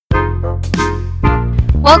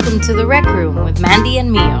Welcome to the Rec Room with Mandy and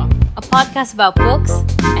Mio, a podcast about books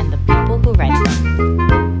and the people who write them.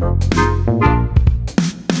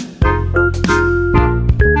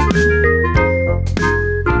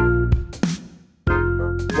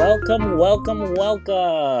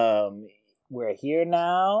 Welcome. We're here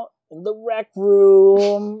now in the Rec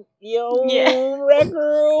Room. Yo, yeah. Rec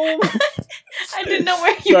Room. I didn't know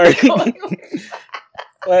where you were going.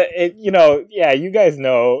 But you guys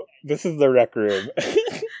know this is the Rec Room.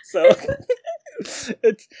 So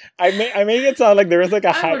I made it sound like there was like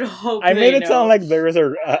a hype. I made it sound like there was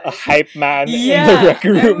a hype man in the Rec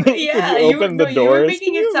Room. When you opened the doors. You were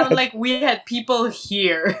making it sound like we had people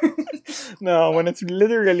here. No, when it's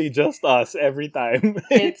literally just us every time.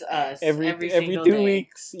 It's us. every 2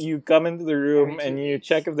 weeks you come into the room and you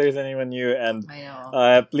check if there's anyone new and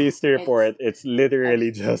please to report it's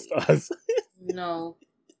literally just us. No,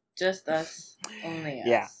 just us. Only us.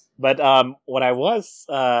 Yeah. But what I was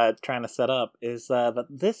trying to set up is that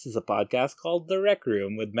this is a podcast called The Rec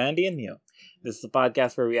Room with Mandy and Mio. This is a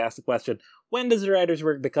podcast where we ask the question, when does a writer's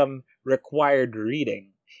work become required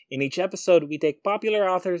reading? In each episode, we take popular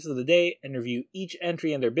authors of the day and review each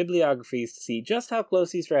entry in their bibliographies to see just how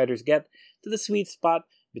close these writers get to the sweet spot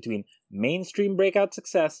between mainstream breakout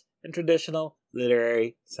success and traditional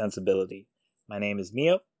literary sensibility. My name is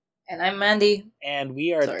Mio. And I'm Mandy. And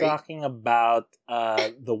we are talking about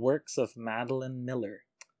the works of Madeline Miller.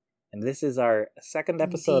 And this is our second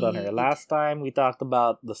episode on her. Last time we talked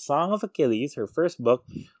about The Song of Achilles, her first book,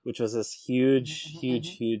 which was this huge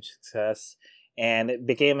success. And it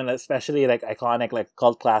became an especially iconic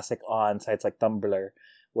cult classic on sites like Tumblr,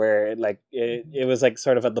 where it was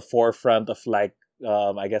sort of at the forefront of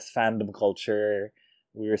I guess fandom culture.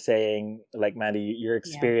 We were saying, Mandy, your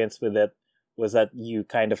experience with it was that you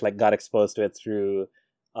kind of got exposed to it through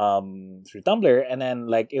Tumblr, and then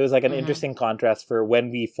it was an interesting contrast for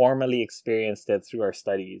when we formally experienced it through our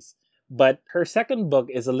studies. But her second book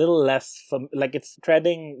is a little less it's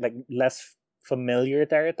treading less familiar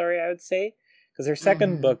territory, I would say, because her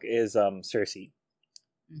second book is Circe,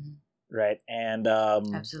 right? And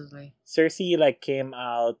absolutely, Circe came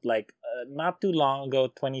out not too long ago,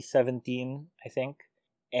 2017, I think,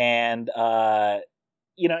 and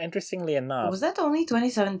interestingly enough... Was that only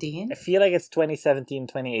 2017? I feel like it's 2017,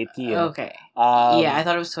 2018. Okay. Yeah, I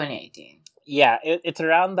thought it was 2018. Yeah, it's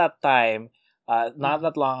around that time, not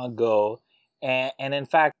that long ago. And in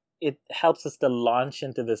fact, it helps us to launch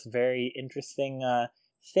into this very interesting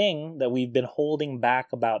thing that we've been holding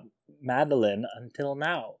back about Madeline until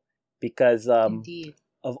now. Because of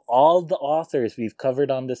all the authors we've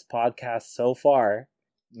covered on this podcast so far,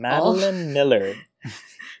 Madeline Miller...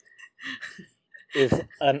 is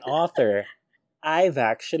an author I've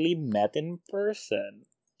actually met in person.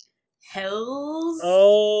 Hells?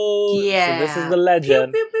 Oh, yeah. So this is the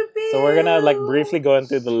legend. Pew, pew, pew, pew. So we're gonna briefly go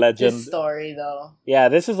into the legend. This story, though. Yeah,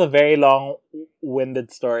 this is a very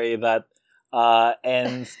long-winded story that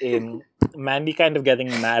ends in Mandy kind of getting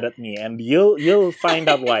mad at me, and you'll find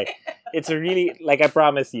out why. It's really I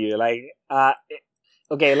promise you,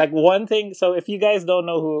 okay, one thing. So if you guys don't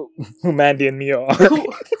know who Mandy and Mio are,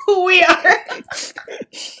 who we are.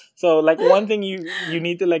 So one thing you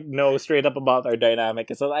need to know straight up about our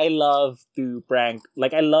dynamic is that I love to prank.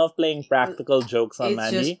 I love playing practical jokes on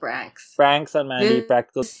Mandy. It's just pranks. Pranks on Mandy,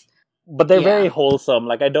 practical. But they're very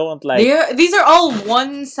wholesome. I don't These are all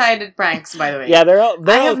one-sided pranks, by the way. Yeah,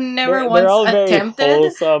 I have never once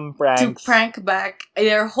attempted to prank back.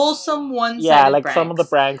 They're wholesome one-sided pranks. Some of the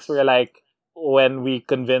pranks were when we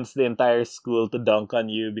convinced the entire school to dunk on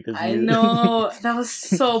you because I know, that was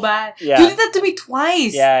so bad. Yeah. You did that to me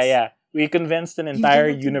twice. Yeah. We convinced an entire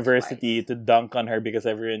university to dunk on her because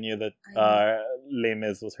everyone knew that Les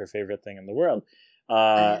Mis was her favorite thing in the world.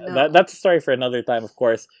 That's a story for another time, of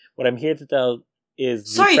course. What I'm here to tell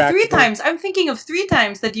is... Sorry, 3 times. I'm thinking of 3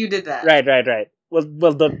 times that you did that. Right. Well,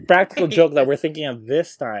 the practical joke that we're thinking of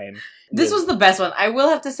this time... This was the best one. I will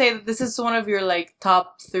have to say that this is one of your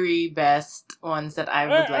top 3 best ones that I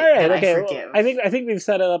would I forgive. Well, I think we've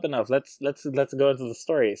set it up enough. Let's go into the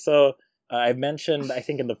story. So I mentioned, I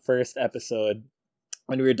think in the first episode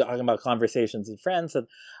when we were talking about conversations with friends,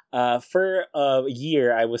 that for a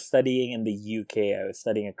year I was studying in the UK. I was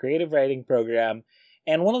studying a creative writing program,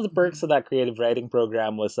 and one of the perks of that creative writing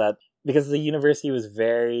program was that because the university was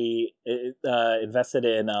very invested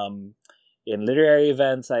in literary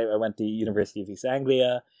events. I went to University of East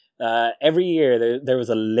Anglia. Every year there was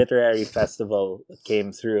a literary festival that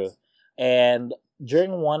came through. And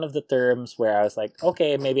during one of the terms where I was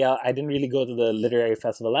okay, maybe I didn't really go to the literary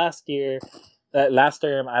festival last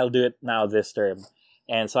term, I'll do it now this term.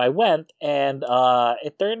 And so I went, and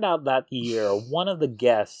it turned out that year one of the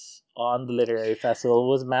guests on the literary festival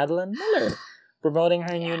was Madeline Miller, promoting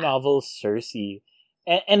her new novel Circe.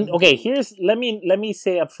 And okay, let me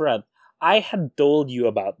say up front, I had told you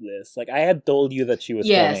about this. Like, I had told you that she was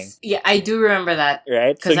coming. Yeah, I do remember that.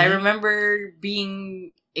 Right? Because I remember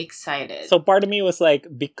being excited. So part of me was like,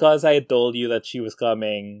 because I had told you that she was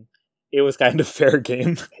coming, it was kind of fair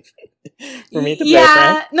game for me to play.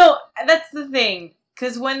 Yeah, no, that's the thing.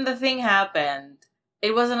 Because when the thing happened,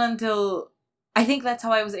 it wasn't until... I think that's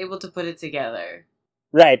how I was able to put it together.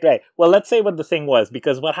 Right. Well, let's say what the thing was,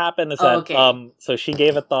 because what happened is that so she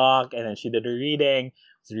gave a talk and then she did a reading. It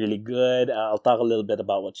was really good. I'll talk a little bit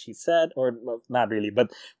about what she said, or well, not really,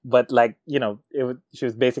 but like, you know, she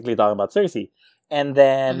was basically talking about Circe. And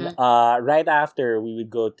then right after, we would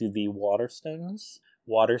go to the Waterstones.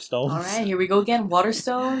 All right, here we go again.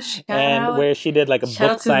 Waterstones. Where she did like a book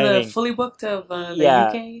signing. Shout out to the fully booked of the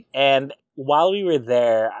UK. And while we were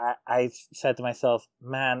there, I said to myself,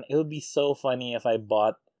 man, it would be so funny if I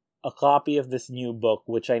bought a copy of this new book,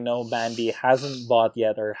 which I know Mandy hasn't bought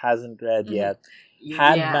yet or hasn't read yet.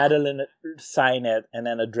 Had Madeline sign it and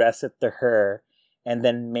then address it to her and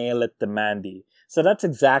then mail it to Mandy. So that's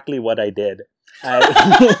exactly what I did.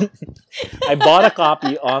 I bought a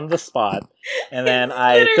copy on the spot, and then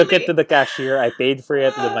I took it to the cashier. I paid for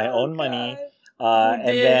it with my own money.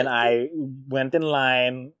 And then I went in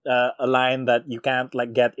line, a line that you can't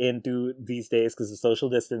like get into these days because of social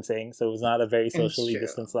distancing. So it was not a very socially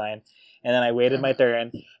distanced line. And then I waited my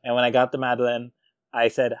turn. And when I got to Madeline, I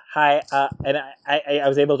said, hi. And I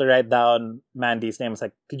was able to write down Mandy's name. I was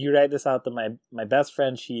like, could you write this out to my best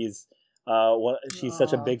friend? She's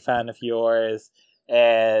such a big fan of yours.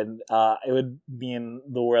 And it would mean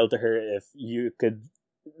the world to her if you could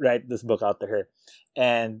write this book out to her.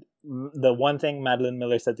 And the one thing Madeline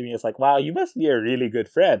Miller said to me is like, wow, you must be a really good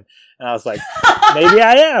friend. And I was like, maybe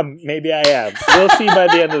I am. We'll see by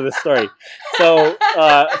the end of the story. So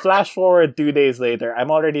flash forward 2 days later,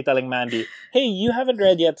 I'm already telling Mandy, hey, you haven't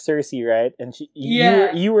read yet Circe, right? And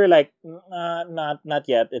you were like, not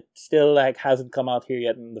yet. It still like hasn't come out here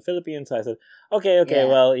yet in the Philippines. So I said, okay,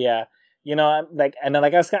 well, yeah. You know, I'm like, and then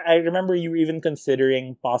like I remember you were even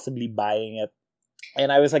considering possibly buying it.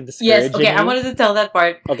 And I was like discouraging. Yes, okay, I wanted to tell that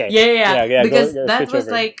part. Okay. Yeah. Because go that was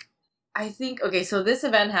over. like, I think, okay, so this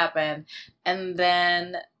event happened, and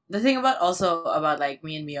then the thing about like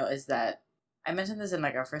me and Mio is that, I mentioned this in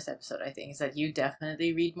like our first episode, I think, is that you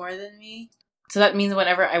definitely read more than me. So that means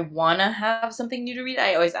whenever I want to have something new to read,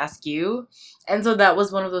 I always ask you. And so that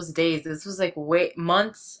was one of those days. This was like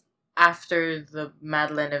months after the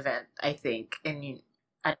Madeline event, I think,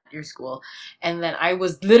 at your school. And then I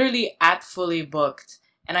was literally at Fully Booked,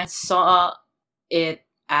 and I saw it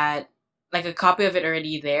at like a copy of it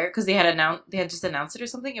already there because they had just announced it or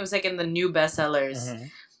something. It was like in the new bestsellers.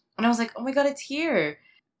 And I was like, oh my god, it's here.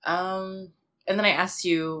 And then I asked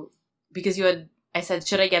you, because I said,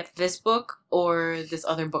 should I get this book or this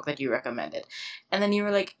other book that you recommended? And then you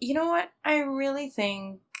were like, you know what, I really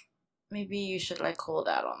think maybe you should like hold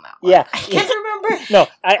out on that one. Yeah. I can't remember. No,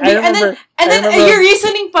 I remember. And then your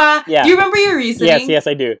reasoning, pa. Yeah. Do you remember your reasoning? Yes,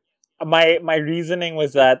 I do. My reasoning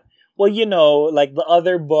was that, well, you know, like the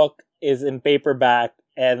other book is in paperback,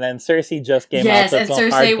 and then Circe just came out. Yes, and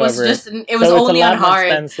Circe was just only on hard.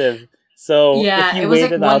 Expensive. So if you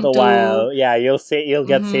waited like out a while, you'll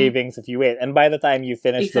get savings if you wait. And by the time you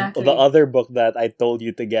finish the other book that I told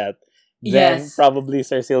you to get, then probably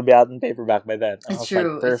Circe will be out in paperback by then. It's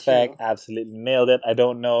true. Like, perfect. Absolutely nailed it. I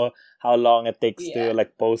don't know how long it takes to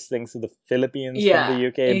like post things to the Philippines from the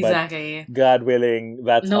UK. Exactly. But God willing,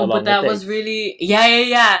 that's how long it takes. No, but that was really...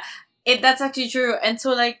 That's actually true. And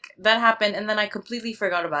so like that happened, and then I completely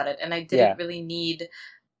forgot about it, and I didn't really need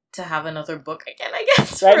to have another book again, I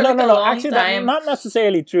guess. Right? No. Actually, that's not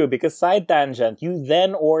necessarily true, because side tangent, you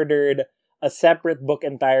then ordered a separate book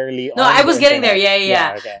entirely. No, I was getting there.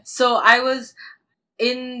 Yeah. Okay. So I was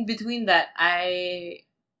in between that. I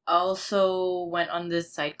also went on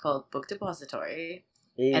this site called Book Depository,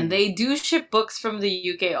 and they do ship books from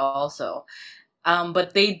the UK also.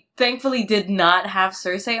 But they thankfully did not have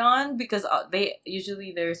Circe on, because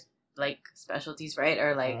there's like specialties, right?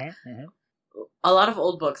 Or like a lot of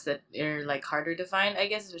old books that are like harder to find, I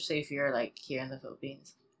guess, especially if you're like here in the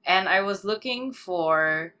Philippines. And I was looking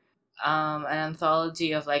for an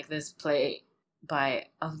anthology of like these plays by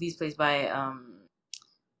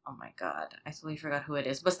oh my god, I totally forgot who it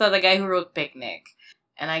is. But still, the guy who wrote Picnic.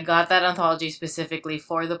 And I got that anthology specifically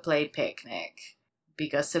for the play Picnic,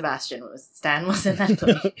 because Stan was in that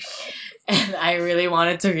play. And I really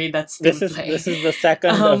wanted to read that stupid play. This is the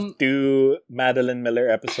second of 2 Madeline Miller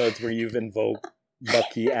episodes where you've invoked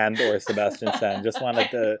Bucky and or Sebastian Stan. Just wanted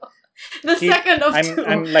to the second of two.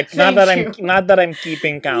 I'm like Thank you. not that I'm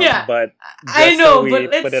keeping count, Yeah, but I just know, so we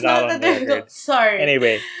but put it's it out not on that the record. difficult. Sorry.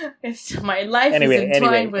 Anyway, It's my life is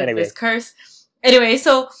entwined with anyway. this curse. Anyway,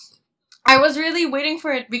 so I was really waiting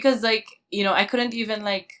for it because, like, you know, I couldn't even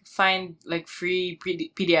like find like free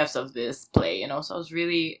PDFs of this play, you know, so I was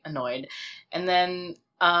really annoyed. And then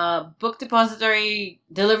book depository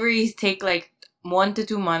deliveries take like 1 to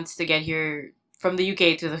 2 months to get here from the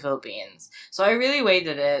UK to the Philippines. So I really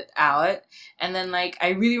waited it out. And then like I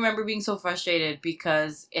really remember being so frustrated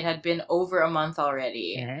because it had been over a month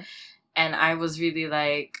already. Mm-hmm. And I was really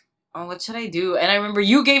like, oh, what should I do? And I remember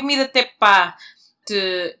you gave me the tip pa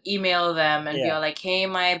to email them and be all like, hey,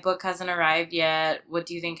 my book hasn't arrived yet. What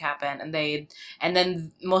do you think happened? And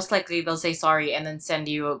then most likely they'll say sorry and then send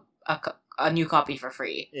you a new copy for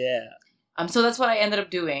free. Yeah. So that's what I ended up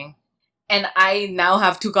doing. And I now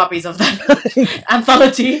have 2 copies of that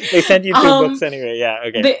anthology. They sent you 2 books anyway. Yeah,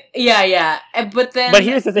 okay. Yeah. But then... But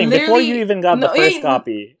here's the thing. Before you even got the first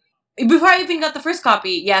copy... Before I even got the first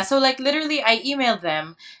copy, yeah. So, like, literally, I emailed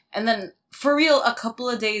them. And then, for real, a couple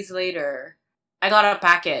of days later, I got a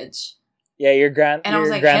package. Yeah, your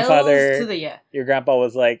grandfather, to the, yeah. Your grandpa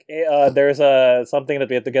was like, hey, there's something that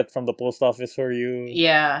we have to get from the post office for you.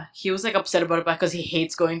 Yeah, he was like upset about it because he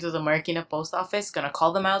hates going to the Marikina post office. Gonna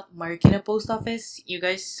call them out, Marikina post office. You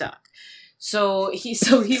guys suck. So he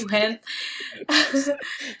went,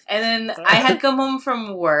 and then I had come home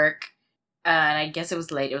from work. And I guess it was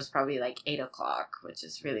late. It was probably like 8 o'clock, which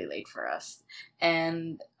is really late for us.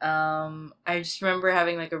 And I just remember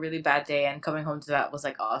having like a really bad day, and coming home to that was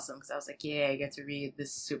like awesome because I was like, yeah, I get to read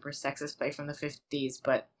this super sexist play from the 50s,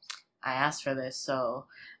 but I asked for this, so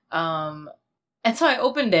and so I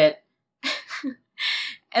opened it.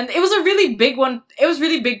 And it was a really big one. It was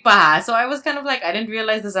really big paha. So I was kind of like, I didn't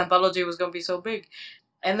realize this anthology was going to be so big.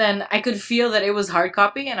 And then I could feel that it was hard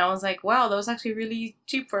copy, and I was like, wow, that was actually really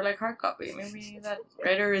cheap for like hard copy. Maybe that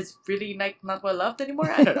writer is really like not well loved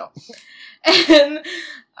anymore. I don't know. And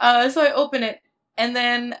so I open it, and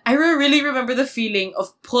then I really remember the feeling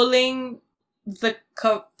of pulling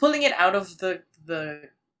it out of the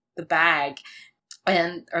bag,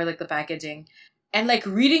 or like the packaging, and like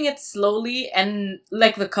reading it slowly, and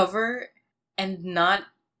like the cover,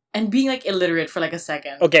 and being like illiterate for like a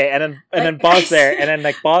second. Okay, and then pause there, and then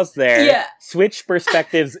like pause there. Yeah. Switch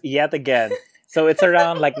perspectives yet again. So it's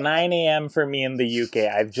around like 9 a.m. for me in the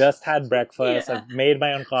UK. I've just had breakfast. Yeah. I've made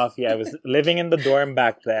my own coffee. I was living in the dorm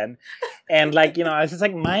back then, and like, you know, I was just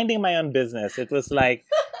like minding my own business. It was like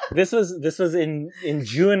this was in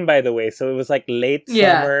June, by the way, so it was like late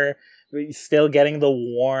summer. Still getting the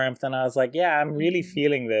warmth, and I was like, yeah, I'm really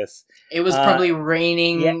feeling this. It was probably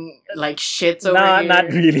raining like shits over here. Not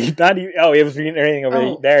really. It was raining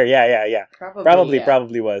over there. Yeah.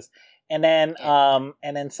 Probably was. And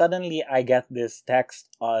then suddenly I get this text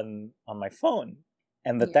on my phone,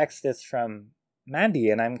 and the text is from Mandy,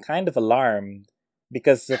 and I'm kind of alarmed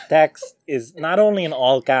because the text is not only in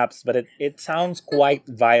all caps, but it sounds quite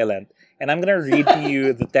violent. And I'm going to read to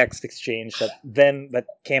you the text exchange that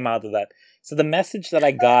came out of that. So the message that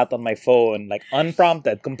I got on my phone, like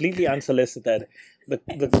unprompted, completely unsolicited,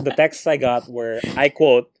 the texts I got were, I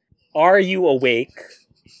quote, "Are you awake,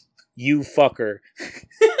 you fucker?"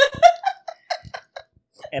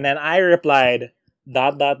 And then I replied, ...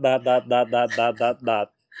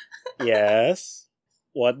 Yes.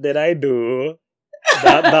 What did I do? ...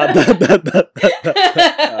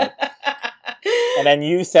 And then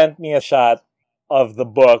you sent me a shot of the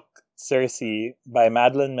book Circe by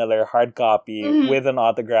Madeline Miller, hard copy, with an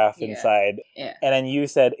autograph inside. Yeah. And then you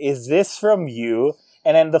said, "Is this from you?"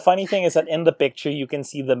 And then the funny thing is that in the picture, you can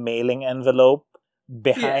see the mailing envelope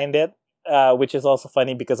behind it, which is also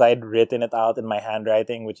funny because I had written it out in my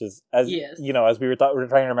handwriting, which is, as you know, as we were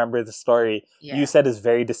trying to remember the story, you said is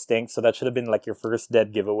very distinct. So that should have been like your first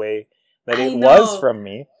dead giveaway that it was from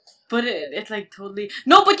me. But it's like totally...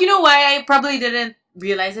 No, but you know why I probably didn't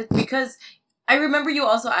realize it? Because I remember you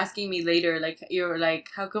also asking me later, like, you were like,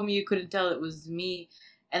 how come you couldn't tell it was me?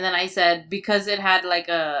 And then I said, because it had like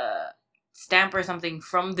a stamp or something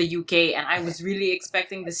from the UK, and I was really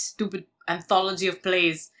expecting this stupid anthology of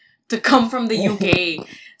plays to come from the UK.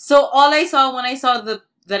 So all I saw when I saw that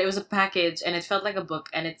it was a package, and it felt like a book,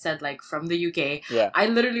 and it said like from the UK, I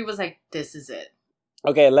literally was like, this is it.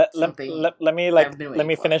 Okay, let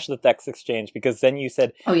me finish the text exchange, because then you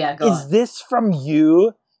said, "Oh yeah, go is this from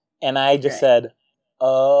you?" And I just said,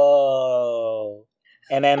 "Oh,"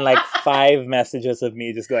 and then like 5 messages of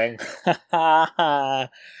me just going, ha ha ha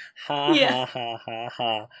ha ha ha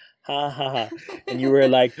ha. Ha ha ha. And you were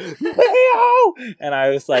like, Leo! And I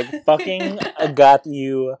was like, fucking got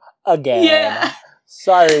you again. Yeah.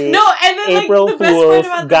 Sorry. No, and then like April the best part Fools,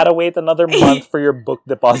 about gotta wait another month for your book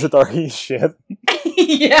depository shit.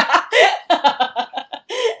 yeah.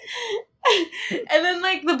 And then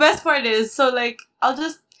like the best part is, so like I'll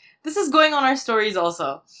just, this is going on our stories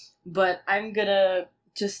also, but I'm gonna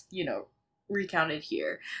just, recount it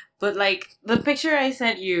here. But like the picture I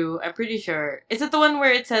sent you, I'm pretty sure, is it the one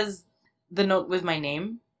where it says the note with my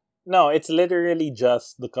name? No, it's literally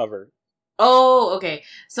just the cover. Oh, okay.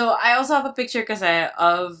 So I also have a picture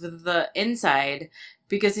of the inside,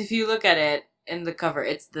 because if you look at it in the cover,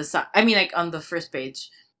 it's I mean, like on the first page,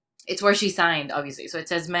 it's where she signed, obviously. So it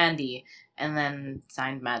says Mandy, and then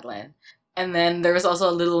signed Madeline, and then there was also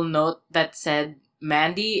a little note that said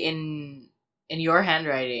Mandy in your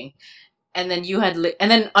handwriting, and then you had and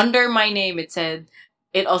then under my name it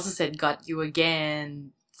also said "Got you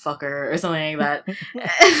again, fucker" or something like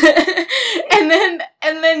that.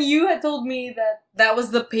 and then you had told me that was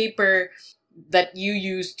the paper that you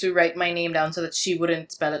used to write my name down so that she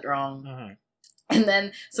wouldn't spell it wrong. Mhm. And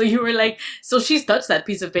then so you were like, so she's touched that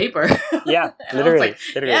piece of paper. Yeah, And literally, I was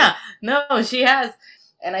like, literally. yeah, no, she has,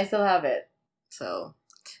 and I still have it. So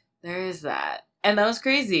there is that, and that was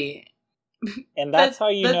crazy. And that's how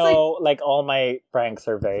you that's know, like, all my pranks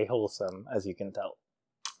are very wholesome, as you can tell.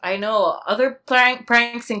 I know. Other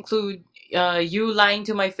pranks include you lying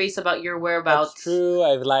to my face about your whereabouts. That's true.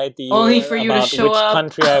 I've lied to you Only for you to about show which up.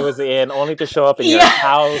 country I was in, only to show up in your Yeah,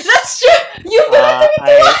 house. that's true. You've done it to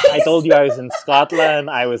me twice. I told you I was in Scotland.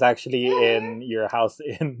 I was actually in your house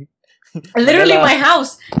in Literally Manila. my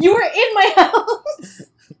house. You were in my house.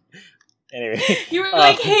 Anyway, You were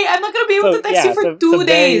like, "Hey, I'm not gonna be able to text you for 2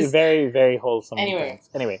 days." Very, very wholesome. Anyway. Things.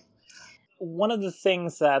 Anyway, one of the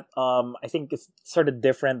things that I think is sort of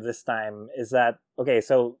different this time is that, okay,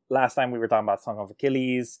 so last time we were talking about Song of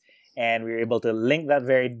Achilles, and we were able to link that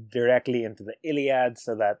very directly into the Iliad,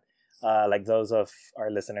 so that like those of our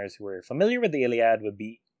listeners who are familiar with the Iliad would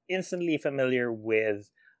be instantly familiar with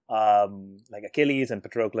like Achilles and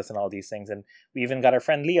Patroclus and all these things. And we even got our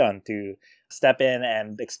friend Leon to step in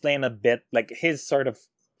and explain a bit, like, his sort of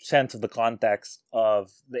sense of the context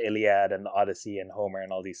of the Iliad and the Odyssey and Homer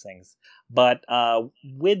and all these things. But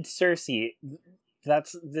with Circe,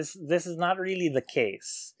 this is not really the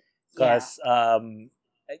case, because I've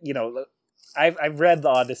read the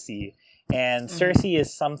Odyssey, and Circe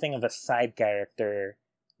is something of a side character.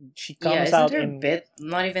 She comes out in bit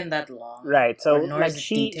not even that long, right. So nor like is it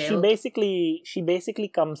she detailed. basically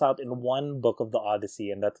comes out in one book of the Odyssey,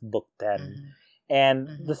 and that's book 10. Mhm.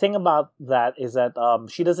 And the thing about that is that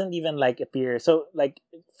she doesn't even like appear. So like,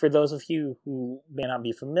 for those of you who may not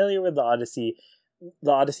be familiar with the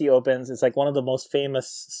Odyssey opens. It's like one of the most famous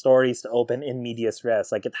stories to open in medias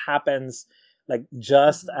res. Like, it happens like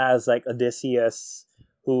just as like Odysseus,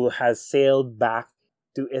 who has sailed back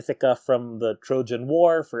to Ithaca from the Trojan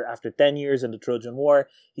War, for after 10 years in the Trojan War,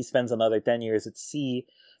 he spends another 10 years at sea,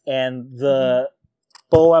 and the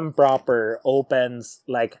poem proper opens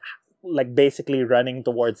like basically running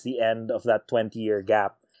towards the end of that 20-year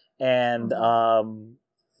gap. And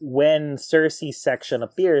when Circe's section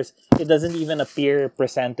appears, it doesn't even appear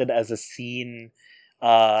presented as a scene,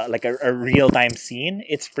 like a real-time scene.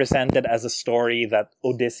 It's presented as a story that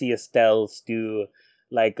Odysseus tells to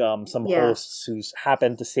like some hosts who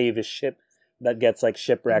happen to save his ship that gets like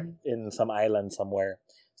shipwrecked in some island somewhere.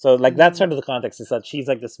 So like that's sort of the context, is that she's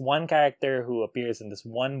like this one character who appears in this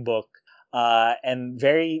one book, and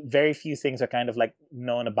very, very few things are kind of like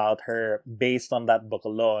known about her based on that book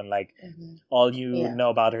alone. Like all you know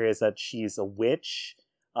about her is that she's a witch.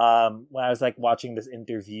 When I was like watching this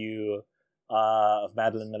interview of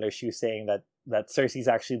Madeline Miller, she was saying that Circe's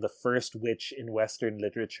actually the first witch in Western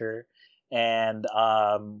literature. And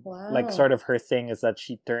like sort of her thing is that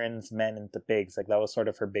she turns men into pigs. Like that was sort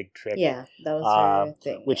of her big trick. Yeah, that was her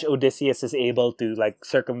thing. Which Odysseus is able to like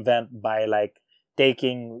circumvent by like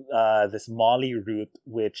taking this Molly root,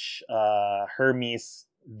 which Hermes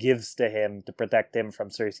gives to him to protect him from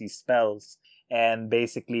Circe's spells. And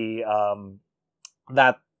basically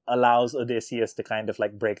that allows Odysseus to kind of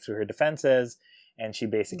like break through her defenses. And she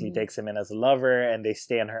basically takes him in as a lover, and they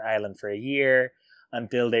stay on her island for a year,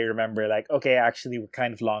 until they remember, like, okay, actually, we're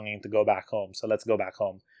kind of longing to go back home, so let's go back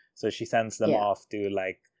home. So she sends them off to,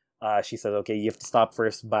 like, she says, okay, you have to stop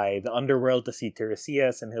first by the underworld to see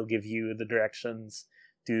Tiresias, and he'll give you the directions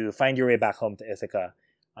to find your way back home to Ithaca.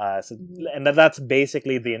 And that's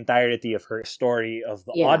basically the entirety of her story of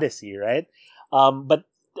the Odyssey, right? But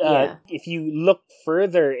if you look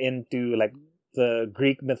further into, like, the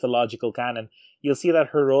Greek mythological canon, you'll see that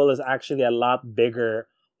her role is actually a lot bigger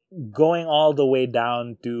going all the way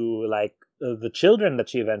down to like the children that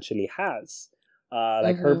she eventually has.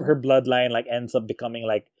 Like her bloodline like ends up becoming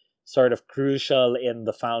like sort of crucial in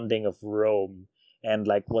the founding of Rome, and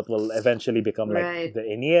like what will eventually become like the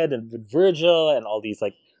Aeneid and with Virgil and all these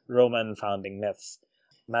like Roman founding myths.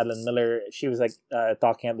 Madeline Miller, she was like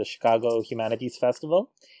talking at the Chicago Humanities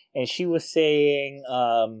Festival, and she was saying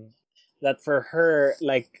that for her,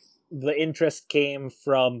 like the interest came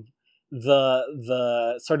from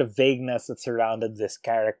the sort of vagueness that surrounded this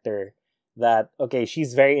character. That okay,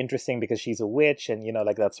 she's very interesting because she's a witch, and you know,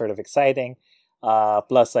 like that's sort of exciting.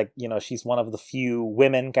 Plus, like you know, she's one of the few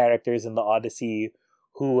women characters in the Odyssey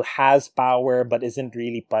who has power but isn't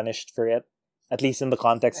really punished for it, at least in the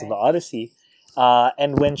context of the Odyssey.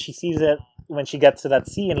 And when she sees it, when she gets to that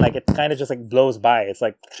scene, like it kind of just like blows by. It's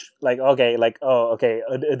like okay, like oh okay,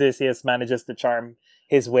 Odysseus manages to charm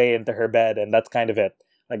his way into her bed, and that's kind of it.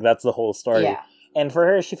 Like that's the whole story. Yeah. And for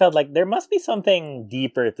her, she felt like there must be something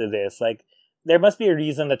deeper to this. Like there must be a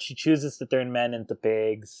reason that she chooses to turn men into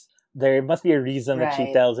pigs. There must be a reason that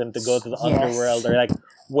she tells him to go to the underworld, or like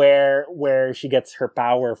where she gets her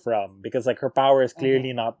power from, because like her power is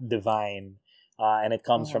clearly not divine. And it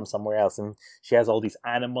comes from somewhere else, and she has all these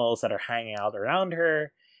animals that are hanging out around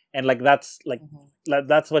her, and like that's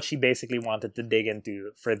what she basically wanted to dig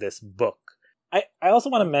into for this book. I also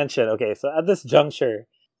want to mention, okay, so at this juncture,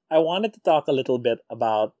 I wanted to talk a little bit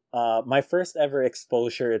about my first ever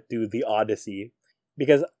exposure to the Odyssey,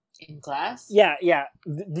 because in class, yeah.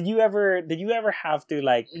 Did you ever have to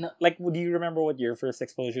like do you remember what your first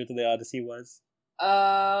exposure to the Odyssey was?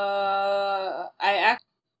 I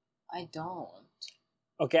don't.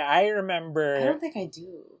 Okay, I remember... I don't think I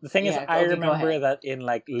do. The thing is, I remember that in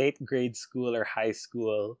like late grade school or high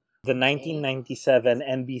school, the 1997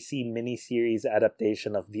 NBC miniseries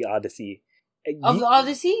adaptation of The Odyssey. Of The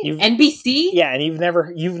Odyssey? NBC? Yeah, and you've never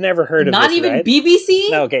heard of this, right? Not even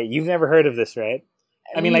BBC? No, okay, you've never heard of this, right?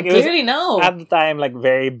 I mean, like it was at the time like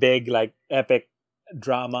very big, like epic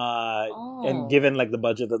drama, and given like the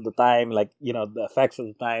budget at the time, like you know the effects at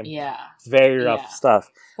the time, it's very rough stuff.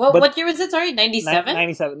 Well, what year was it? Sorry, 97.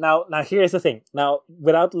 97. Now here's the thing. Now,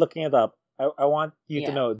 without looking it up, I want you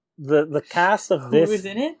to know the cast of this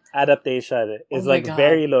adaptation is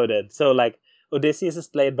very loaded. So like Odysseus is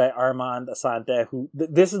played by Armand Assante, who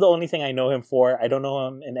this is the only thing I know him for. I don't know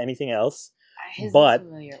him in anything else. But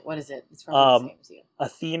familiar. What is it? It's from the same museum.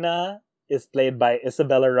 Athena is played by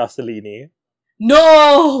Isabella Rossellini.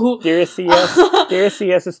 No!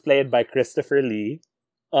 Tiresias is played by Christopher Lee.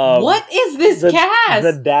 What is this cast?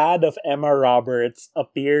 The dad of Emma Roberts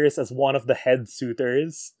appears as one of the head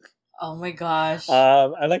suitors. Oh my gosh.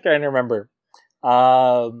 I'm like trying to remember.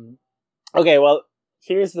 Okay, well,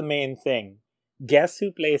 here's the main thing. Guess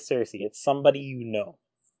who plays Circe? It's somebody you know.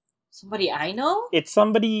 Somebody I know? It's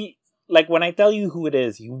somebody, like when I tell you who it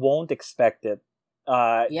is, you won't expect it.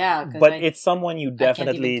 But it's someone you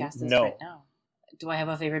definitely know. Right now. Do I have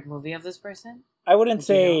a favorite movie of this person? I wouldn't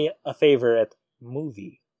say a favorite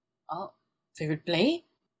movie. Oh, favorite play?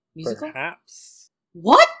 Musical? Perhaps.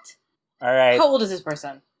 What? All right. How old is this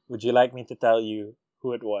person? Would you like me to tell you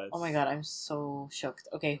who it was? Oh my god, I'm so shocked.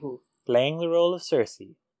 Okay, who? Playing the role of Circe.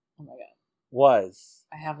 Oh my god. Was.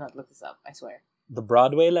 I have not looked this up, I swear. The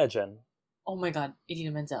Broadway legend. Oh my god,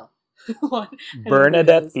 Idina Menzel. What?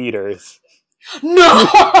 Bernadette Peters. No!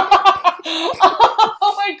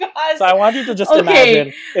 Oh my god! So I want you to just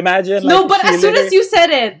imagine. Like, no, but as soon as you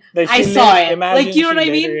said it, I saw it. Like, you know what I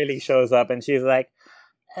mean? She literally shows up and she's like,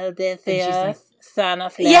 Odysseus, son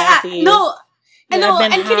of Laertes. Yeah, no. And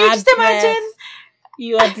can you just imagine?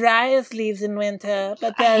 You are dry as leaves in winter,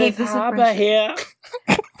 but there is harbor here.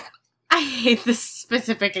 I hate this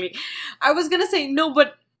specifically. I was gonna say no,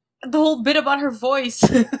 but the whole bit about her voice.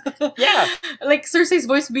 Yeah. Like Circe's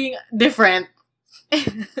voice being different.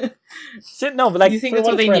 No, but like, you think that's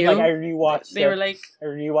what they knew? Like, I rewatched They were like... I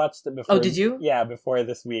rewatched it before. Oh, did you? Yeah, before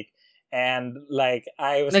this week. And like,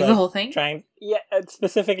 I was like the whole thing?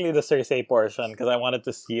 Specifically the Circe portion, because I wanted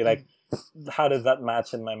to see like, how does that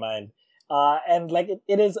match in my mind? And like,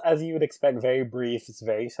 it is, as you would expect, very brief. It's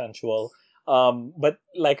very sensual. But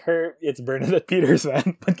like it's Bernadette Peters,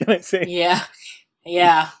 man. What can I say?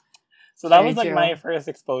 Yeah. So that was like my first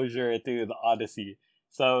exposure to the Odyssey.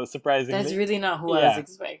 So surprisingly, that's really not who I was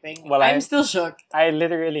expecting. Well, I'm still shocked. I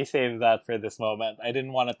literally saved that for this moment. I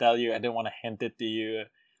didn't want to tell you. I didn't want to hint it to you.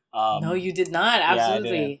 No, you did not. Absolutely.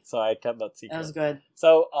 Yeah, I didn't. So I kept that secret. That was good.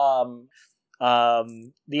 So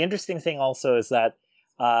the interesting thing also is that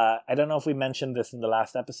I don't know if we mentioned this in the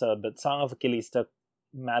last episode, but Song of Achilles took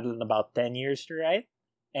Madeline about 10 years to write.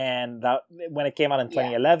 And that when it came out in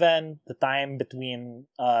 2011, the time between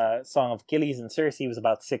Song of Achilles and Circe was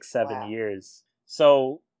about 6-7 years.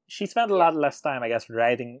 So she spent a lot less time, I guess,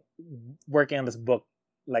 working on this book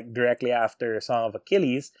like directly after Song of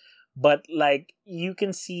Achilles. But like you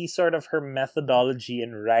can see sort of her methodology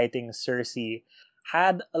in writing Circe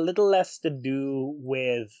had a little less to do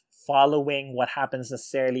with following what happens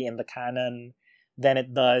necessarily in the canon than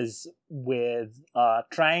it does with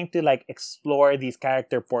trying to like explore these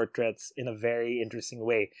character portraits in a very interesting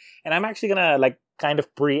way. And I'm actually gonna like kind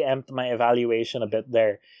of preempt my evaluation a bit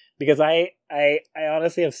there, because I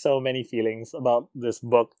honestly have so many feelings about this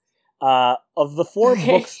book. Of the four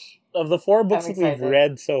books that we've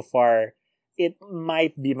read so far, it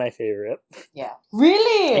might be my favorite. Yeah.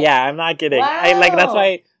 Really? Yeah, I'm not kidding. Wow. I like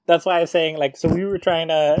that's why I was saying like, so we were trying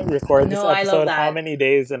to record this episode how many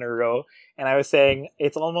days in a row, and I was saying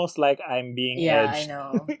it's almost like I'm being edged. Yeah,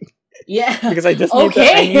 I know. Yeah. Because I just need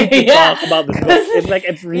to talk about this book. It's like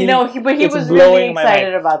it's really but he was really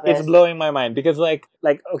excited about this. It's blowing my mind because like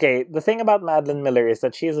okay, the thing about Madeline Miller is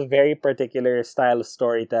that she has a very particular style of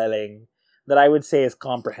storytelling that I would say is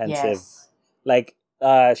comprehensive. Yes. Like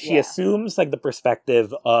she assumes like the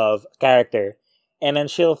perspective of character, and then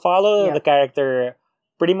she'll follow the character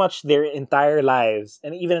pretty much their entire lives,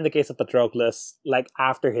 and even in the case of Patroclus, like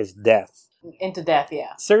after his death. Into death,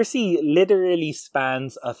 yeah. Circe literally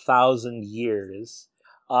spans 1,000 years,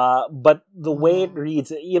 but the way it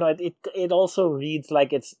reads, it also reads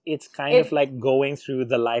like it's kind of like going through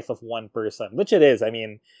the life of one person, which it is. I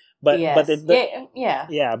mean, but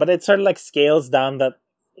it sort of like scales down that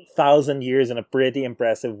 1,000 years in a pretty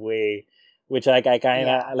impressive way, which like I kind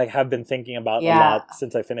of like have been thinking about a lot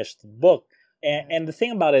since I finished the book. And the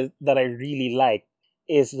thing about it that I really like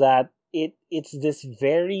is that it's this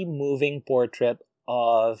very moving portrait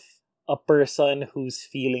of a person whose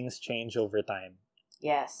feelings change over time.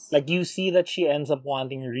 Yes. Like you see that she ends up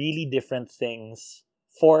wanting really different things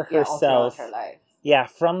for herself. Her life. Yeah,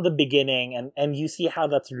 from the beginning, and you see how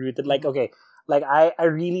that's rooted. Like, okay, like I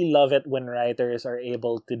really love it when writers are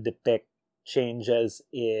able to depict changes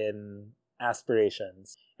in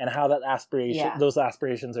aspirations and how that those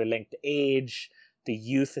aspirations are linked to age, to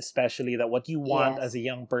youth, especially, that what you want as a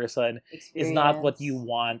young person is not what you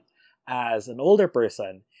want as an older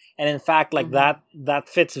person. And in fact, like that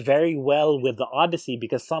fits very well with the Odyssey,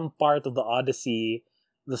 because some part of the Odyssey,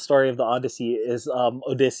 the story of the Odyssey, is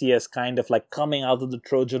Odysseus kind of like coming out of the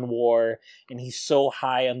Trojan War, and he's so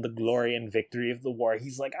high on the glory and victory of the war.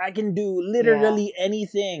 He's like, I can do literally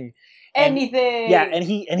anything. Anything. And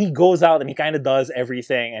he goes out and he kind of does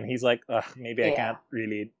everything, and he's like, ugh, maybe I can't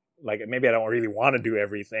really, like, maybe I don't really want to do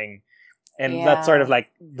everything. And that's sort of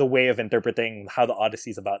like the way of interpreting how the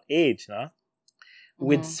Odyssey is about age, no?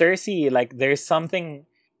 With Circe, like, there's something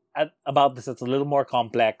about this that's a little more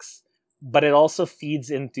complex, but it also feeds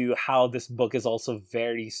into how this book is also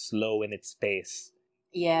very slow in its pace.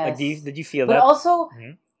 Yes. Like, did you feel that? But also,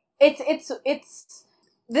 it's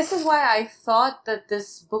this is why I thought that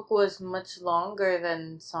this book was much longer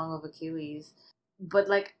than Song of Achilles. But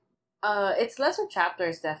like, it's lesser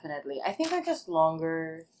chapters, definitely. I think they're just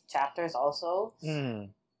longer chapters also.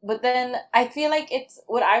 But then I feel like it's,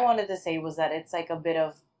 what I wanted to say was that it's like a bit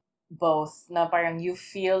of both. Na parang you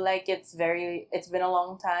feel like it's been a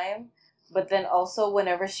long time, but then also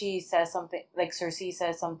whenever she says something, like Circe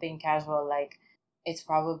says something casual, like it's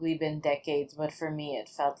probably been decades, but for me it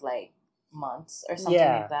felt like months or something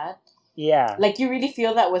like that. Yeah. Like you really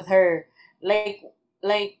feel that with her. Like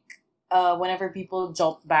whenever people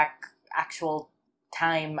jolt back actual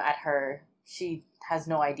time at her, she has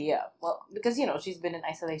no idea. Well, because, she's been in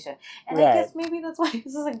isolation. And I guess maybe that's why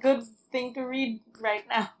this is a good thing to read right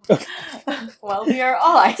now. Well, we are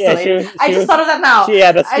all isolated. I just thought of that now.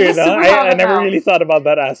 Yeah, that's true. I never really thought about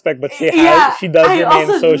that aspect, but she does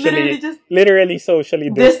remain literally socially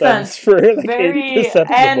distanced for like 80% of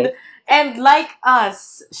the book. And like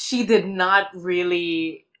us, she did not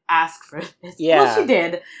really ask for this. Yeah. Well, she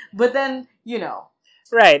did, but then,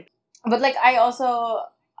 Right. But like, I also,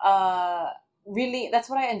 really, that's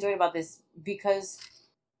what I enjoyed about this, because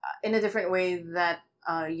in a different way that,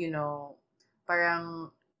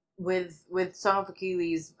 parang with Song of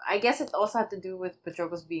Achilles, I guess it also had to do with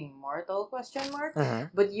Patroclus being mortal, ?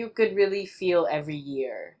 But you could really feel every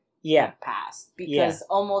year that passed, because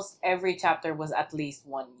almost every chapter was at least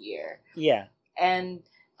 1 year. Yeah. And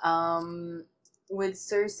with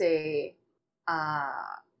Circe,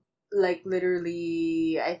 like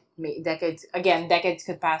literally, decades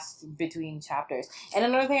could pass between chapters. And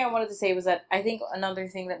another thing I wanted to say was that I think another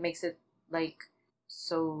thing that makes it like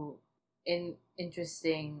so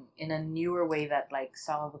interesting in a newer way that like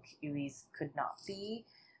Song of Achilles could not be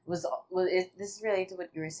this is related to what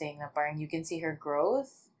you were saying, that parang you can see her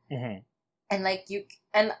growth, Mm-hmm. and like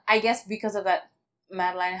and I guess because of that,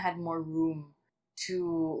 Madeline had more room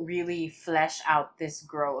to really flesh out this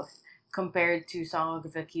growth compared to Song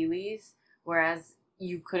of Achilles, whereas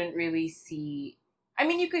you couldn't really see. I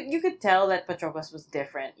mean, you could tell that Patroclus was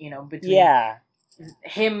different, between Yeah.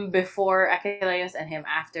 him before Achilles and him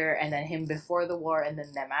after, and then him before the war and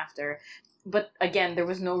then them after. But again, there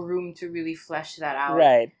was no room to really flesh that out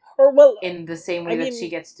Right. Or well, in the same I way that she mean,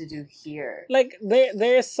 gets to do here. like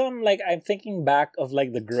there's some, like, I'm thinking back of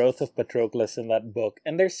like the growth of Patroclus in that book,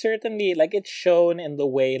 and there's certainly, like, it's shown in the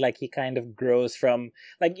way like he kind of grows from,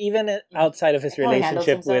 like, even outside of his How he handles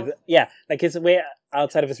relationship with, himself. yeah, like his way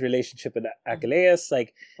outside of his relationship with Achilles,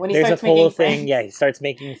 like When he there's a starts whole making thing, friends. yeah, he starts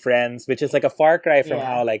making friends, which is like a far cry from Yeah.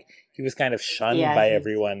 how like he was kind of shunned Yeah, by he's-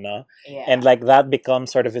 everyone, no? Yeah. And like that becomes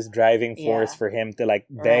sort of his driving force Yeah. for him to like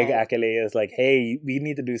beg Right. Achilles, like, hey, we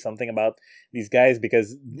need to do something about these guys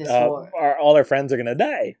because This war. all our friends are gonna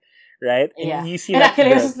die, right? And Yeah. you see And that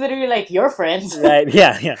Achilles growth. is literally like, your friends. Right,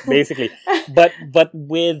 yeah, basically. But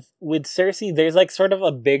with Circe, there's like sort of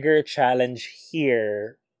a bigger challenge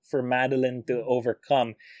here for Madeline to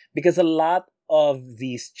overcome, because a lot of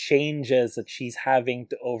these changes that she's having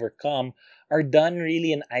to overcome are done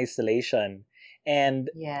really in isolation. And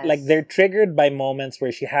Yes. like they're triggered by moments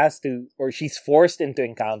where she has to, or she's forced into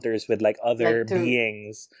encounters with like other Like to-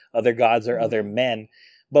 beings, other gods or other Mhm. men.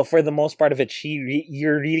 But for the most part of it,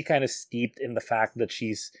 you're really kind of steeped in the fact that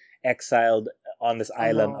she's exiled on this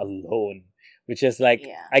island alone, which is like,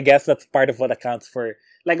 Yeah. I guess that's part of what accounts for,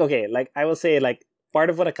 like, okay, like I will say, like, part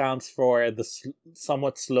of what accounts for the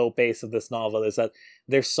somewhat slow pace of this novel is that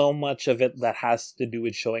there's so much of it that has to do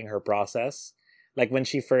with showing her process. Like when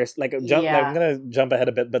she first, like, I'm gonna jump ahead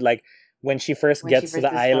a bit, but like when she first gets to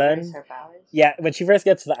the island, her powers. yeah, when she first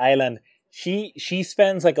gets to the island, she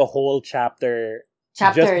spends like a whole chapter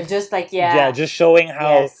Just like, yeah. just showing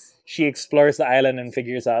how Yes. she explores the island and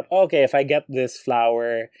figures out, okay, if I get this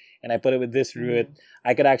flower and I put it with this root,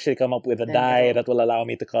 I could actually come up with a Then dye it'll- that will allow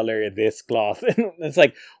me to color this cloth. And it's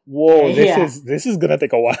like, whoa, this is gonna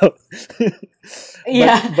take a while.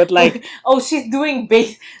 but like, oh, she's doing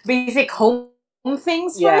basic home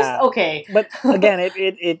things Yeah. first. Okay, but again,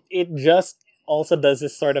 it just also does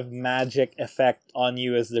this sort of magic effect on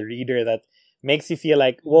you as the reader that makes you feel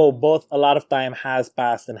like, whoa, both a lot of time has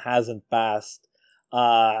passed and hasn't passed.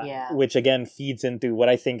 Yeah. Which again feeds into what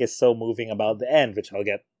I think is so moving about the end, which I'll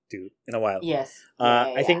get to in a while. Yes.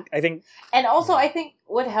 I think, and also I think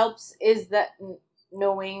what helps is that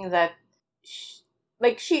knowing that,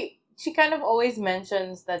 she kind of always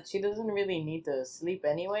mentions that she doesn't really need to sleep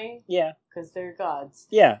anyway. Yeah. Because they're gods.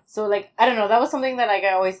 Yeah. So like, I don't know. That was something that like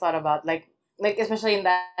I always thought about. Like especially in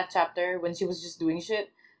that chapter when she was just doing shit.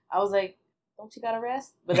 I was like, don't you gotta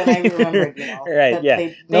rest? But then I remembered, right, that yeah.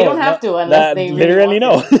 they don't have to unless they really literally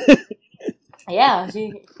want no. to. Yeah,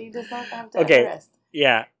 she does not have to Okay. rest.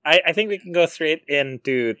 Yeah, I think we can go straight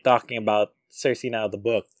into talking about Circe now, the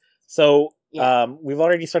book. So, we've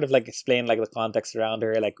already sort of like explained like the context around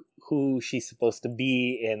her, like who she's supposed to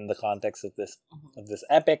be in the context of this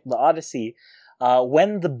epic, the Odyssey.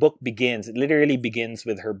 When the book begins, it literally begins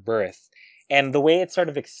with her birth. And the way it's sort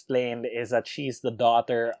of explained is that she's the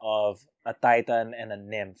daughter of a titan and a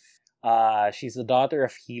nymph. She's the daughter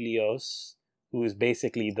of Helios, who's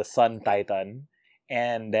basically the sun titan.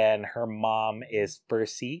 And then her mom is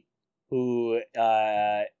Perse, who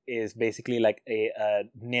is basically like a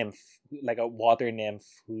nymph, like a water nymph,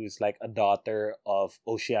 who's like a daughter of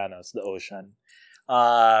Oceanos, the ocean.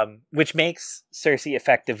 Which makes Circe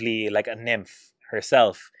effectively like a nymph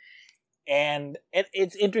herself. And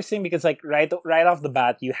it's interesting because like right off the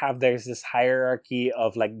bat there's this hierarchy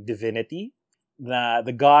of like divinity.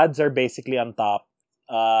 The gods are basically on top.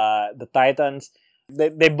 The titans,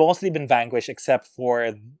 they've mostly been vanquished except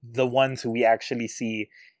for the ones who we actually see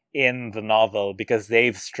in the novel, because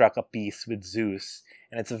they've struck a peace with Zeus,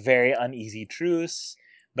 and it's a very uneasy truce,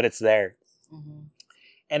 but it's there.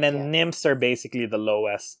 And then nymphs are basically the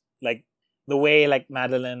lowest. Like the way like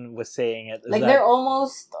Madeline was saying it, is like that they're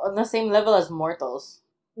almost on the same level as mortals.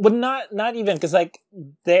 But not even, because like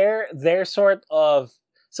they're sort of,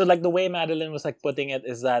 so like the way Madeline was like putting it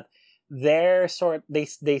is that they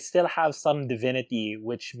still have some divinity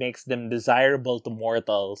which makes them desirable to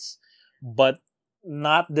mortals, but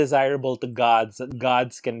not desirable to gods. That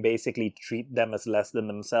gods can basically treat them as less than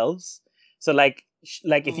themselves. So like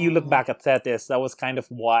if you look back at Thetis, that was kind of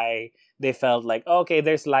why they felt like, okay,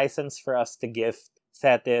 there's license for us to give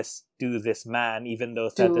Thetis to this man, even though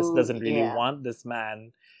Thetis doesn't really want this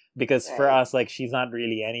man. because for Right. us, like, she's not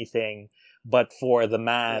really anything, but for the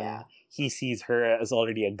man, Yeah. he sees her as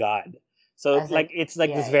already a god. So As like like it's like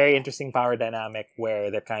yeah, this yeah, very yeah. interesting power dynamic where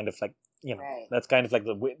they're kind of like, Right. that's kind of like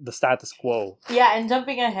the status quo. Yeah, and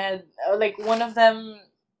jumping ahead, like one of them,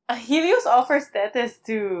 Helios offers Thetis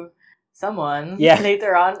to someone Yeah.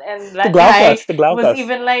 later on, and To that guy Glaucus, to Glaucus. was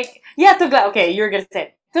even like, yeah, to Glaucus. Okay, you were gonna say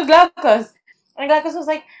it. To Glaucus, and Glaucus was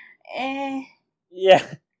like, Yeah.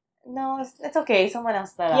 no, it's okay. Someone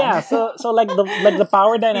else na lang. Yeah, so like the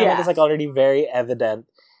power dynamic Yeah. is like already very evident.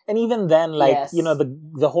 And even then, like, Yes.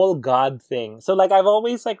 the whole god thing. So like I've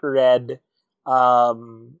always like read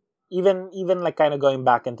even like kind of going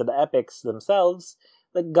back into the epics themselves,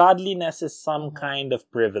 like godliness is some Mhm. kind of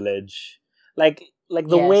privilege. Like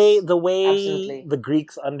the Yes, way absolutely. the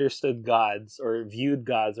Greeks understood gods or viewed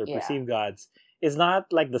gods or Yeah. perceived gods is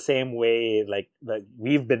not like the same way like that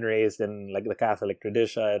we've been raised in like the Catholic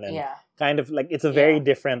tradition, and Yeah. kind of like it's a very Yeah.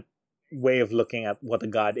 different way of looking at what a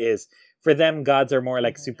god is. For them, gods are more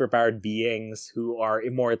like Mhm. superpowered beings who are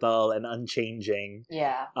immortal and unchanging.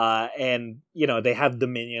 Yeah. And they have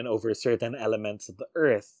dominion over certain elements of the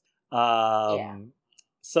earth. Yeah.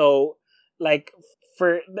 So like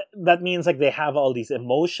that means like they have all these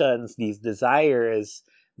emotions, these desires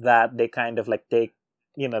that they kind of like take.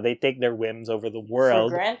 They take their whims over the For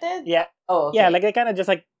world. granted? Yeah. Oh, okay. Yeah, like they kind of just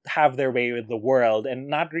like have their way with the world and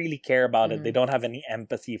not really care about it. They Mhm. don't have any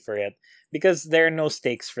empathy for it because there are no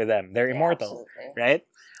stakes for them. They're Yeah, immortal, absolutely. right?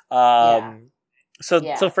 Yeah.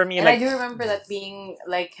 So for me, and like, I do remember that being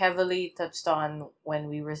like heavily touched on when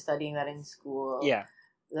we were studying that in school. yeah,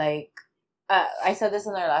 Like, I said this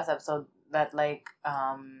in our last episode that like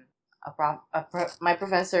my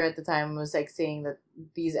professor at the time was like saying that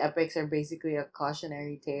these epics are basically a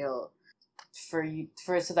cautionary tale for you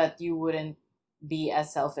so that you wouldn't be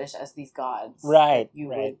as selfish as these gods. Right, That you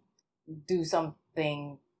right. would do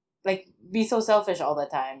something like be so selfish all the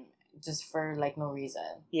time just for like no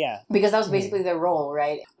reason. yeah. Because that was basically their role,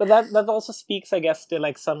 right? But that also speaks, I guess, to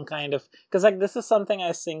like some kind of, because like this is something I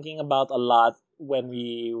was thinking about a lot when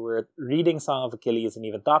we were reading Song of Achilles and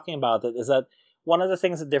even talking about it, is that one of the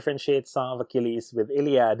things that differentiates Song of Achilles with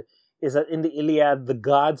Iliad is that in the Iliad, the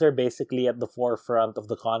gods are basically at the forefront of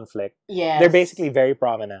the conflict. Yes. They're basically very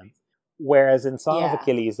prominent. Whereas in Song of Yeah.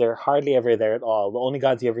 Achilles, they're hardly ever there at all. The only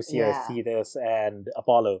gods you ever see are Yeah. Thetis and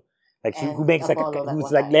Apollo. Like who And makes like Apollo that who's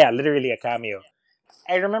one like time. yeah, literally a cameo.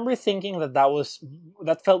 I remember thinking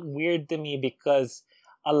that felt weird to me because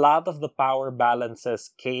a lot of the power balances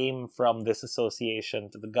came from this association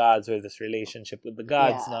to the gods, or this relationship with the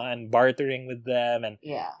gods, Yeah. no? And bartering with them and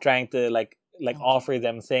Yeah. trying to like Mhm. offer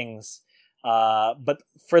them things. But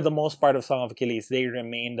for the most part of Song of Achilles, they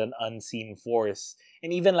remained an unseen force.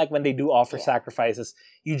 And even like when they do offer Yeah. sacrifices,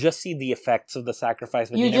 you just see the effects of the sacrifice,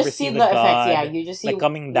 but you, You never just see see the the god effects, yeah. You just see like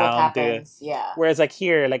coming what down happens. to. Yeah. Whereas like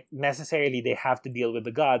here, like necessarily they have to deal with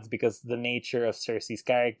the gods because the nature of Circe's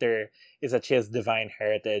character is that she has divine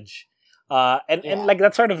heritage. And Yeah. like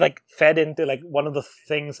that sort of like fed into like one of the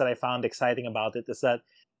things that I found exciting about it is that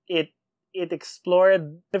it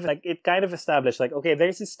explored, like it kind of established like, okay,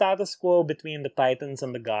 there's a status quo between the Titans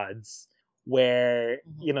and the gods where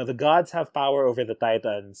Mhm. the gods have power over the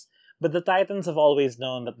Titans, but the Titans have always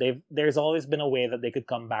known that there's always been a way that they could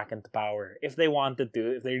come back into power if they wanted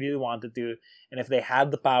to, if they really wanted to, and if they had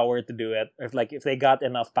the power to do it, or if they got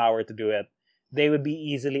enough power to do it, they would be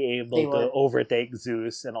easily able They to would. overtake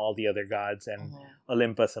Zeus and all the other gods and Mhm.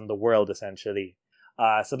 Olympus and the world essentially.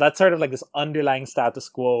 So that's sort of like this underlying status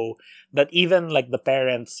quo that even like the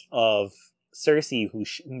parents of Circe,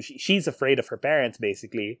 she's afraid of her parents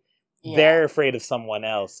basically, Yeah. they're afraid of someone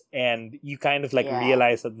else, and you kind of like Yeah.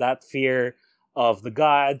 realize that fear of the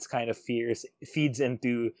gods kind of feeds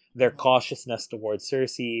into their cautiousness towards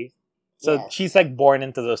Circe. So Yes. she's like born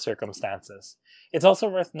into those circumstances. It's also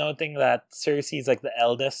worth noting that Circe is like the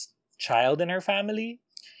eldest child in her family.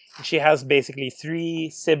 She has basically 3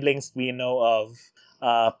 siblings we know of: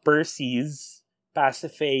 Perses,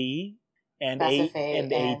 Pasiphae, and Pasiphae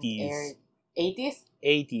and Aetes. 80s?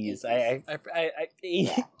 80s.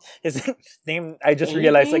 Yeah. His name. I just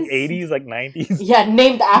realized like 80s? 80s, like 90s. Yeah,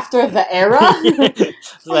 named after the era.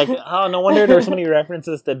 It's like, oh, no wonder there were so many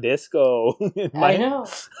references to disco. I know.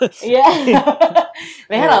 Yeah.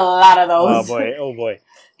 They had a lot of Oh those. boy, oh boy.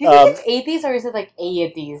 Do you think it's 80s or is it like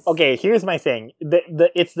 80s? Okay, here's my thing.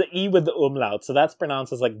 It's the E with the umlaut, so that's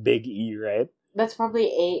pronounced as like big E, right? That's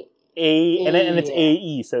probably And it's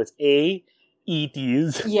AE, so it's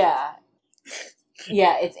A-E-Ts. Yeah.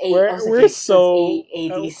 Yeah, it's 8. We're so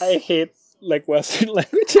 80s. I hate like Western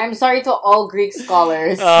language. I'm sorry to all Greek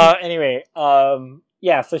scholars. Anyway,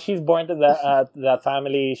 Yeah, so she's born to that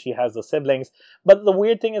family. She has those siblings. But the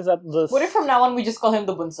weird thing is that What if from now on we just call him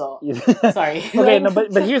the bunso? Sorry. Okay, no,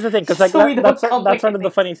 but here's the thing, because like So that's sort of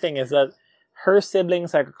the funny thing is that her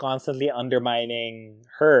siblings are constantly undermining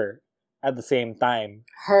her at the same time.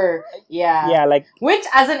 Her, yeah. Yeah, like... Which,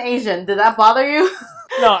 as an Asian, did that bother you?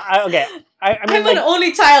 No, okay. I mean, I'm an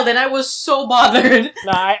only child and I was so bothered.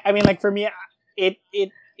 No, I mean, like, for me, it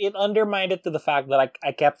undermined it to the fact that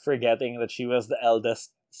I kept forgetting that she was the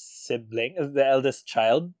eldest sibling, the eldest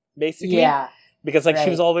child, basically. Yeah. Because, like,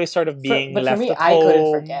 she was always sort of being left at home. I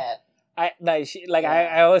couldn't forget.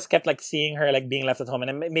 I always kept, like, seeing her, like, being left at home,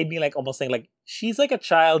 and it made me, like, almost think, like, she's like a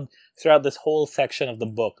child throughout this whole section of the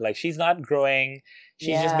book. Like, she's not growing.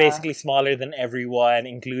 She's just basically smaller than everyone,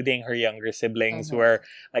 including her younger siblings, who are,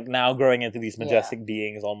 like, now growing into these majestic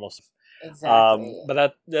beings almost. Exactly.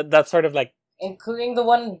 But that's sort of, like... Including the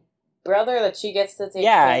one brother that she gets to take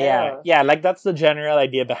care of. Yeah, like, that's the general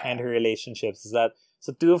idea behind her relationships, is that,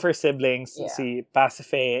 so two of her siblings, see,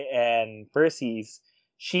 Pasiphae and Perseus,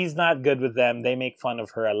 she's not good with them. They make fun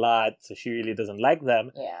of her a lot, so she really doesn't like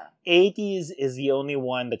them. Yeah. Aetes is the only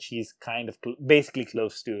one that she's kind of basically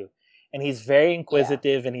close to. And he's very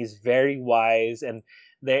inquisitive and he's very wise, and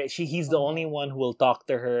he's the only one who will talk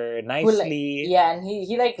to her nicely. And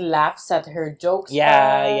he like laughs at her jokes.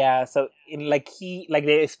 Yeah. So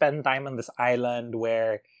they spend time on this island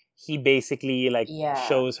where he basically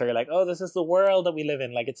shows her like, oh, this is the world that we live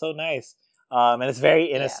in. Like, it's so nice. And it's very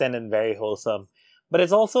innocent and very wholesome. But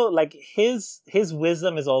it's also like his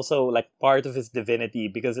wisdom is also like part of his divinity,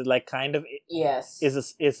 because it like kind of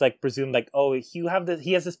is like presumed like, oh, he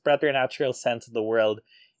has this preternatural sense of the world,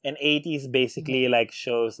 and Aetes basically like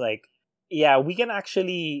shows like, yeah, we're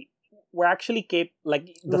actually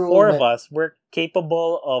like the four of us, we're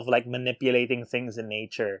capable of like manipulating things in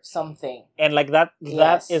nature. Something. And like that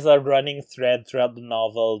is a running thread throughout the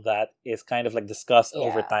novel that is kind of like discussed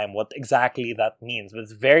over time, what exactly that means. But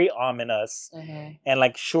it's very ominous. And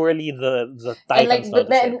like surely the Titans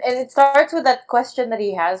and it starts with that question that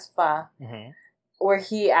he has where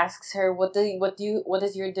he asks her, what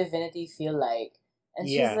does your divinity feel like? And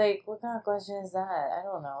she's like, what kind of question is that? I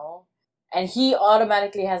don't know. And he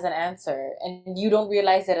automatically has an answer. And you don't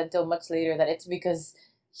realize it until much later that it's because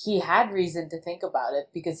he had reason to think about it,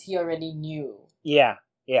 because he already knew. Yeah.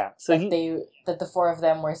 So that the four of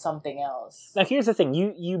them were something else. Now here's the thing.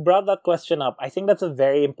 You brought that question up. I think that's a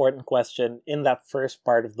very important question in that first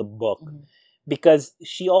part of the book. Because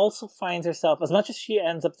she also finds herself, as much as she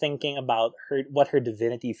ends up thinking about what her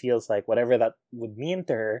divinity feels like, whatever that would mean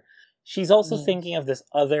to her, she's also thinking of this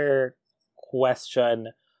other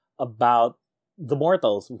question about the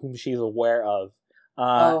mortals whom she's aware of.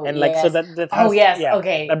 So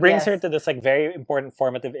that brings her to this like very important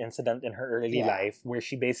formative incident in her early life, where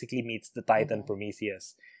she basically meets the Titan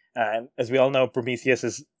Prometheus. And as we all know, Prometheus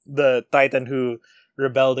is the Titan who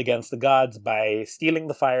rebelled against the gods by stealing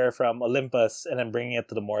the fire from Olympus and then bringing it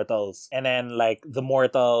to the mortals. And then like the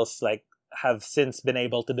mortals like have since been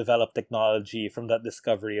able to develop technology from that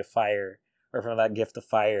discovery of fire, or from that gift of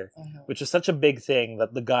fire, which is such a big thing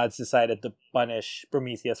that the gods decided to punish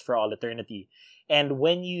Prometheus for all eternity. And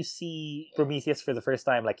when you see Prometheus for the first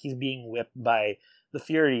time, like he's being whipped by the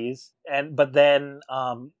Furies, but then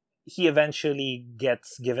he eventually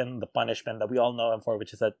gets given the punishment that we all know him for,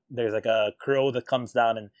 which is that there's like a crow that comes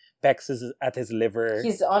down and pecks at his liver.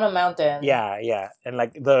 He's on a mountain. Yeah, and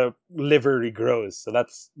like the liver regrows. So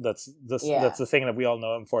that's the thing that we all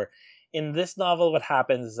know him for. In this novel, what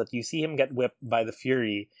happens is that you see him get whipped by the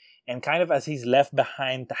Fury, and kind of as he's left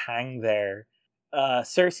behind to hang there,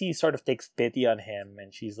 Circe sort of takes pity on him,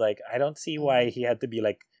 and she's like, I don't see why he had to be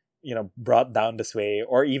like, brought down this way,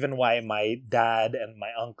 or even why my dad and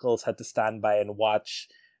my uncles had to stand by and watch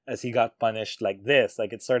as he got punished like this.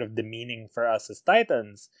 Like, it's sort of demeaning for us as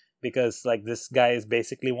Titans, because like this guy is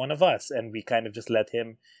basically one of us, and we kind of just let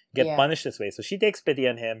him get punished this way. So she takes pity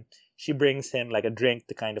on him. She brings him like a drink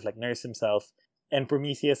to kind of like nurse himself. And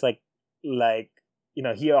Prometheus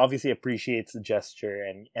he obviously appreciates the gesture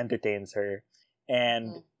and entertains her.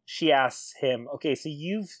 And she asks him, okay, so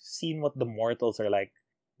you've seen what the mortals are like.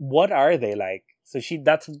 What are they like? So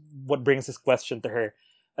that's what brings this question to her.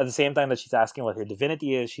 At the same time that she's asking what her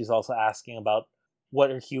divinity is, she's also asking about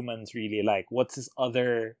what are humans really like? What's this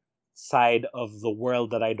other side of the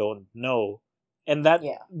world that I don't know? And that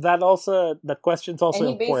question's also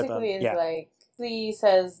important. And he basically is like, he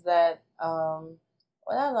says that wala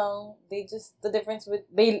lang, the difference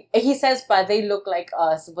he says they look like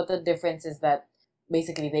us, but the difference is that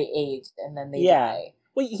basically they age and then they die.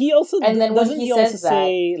 Well, he also and then doesn't he also says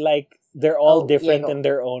say like they're all different in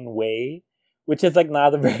their own way, which is like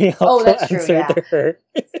not a very Oh, helpful that's true. answer Yeah. to her.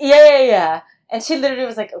 Yeah. And she literally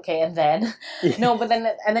was like, okay, and then Yeah. no, but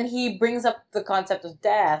then he brings up the concept of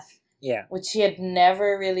death, Yeah. which she had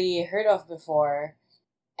never really heard of before.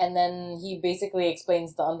 And then he basically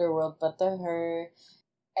explains the underworld, but to her,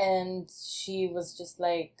 and she was just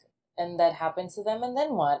like, and that happens to them, and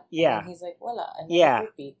then what? Yeah. And he's like, voila, and then Yeah.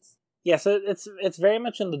 it repeats. Yeah, so it's very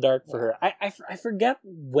much in the dark for her. I forget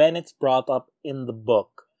when it's brought up in the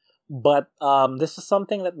book, but this is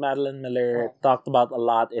something that Madeline Miller talked about a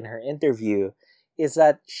lot in her interview, is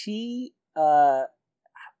that she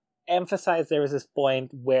emphasized there was this point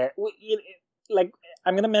where, like,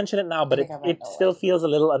 I'm going to mention it now, but it still feels a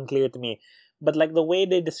little unclear to me. But like the way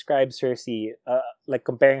they describe Circe, like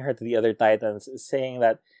comparing her to the other Titans, is saying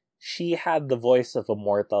that she had the voice of a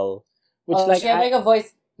mortal. Which she had like a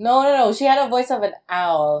voice. No. She had a voice of an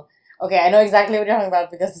owl. Okay, I know exactly what you're talking about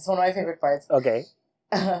because it's one of my favorite parts. Okay.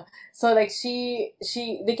 So like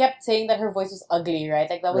they kept saying that her voice was ugly, right?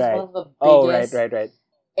 Like that was one of the biggest right.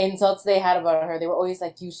 insults they had about her. They were always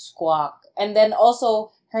like, you squawk. And then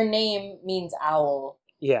also her name means owl.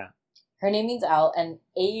 Yeah. Her name means owl, and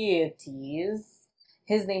Aeetes,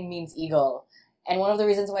 his name means eagle. And one of the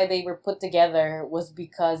reasons why they were put together was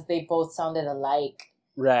because they both sounded alike.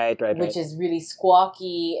 Right. Which is really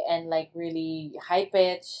squawky and like really high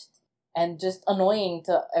pitched and just annoying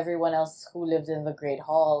to everyone else who lived in the Great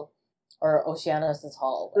Hall or Oceanus'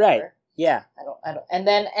 Hall. Whatever. Right. Yeah. I don't. And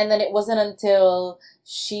then it wasn't until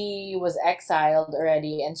she was exiled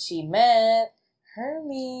already and she met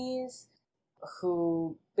Hermes,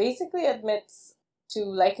 who basically admits to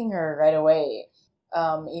liking her right away,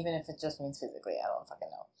 even if it just means physically. I don't fucking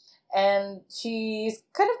know. And she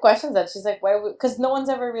kind of questions that. She's like, why would... Because no one's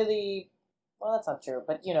ever really... Well, that's not true.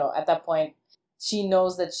 But, at that point, she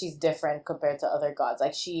knows that she's different compared to other gods.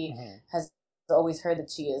 Like, she has always heard that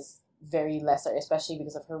she is very lesser, especially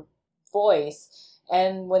because of her voice.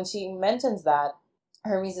 And when she mentions that,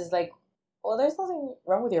 Hermes is like, well, there's nothing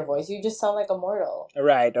wrong with your voice. You just sound like a mortal.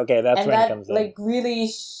 Right, okay, that's when it comes in. Like, really...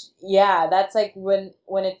 that's, like, when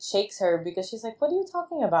it shakes her. Because she's like, what are you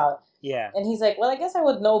talking about? Yeah. And he's like, well, I guess I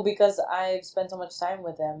would know because I've spent so much time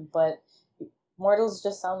with him, but mortals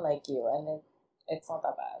just sound like you, and it's not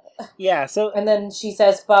that bad. Yeah, so... And then she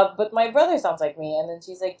says, but my brother sounds like me. And then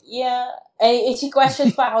she's like, yeah. And she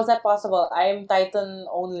questions, how's that possible? I'm Titan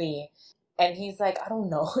only. And he's like, I don't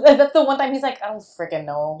know. That's the one time he's like, I don't freaking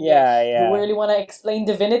know. Yeah. You really want to explain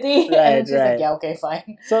divinity? Right, and then she's like, yeah, okay,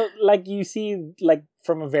 fine. So, like, you see, like,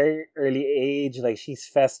 from a very early age, like, she's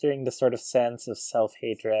festering the sort of sense of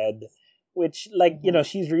self-hatred, which, like,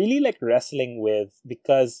 she's really, like, wrestling with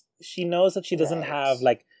because she knows that she doesn't have,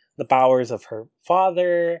 like, the powers of her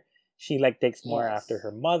father. She, like, takes more after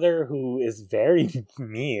her mother, who is very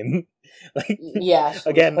mean. Like,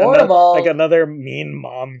 again, horrible. Another mean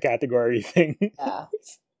mom category thing. Yeah.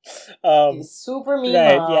 She's super mean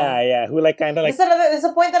mom. Yeah. Who, like, kind of, like... There's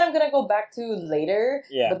a point that I'm going to go back to later.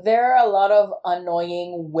 Yeah. But there are a lot of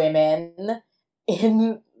annoying women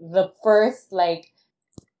in the first, like,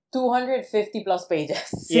 250 plus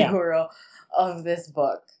pages, of this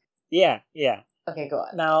book. Yeah. Okay, go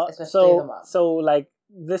on. Now, especially the mom. So, like,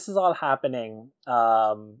 this is all happening,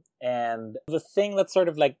 and the thing that's sort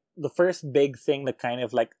of, like, the first big thing that kind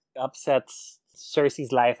of, like, upsets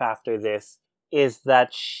Circe's life after this is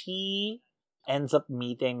that she ends up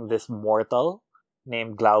meeting this mortal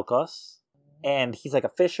named Glaucus, and he's, like, a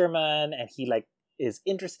fisherman, and he, like, is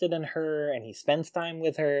interested in her, and he spends time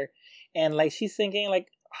with her, and, like, she's thinking, like,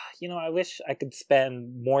 I wish I could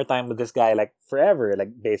spend more time with this guy, like, forever,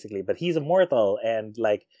 like, basically, but he's immortal, and,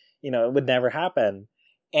 like, it would never happen.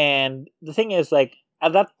 And the thing is, like,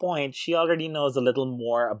 at that point, she already knows a little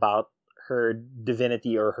more about her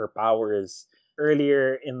divinity or her powers.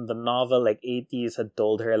 Earlier in the novel, like, Aeetes had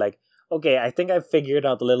told her, like, okay, I think I've figured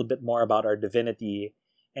out a little bit more about our divinity,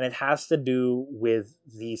 and it has to do with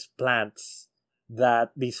these plants,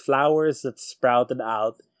 these flowers that sprouted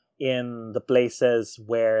out in the places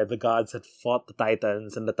where the gods had fought the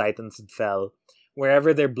Titans and the Titans had fell.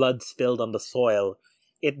 Wherever their blood spilled on the soil,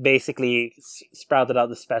 it basically sprouted out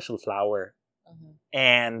the special flower. Mm-hmm.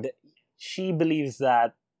 And she believes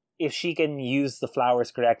that if she can use the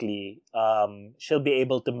flowers correctly, she'll be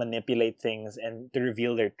able to manipulate things and to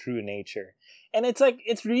reveal their true nature. And it's like,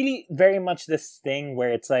 it's really very much this thing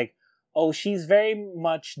where it's like, oh, she's very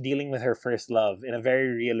much dealing with her first love in a very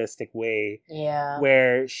realistic way. Yeah.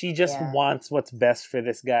 Where she just wants what's best for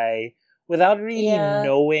this guy without really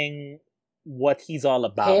knowing what he's all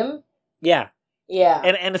about. Him? Yeah. Yeah.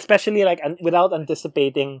 And especially, like, without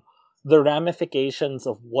anticipating the ramifications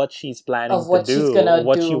of what she's planning to do,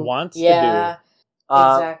 what she wants to do.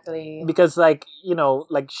 Exactly. Because like, you know,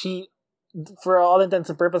 like she, for all intents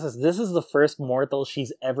and purposes, this is the first mortal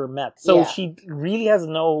she's ever met. So Yeah. she really has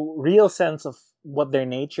no real sense of what their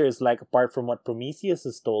nature is like apart from what Prometheus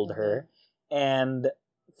has told her. And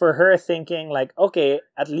for her thinking like, okay,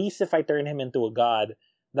 at least if I turn him into a god,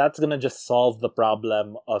 that's gonna just solve the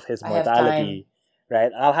problem of his I have mortality.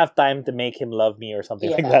 Right? I'll have time to make him love me or something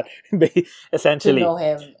like Yeah. that. To Essentially. know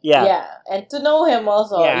him. Yeah. Yeah. And to know him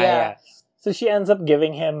also. Yeah. So she ends up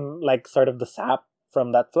giving him like sort of the sap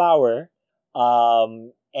from that flower,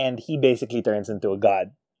 and he basically turns into a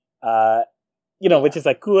god. You know, which is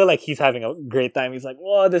like cool. Like he's having a great time. He's like,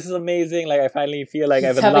 "Whoa, this is amazing! Like I finally feel like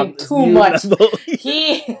He's I've having unlocked this too new much. level."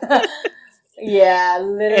 He, yeah,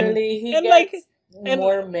 literally, he and gets like-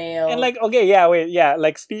 more male. And like, okay, yeah, wait, yeah.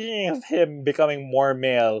 Like speaking of him becoming more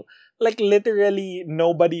male, like literally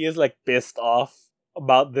nobody is like pissed off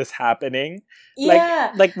about this happening.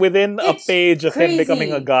 yeah, Like within a it's page of him becoming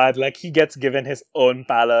a crazy. god, like he gets given his own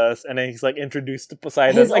palace, and then he's like introduced to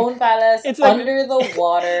Poseidon. His like, own palace it's like- under the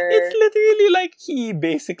water. It's literally like he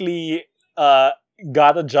basically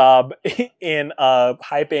got a job in a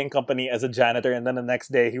high paying company as a janitor, and then the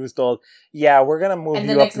next day he was told, "Yeah, we're gonna move And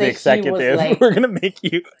the you up next to the day he was executive. like- We're gonna make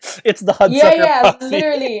you." It's the Hudsucker yeah, Posse.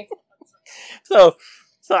 literally. So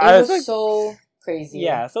I It was was like, so crazy.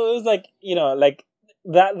 yeah. So it was like, you know, like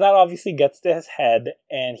that obviously gets to his head,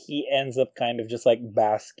 and he ends up kind of just like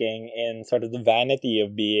basking in sort of the vanity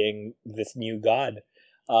of being this new god.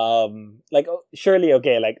 Like surely,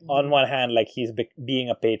 okay, like on one hand, like he's being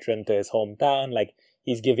a patron to his hometown, like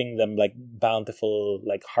he's giving them like bountiful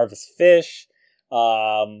like harvest fish,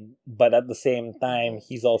 but at the same time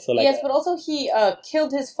he's also like, yes, but also he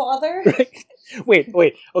killed his father. wait,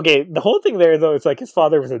 okay, the whole thing there though, it's like his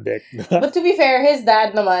father was a dick. But to be fair, his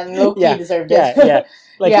dad naman low-key deserved it. yeah.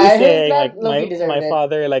 Like Yeah, he's his saying dad like low-key deserved my it.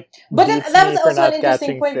 father like But then beats that me was for also not an interesting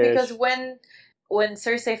catching point fish. because when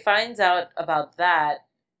Circe finds out about that,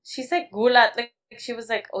 she's like gulat, like she was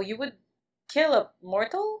like, "Oh, you would kill a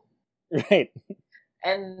mortal?" Right.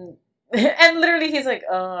 And literally he's like,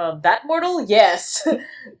 that mortal? Yes."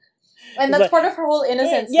 And It's that's like- part of her whole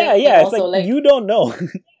innocence. Yeah, thing yeah. It's also, like you don't know.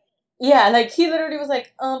 yeah, like he literally was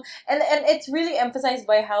like, and it's really emphasized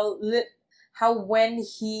by how when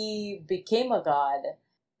he became a god,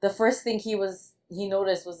 the first thing he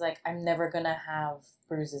noticed was like, I'm never gonna have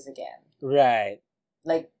bruises again. Right.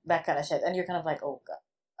 Like that kind of shit. And you're kind of like, oh god,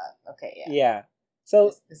 okay, yeah. Yeah.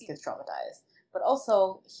 So This kid's traumatized. But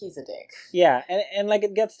also, he's a dick. yeah, and like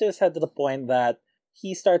it gets to his head to the point that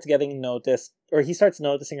he starts getting noticed, or he starts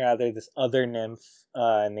noticing rather this other nymph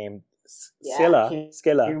named Scylla.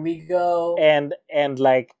 Here we go. And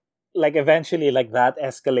like eventually like that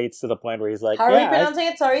escalates to the point where he's like, How are yeah, we pronouncing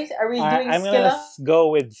it? Sorry, are we doing I'm Scylla? gonna go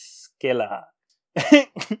with Scylla.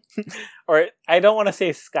 Or I don't want to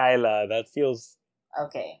say Skyla. That feels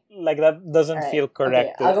Okay. like that doesn't Alright. feel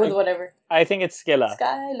correct. Okay, I'll go with whatever. I think it's Scylla.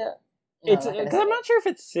 Skyla. It's because I'm not sure if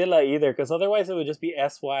it's Scylla either, because otherwise it would just be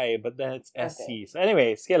SY, but then it's SC. Okay. So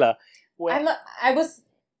anyway, Scylla. I'm not. I was.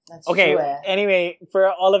 That's Okay, true, eh. anyway,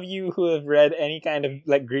 for all of you who have read any kind of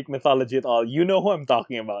like Greek mythology at all, you know who I'm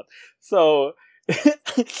talking about. So,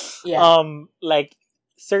 Yeah. like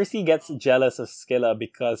Circe gets jealous of Scylla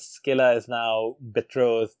because Scylla is now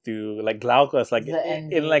betrothed to like Glaucus, like The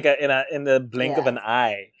envy. in the blink of Yeah. an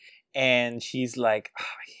eye, and she's like, "Oh,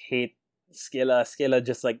 I hate Scylla. Scylla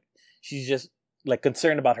just like she's just like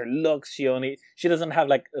concerned about her looks. She doesn't have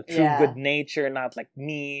like a true Yeah. good nature, not like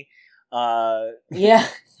me." Yeah.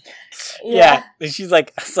 Yeah. And she's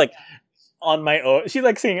like, it's like on my own. She's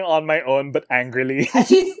like singing on my own, but angrily.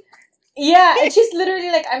 And she's literally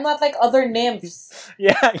like, I'm not like other nymphs.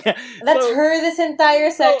 yeah. That's So- her this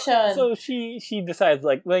entire section. So she decides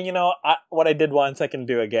like, well, you know, what I did once, I can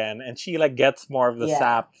do again, and she like gets more of the Yeah.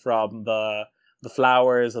 sap from the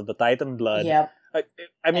flowers of the Titan blood. Yep.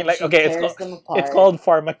 I mean, And like, she okay, tears them apart. it's called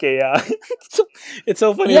Pharmakeia. It's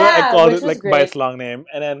so funny Yeah, that I called which it was like by great. its long name,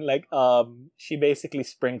 and then like she basically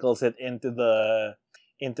sprinkles it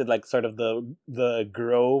into like sort of the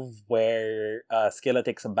grove where Scylla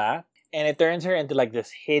takes a bath, and it turns her into like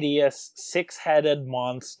this hideous 6-headed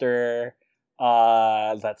monster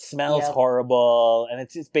that smells Yep. horrible, and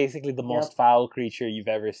it's basically the most Yep. foul creature you've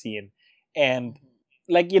ever seen, and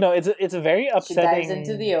like, you know, it's a very She upsetting. dives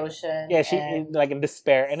into the ocean. Yeah, she and like in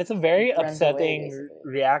despair, and it's a very runs away, upsetting basically.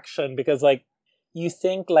 reaction because like you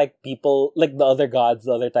think like people like the other gods,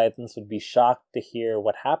 the other titans would be shocked to hear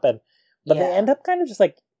what happened, but they Yeah. end up kind of just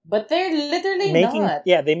like But they're literally making not.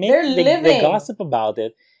 yeah they make They're they living. gossip about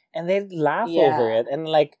it and they laugh Yeah. over it, and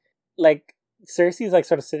like Cersei's like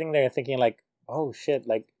sort of sitting there thinking like, oh shit,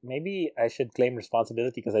 like maybe I should claim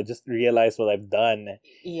responsibility because I just realized what I've done. Like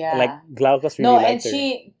Yeah. Glaucus No, really and liked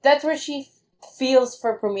her. that's where she feels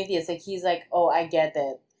for Prometheus. Like, he's like, oh, I get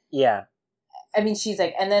it. Yeah. I mean, she's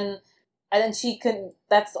like, and then she can.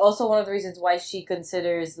 That's also one of the reasons why she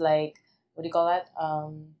considers, like, what do you call that?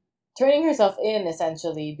 Turning herself in,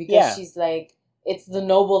 essentially, because Yeah. she's like, it's the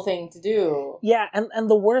noble thing to do. Yeah, and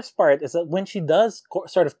the worst part is that when she does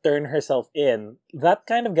sort of turn herself in, that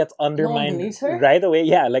kind of gets No one undermined believes her? right away.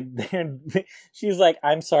 Yeah, like she's like,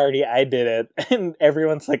 "I'm sorry, I did it," and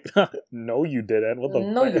everyone's like, "No, you didn't. What the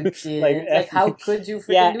No, you fuck?" didn't. Like, how could you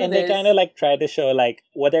freaking yeah, do and this? they kind of like try to show like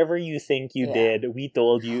whatever you think you Yeah. did, we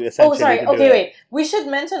told you Oh, essentially sorry. to do Okay, it. wait. We should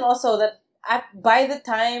mention also that by the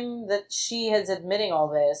time that she is admitting all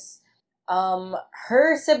this,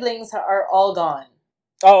 her siblings are all gone.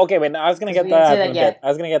 Oh, okay. Wait, I was gonna 'Cause get we to didn't say that in a that yet. bit. I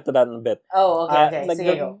was gonna get to that in a bit. Oh, okay. Like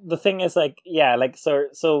So go. the thing is like yeah, like so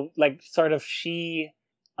like sort of she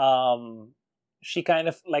kind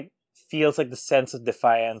of like feels like the sense of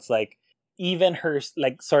defiance, like even her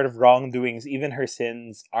like sort of wrongdoings, even her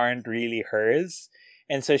sins aren't really hers,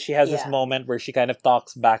 and so she has this Yeah. moment where she kind of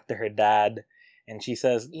talks back to her dad, and she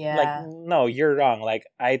says like, Yeah. no, you're wrong. Like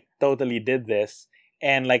I totally did this,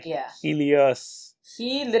 and like Yeah. Helios.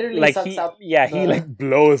 He literally Like sucks up. he like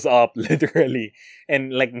blows up literally,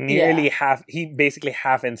 and like nearly Yeah. he basically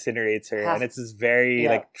half incinerates her, and it's this very Yeah.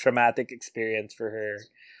 like traumatic experience for her.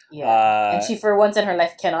 Yeah. And she, for once in her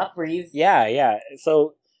life, cannot breathe. Yeah.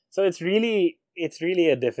 So it's really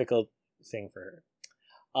a difficult thing for her.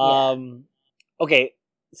 Okay,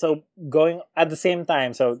 so going at the same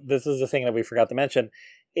time, so this is the thing that we forgot to mention,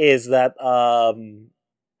 is that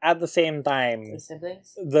at the same time, The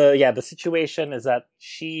siblings. the situation is that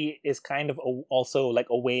she is kind of also like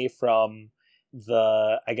away from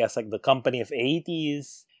the, I guess, like the company of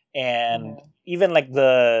Aetes, and even like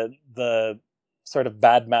the sort of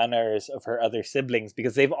bad manners of her other siblings,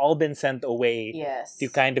 because they've all been sent away Yes. to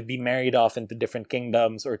kind of be married off into different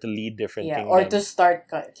kingdoms or to lead different kingdoms. Or to start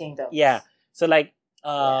kingdoms. Yeah. So like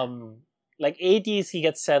like Aetes, he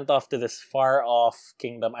gets sent off to this far off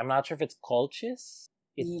kingdom. I'm not sure if it's Colchis.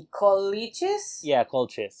 Colchis? Yeah,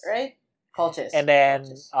 Colchis. Right? Colchis. And then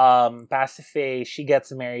Pasiphae, she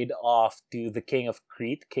gets married off to the king of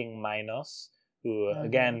Crete, King Minos, who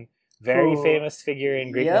again, very famous figure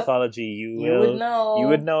in Greek mythology. You would know. You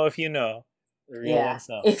would know if you know. The real ones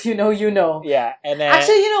know. If you know, you know. Yeah, and then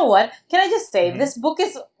actually, you know what? Can I just say this book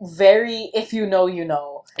is very if you know, you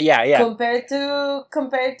know. Yeah. Compared to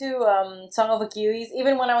Song of Achilles,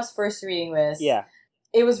 even when I was first reading this,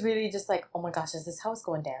 it was really just like, oh my gosh, is this how it's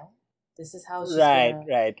going down? This is how she's right.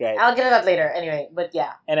 I'll get to that later. Anyway, but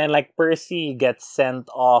yeah. And then like Perseus gets sent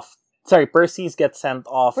off. Perseus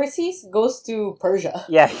goes to Persia.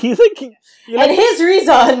 Yeah, he's like, and his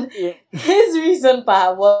reason,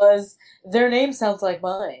 pa, was their name sounds like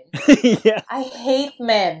mine. Yeah. I hate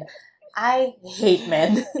men.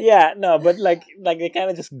 Yeah, no, but like they kind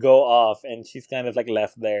of just go off, and she's kind of like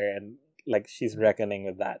left there, and like she's reckoning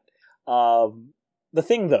with that. The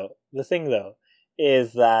thing though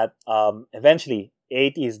is that eventually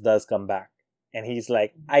Aetes does come back, and he's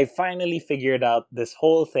like, I finally figured out this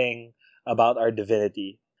whole thing about our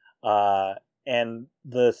divinity. And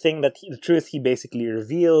the truth he basically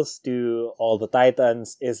reveals to all the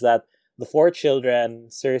Titans is that the four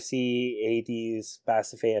children, Circe, Aetes,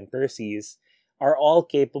 Pasiphae, and Perseus, are all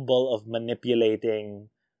capable of manipulating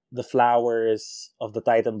the flowers of the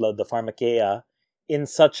Titan blood, the Pharmakeia, in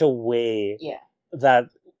such a way that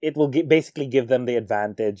it will basically give them the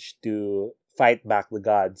advantage to fight back the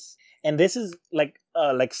gods. And this is like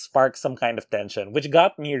sparked some kind of tension, which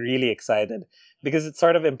got me really excited, because it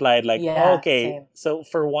sort of implied like, same. So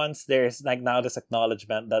for once there's like now this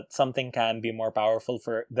acknowledgement that something can be more powerful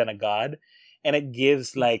than a god, and it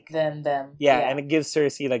gives like them. And it gives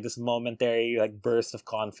Circe like this momentary like burst of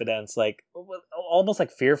confidence, like almost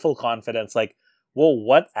like fearful confidence, like, whoa,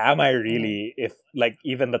 what am I really if like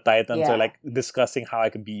even the Titans are like discussing how I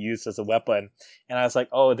could be used as a weapon? And I was like,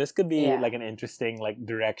 oh, this could be like an interesting like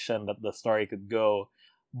direction that the story could go.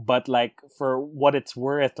 But like for what it's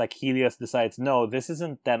worth, like Helios decides, no, this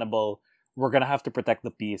isn't tenable. We're gonna have to protect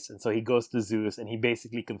the peace. And so he goes to Zeus and he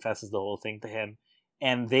basically confesses the whole thing to him.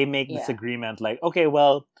 And they make this agreement like, okay,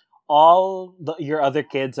 well, all your other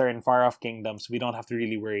kids are in far off kingdoms. We don't have to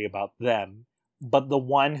really worry about them. But the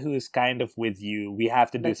one who's kind of with you, we have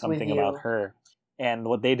to do something about her. And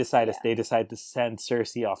what they decide is they decide to send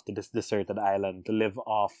Circe off to this deserted island to live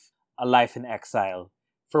off a life in exile.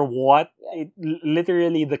 For what?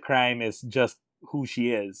 Literally, the crime is just who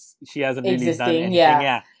she is. She hasn't really done Existing, anything. yeah.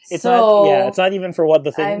 Yeah. It's So, not. Yeah, it's not even for what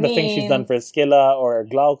the I thing she's done mean, for Scylla or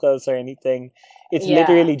Glaucus or anything. It's yeah,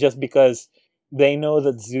 literally just because they know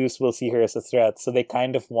that Zeus will see her as a threat, so they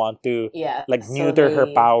kind of want to yeah. like So neuter her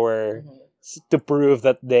they, power mhm. to prove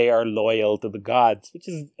that they are loyal to the gods, which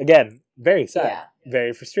is again very sad, Yeah,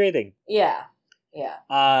 very frustrating. yeah,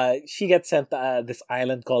 yeah. She gets sent to this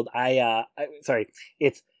island called Aya. Sorry,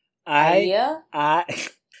 it's Aya? I.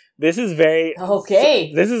 This is very.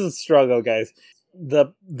 Okay. This is a struggle, guys.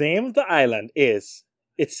 The name of the island is.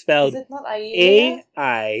 It's Is spelled it not Aya?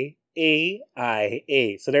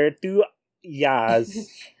 Aiaia. So there are two yas. So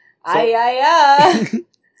Aya.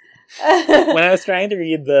 when I was trying to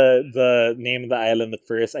read the name of the island at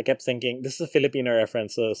first, I kept thinking this is a Filipino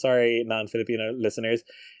reference. So sorry, non-Filipino listeners.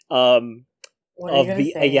 What are you Of gonna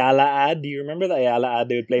the say? Ayala ad. Do you remember the Ayala ad?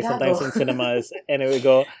 They would play sometimes Gago. in cinemas, and it would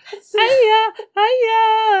go That's Aya,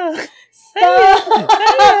 Aya, Stop! Aya, Aya.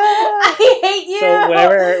 I hate you.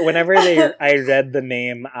 So whenever I read the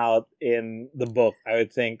name out in the book, I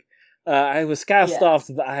would think I was cast Yeah. off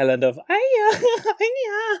to the island of Aya,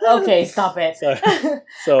 Aya. Okay, stop it. So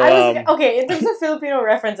I was okay. In terms of Filipino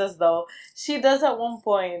references, though, she does at one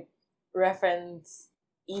point reference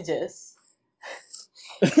Aegis.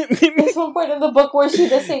 There's one point in the book where she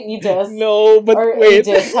does say Aegis. No, but or wait.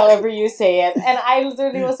 Aegis, however you say it, and I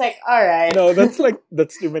literally was like, "All right." No, that's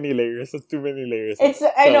too many layers. That's too many layers.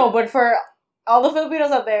 I know, but for all the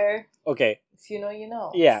Filipinos out there, okay. if you know, you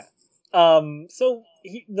know. Yeah. So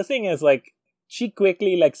the thing is, like, she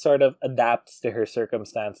quickly, like, sort of adapts to her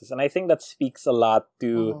circumstances. And I think that speaks a lot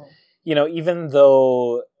to, Mhm. even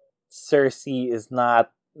though Circe is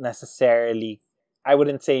not necessarily, I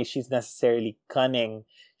wouldn't say she's necessarily cunning,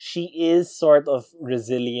 she is sort of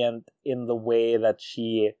resilient in the way that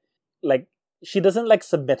she doesn't, like,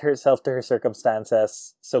 submit herself to her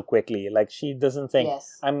circumstances so quickly. Like, she doesn't think,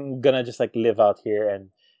 Yes. I'm gonna just, like, live out here and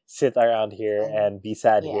sit around here and be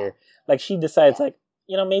sad Yeah. here. Like, she decides, Yeah. like,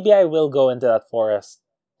 maybe I will go into that forest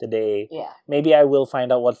today. Yeah. Maybe I will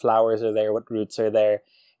find out what flowers are there, what roots are there.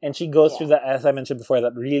 And she goes through that, as I mentioned before,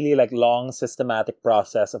 that really, like, long systematic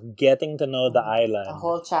process of getting to know the island. A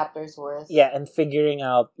whole chapter's worth. Yeah, and figuring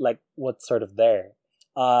out, like, what's sort of there.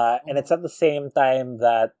 And it's at the same time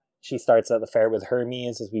that she starts at the fair with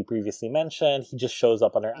Hermes, as we previously mentioned. He just shows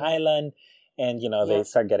up on her island, and, they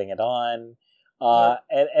start getting it on.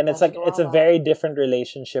 And it's like, it's a very different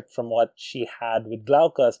relationship from what she had with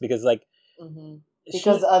Glaucus, because, like,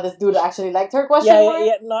 because this dude actually liked her,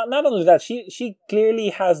 yeah. Not only that, she clearly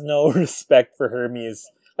has no respect for Hermes.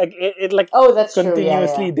 Like, it like, that's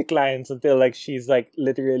continuously true. declines until, like, she's, like,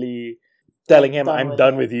 literally telling him, I'm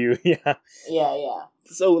done with you. Yeah. Yeah.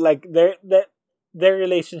 So, like, their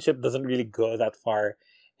relationship doesn't really go that far.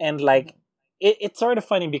 And, like, it's sort of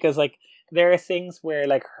funny because, like, there are things where,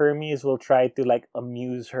 like, Hermes will try to, like,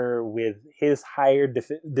 amuse her with his higher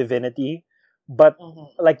divinity, but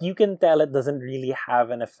like, you can tell it doesn't really have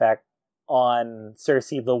an effect on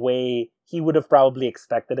Circe the way he would have probably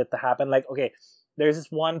expected it to happen. Like, okay, there's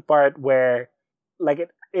this one part where, like,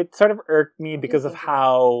 it sort of irked me because of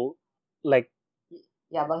how, like,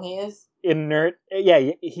 yabang he is. Inert.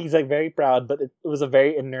 Yeah, he's, like, very proud, but it was a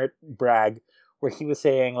very inert brag where he was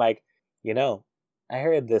saying, like, I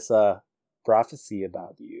heard this prophecy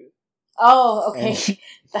about you. Oh, okay.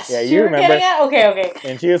 That's yeah, what you remember? Okay.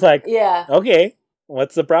 And she was like, yeah. Okay,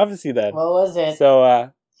 what's the prophecy then? What was it?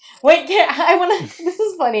 So, wait, I wanna. This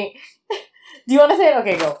is funny. Do you want to say it?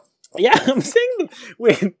 Okay, go. Yeah, I'm saying.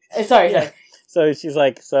 Wait. Sorry. So she's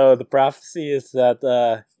like, so the prophecy is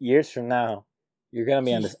that years from now, you're gonna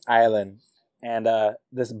be on this island, and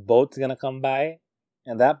this boat's gonna come by,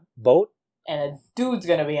 and that boat. And a dude's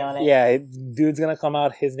gonna be on it. Yeah, dude's gonna come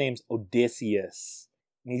out. His name's Odysseus.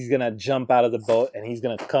 And he's gonna jump out of the boat, and he's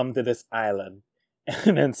gonna come to this island.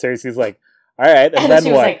 And then Circe's like, all right, and then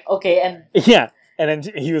she what? Was like, okay, and yeah. And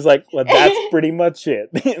then he was like, well, that's pretty much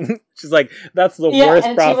it. She's like, that's the worst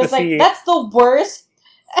and prophecy. She was like, that's the worst.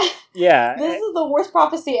 Yeah. This is the worst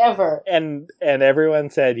prophecy ever. And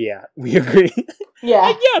everyone said, yeah, we agree.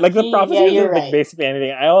 Yeah. Like the prophecy is like, right. basically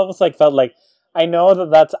anything. I almost like felt like, I know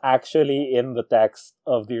that that's actually in the text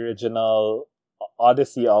of the original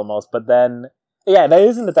Odyssey almost, but then, yeah, that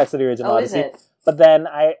is in the text of the original Odyssey. Is it? But then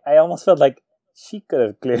I almost felt like she could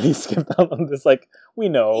have clearly skipped out on this. Like, we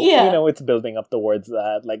know it's building up towards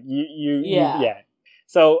that. Like, you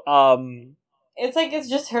So, it's like, it's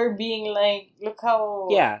just her being like, look how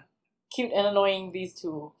cute and annoying these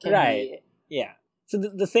two can be. Yeah. So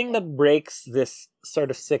the thing that breaks this sort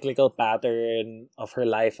of cyclical pattern of her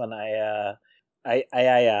life on Aya,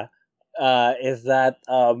 is that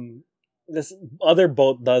this other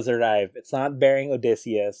boat does arrive. It's not bearing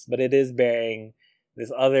Odysseus, but it is bearing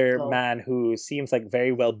this other man who seems like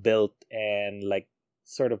very well built and like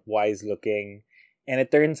sort of wise looking. And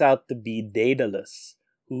it turns out to be Daedalus,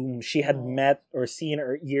 whom she had met or seen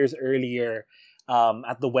years earlier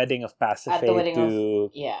at the wedding of Pasiphae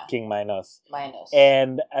to King Minos.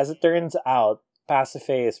 And as it turns out,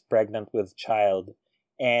 Pasiphae is pregnant with child,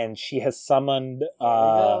 and she has summoned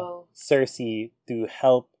Circe to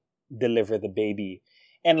help deliver the baby.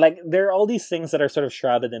 And like there are all these things that are sort of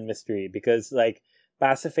shrouded in mystery, because like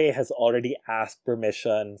Pasiphae has already asked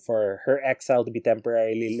permission for her exile to be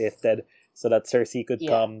temporarily lifted so that Circe could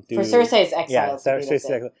come to... For Circe's exile so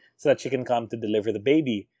that she can come to deliver the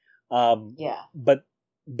baby. But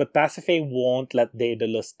Pasiphae won't let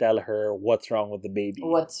Daedalus tell her what's wrong with the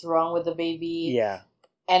baby. Yeah.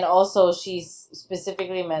 And also she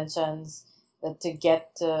specifically mentions that to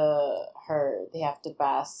get to her, they have to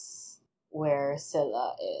pass where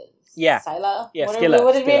Scylla is. Yeah. Scylla? Yeah, Scylla.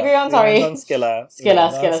 What did we agree on? Sorry. Scylla.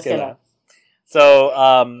 Scylla. So,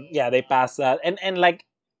 they pass that. And like,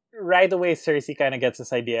 right away, Circe kind of gets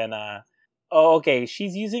this idea na,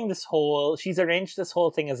 she's arranged this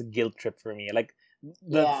whole thing as a guilt trip for me. Like,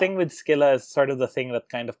 the thing with Scylla is sort of the thing that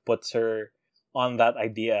kind of puts her on that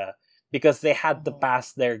idea. Because they had to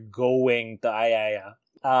pass their going to Aiaia.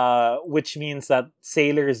 Which means that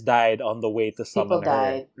sailors died on the way to summon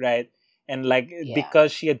her. Right? And like,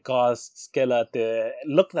 because she had caused Scylla to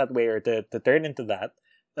look that way or to turn into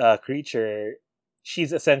that creature,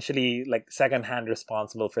 she's essentially like secondhand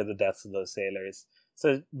responsible for the deaths of those sailors.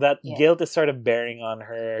 So that guilt is sort of bearing on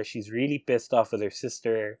her. She's really pissed off with her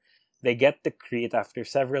sister. They get to Crete after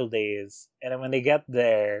several days. And then when they get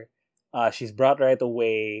there, she's brought right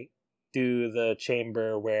away to the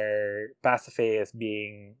chamber where Pasiphae is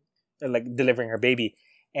being, like, delivering her baby.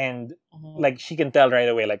 And like she can tell right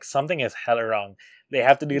away, like something is hella wrong. They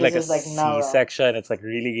have to do like a C-section. It's like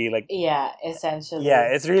really like essentially. Yeah,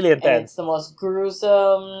 it's really intense. And it's the most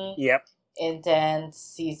gruesome. Intense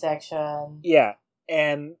C-section. Yeah,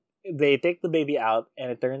 and they take the baby out, and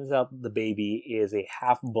it turns out the baby is a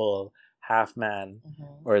half bull, half man,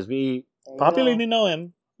 or as we popularly know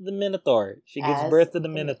him, the Minotaur. She gives birth to the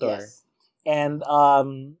Minotaur, and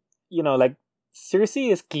like. Circe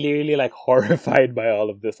is clearly like horrified by all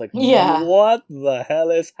of this. Like, what the hell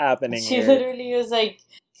is happening She here? literally was like,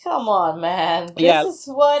 come on, man. This is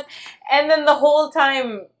what... And then the whole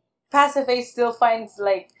time, Pasiphae still finds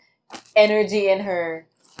like energy in her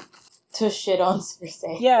to shit on Circe.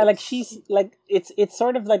 Yeah, like she's like, it's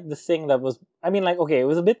sort of like the thing that was... I mean, like, okay, it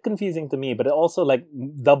was a bit confusing to me, but it also like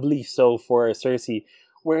doubly so for Circe,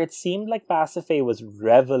 where it seemed like Pasiphae was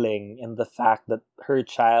reveling in the fact that her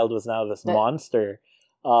child was now this monster.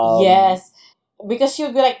 Yes. Because she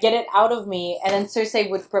would be like, get it out of me. And then Circe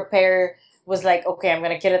was like, okay, I'm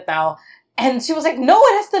going to kill it now. And she was like, no,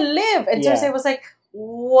 it has to live. And Circe was like,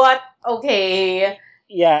 what? Okay.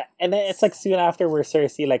 Yeah. And then it's like soon after where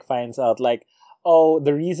Circe like finds out like,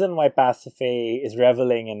 the reason why Pasiphae is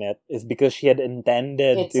reveling in it is because she had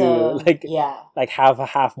intended like have a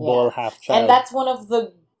half bull, half child. And that's one of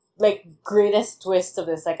the like greatest twists of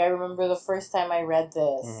this. Like I remember the first time I read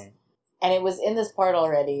this, and it was in this part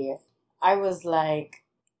already. I was like,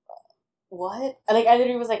 what? Like I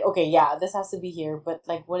literally was like, okay, yeah, this has to be here, but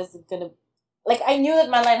like, what is it gonna? Like I knew that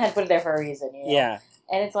Madeline had put it there for a reason, you know? Yeah.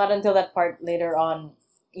 And it's not until that part later on,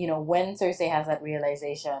 when Circe has that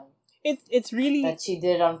realization. It's really... that she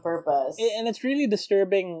did it on purpose. And it's really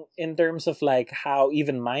disturbing in terms of like how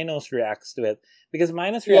even Minos reacts to it. Because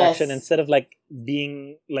Minos' reaction, instead of like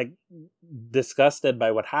being like disgusted by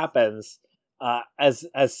what happens, as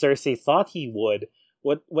Circe thought he would,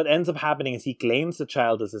 what ends up happening is he claims the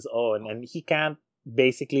child as his own, and he can't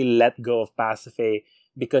basically let go of Pasiphae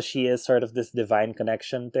because she is sort of this divine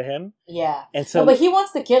connection to him. Yeah. And so, but he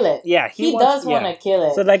wants to kill it. Yeah, he does want to kill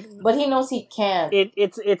it. So like, but he knows he can't.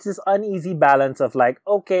 It's this uneasy balance of like,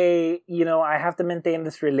 okay, I have to maintain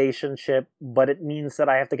this relationship, but it means that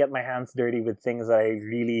I have to get my hands dirty with things that I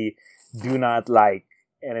really do not like.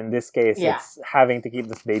 And in this case, it's having to keep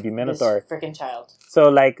this baby Minotaur. This freaking child. So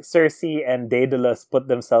like Circe and Daedalus put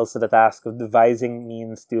themselves to the task of devising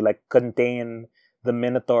means to like contain the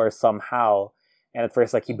Minotaur somehow. And at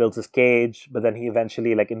first, like, he builds his cage, but then he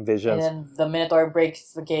eventually, like, envisions... And then the Minotaur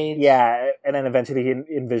breaks the cage. Yeah, and then eventually he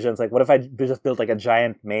envisions, like, what if I just built, like, a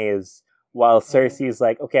giant maze? While Circe is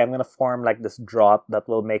like, okay, I'm going to form, like, this drought that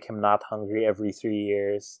will make him not hungry every 3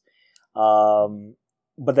 years.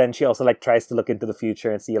 But then she also, like, tries to look into the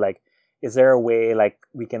future and see, like, is there a way, like,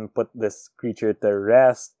 we can put this creature to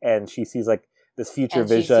rest? And she sees, like, this future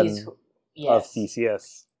vision of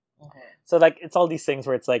Theseus. So, like, it's all these things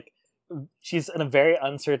where it's like, she's in a very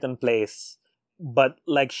uncertain place, but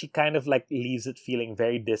like she kind of like leaves it feeling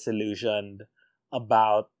very disillusioned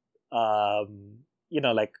about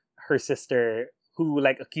like her sister who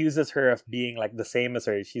like accuses her of being like the same as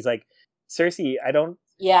her. She's like, Circe, I don't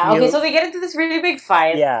Yeah, okay, feel. so they get into this really big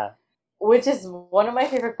fight, Yeah, which is one of my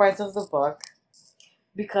favorite parts of the book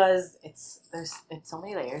because it's so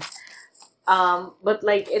many layers. But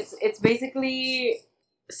like it's basically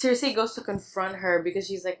Circe goes to confront her because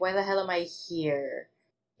she's like, why the hell am I here?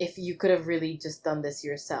 If you could have really just done this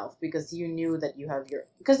yourself, because you knew that you have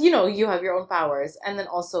you have your own powers, and then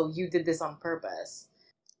also you did this on purpose.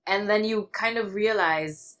 And then you kind of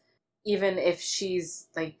realize, even if she's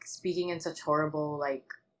like speaking in such horrible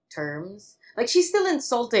like terms, like she's still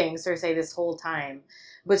insulting Circe this whole time,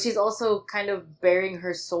 but she's also kind of bearing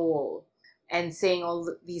her soul and saying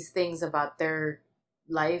all these things about their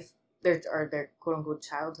life, their quote unquote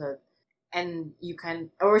childhood. And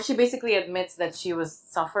she basically admits that she was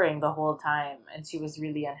suffering the whole time and she was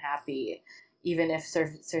really unhappy, even if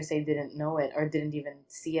Circe didn't know it or didn't even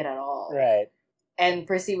see it at all. right. And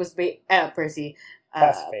Pasiphae.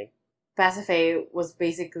 Pasiphae was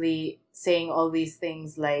basically saying all these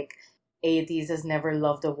things like Aeetes has never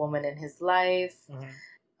loved a woman in his life.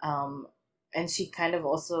 And she kind of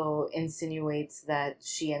also insinuates that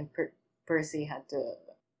she and Percy had to,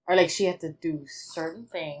 or like she had to do certain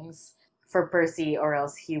things for Percy, or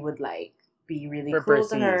else he would like be really cruel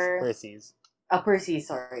to her. Percy,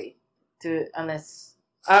 sorry,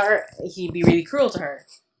 or he'd be really cruel to her.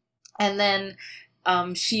 And then,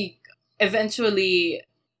 she eventually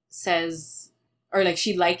says, or like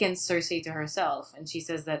she likens Circe to herself, and she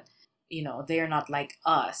says that they are not like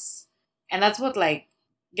us, and that's what like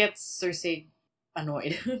gets Circe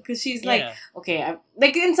annoyed because she's like, okay,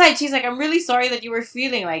 like inside she's like, I'm really sorry that you were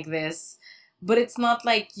feeling like this, but it's not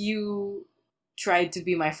like you tried to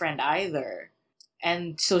be my friend either.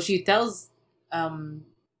 And so she tells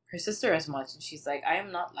her sister as much, and she's like, I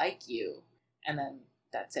am not like you. And then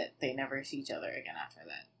that's it, they never see each other again after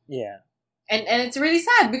that. Yeah. And it's really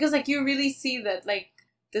sad because like you really see that like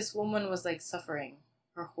this woman was like suffering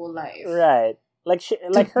her whole life, right? Like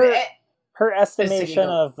her estimation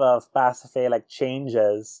of Pasiphae like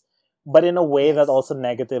changes, but in a way that also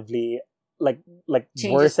negatively like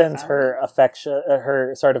changes worsens her affection,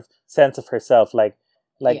 her sort of sense of herself. Like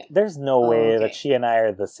there's no way that she and I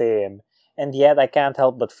are the same, and yet I can't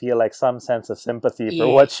help but feel like some sense of sympathy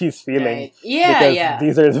for what she's feeling. Right. Yeah, because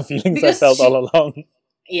these are the feelings I felt all along.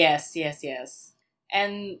 Yes.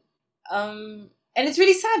 And it's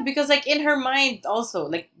really sad because like in her mind also,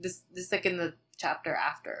 like this like in the chapter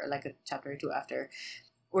after, like a chapter or two after,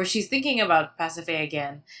 where she's thinking about Pasiphae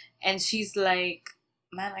again, and she's like,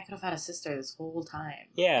 man, I could have had a sister this whole time.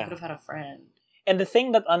 I could have had a friend. And the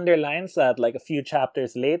thing that underlines that, like a few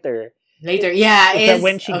chapters later, is that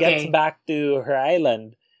when she gets back to her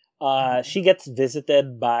island, she gets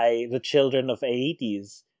visited by the children of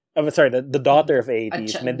Aeetes. The daughter of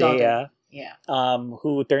Aeetes, Medea.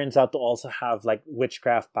 Who turns out to also have like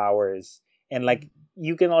witchcraft powers. And like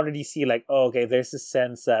you can already see like, oh, okay, there's this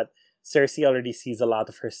sense that Circe already sees a lot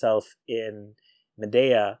of herself in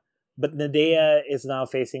Medea. But Medea is now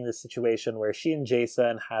facing the situation where she and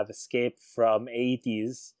Jason have escaped from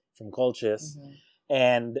Aeetes, from Colchis,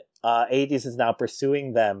 and Aeetes is now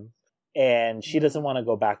pursuing them, and she doesn't want to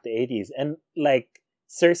go back to Aeetes. And like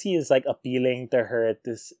Circe is like appealing to her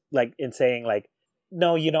in saying like,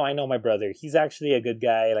 no, I know my brother. He's actually a good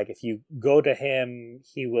guy. Like if you go to him,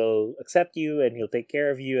 he will accept you and he'll take care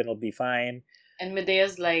of you and it'll be fine. And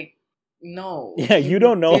Medea's like, no. Yeah, you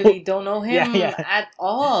don't know. Really don't know him at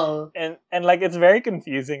all. And like it's very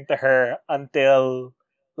confusing to her until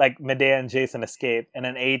like Medea and Jason escape, and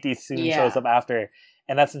then Aeetes soon shows up after,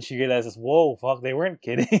 and that's when she realizes, whoa, fuck, they weren't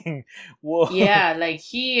kidding. Whoa. Yeah, like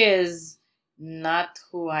he is not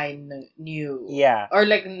who I knew. Yeah. Or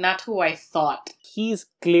like not who I thought. He's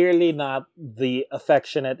clearly not the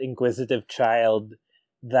affectionate, inquisitive child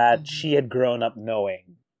that she had grown up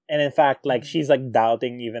knowing. And in fact, like she's like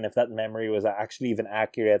doubting even if that memory was actually even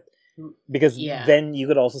accurate. Because then you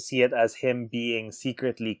could also see it as him being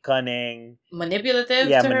secretly cunning. Manipulative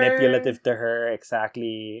to her,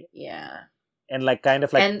 exactly. Yeah. And like kind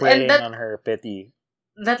of like preying on her pity.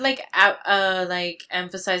 That like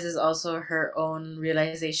emphasizes also her own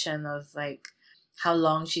realization of like how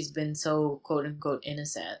long she's been so quote unquote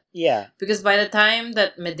innocent. Yeah. Because by the time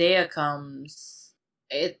that Medea comes,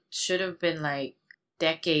 it should have been like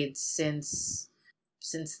decades since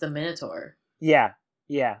the Minotaur. Yeah.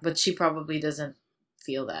 But she probably doesn't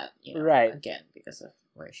feel that, right. Again, because of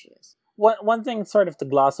where she is. One thing sort of to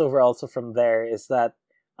gloss over also from there is that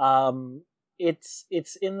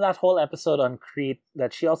it's in that whole episode on Crete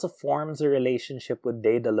that she also forms a relationship with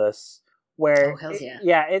Daedalus, Oh where hells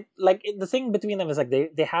yeah. the thing between them is like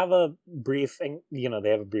they have a brief, and they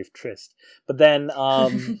have a brief tryst, but then I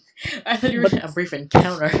thought you were but a brief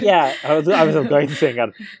encounter. yeah, I was going to say that,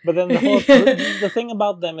 but then the thing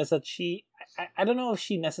about them is that I don't know if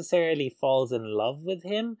she necessarily falls in love with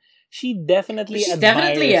him. She definitely She's admires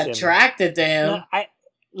definitely him. attracted to him.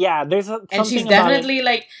 No, there's and something she's about it. definitely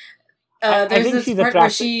like I there's think this she's part where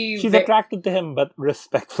attracted. she She's attracted to him, but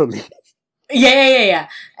respectfully. yeah.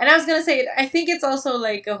 And I was gonna say, I think it's also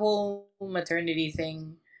like a whole maternity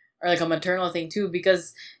thing, or like a maternal thing too,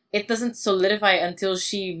 because it doesn't solidify until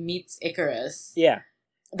she meets Icarus. Yeah.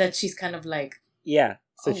 That she's kind of like. Yeah.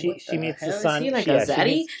 So oh, she meets the hell? Is son. he like yeah, a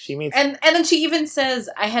zaddy? she meets And then she even says,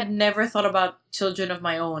 "I had never thought about children of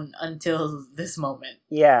my own until this moment."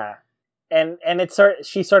 Yeah. And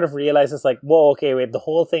she sort of realizes like, whoa, okay, wait, the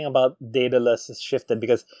whole thing about Daedalus is shifted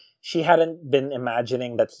because she hadn't been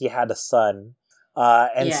imagining that he had a son.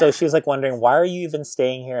 So she's like wondering, why are you even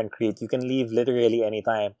staying here in Crete? You can leave literally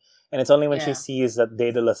anytime. And it's only when she sees that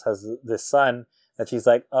Daedalus has this son that she's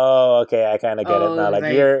like, oh, okay, I kind of get it now.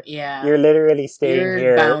 Like, you're literally staying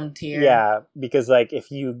here. Bound here. Yeah, because like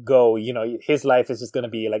if you go, his life is just going to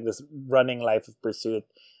be like this running life of pursuit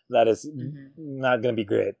that is not going to be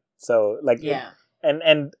great. So like,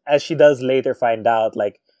 and as she does later find out,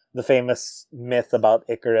 like the famous myth about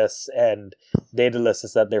Icarus and Daedalus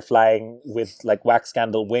is that they're flying with like wax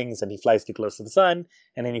candle wings, and he flies too close to the sun,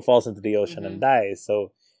 and then he falls into the ocean and dies.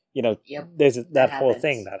 So there's that whole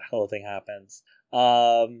thing. That whole thing happens.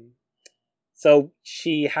 So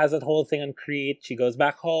she has that whole thing on Crete. She goes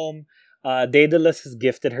back home. Daedalus has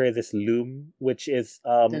gifted her this loom, which is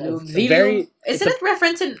the loom. Isn't it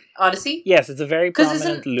referenced in Odyssey? Yes, it's a very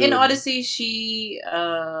prominent loom. In Odyssey she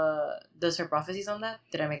does her prophecies on that?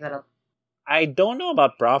 Did I make that up? I don't know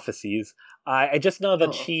about prophecies. I just know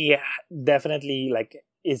that she definitely like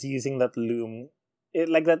is using that loom.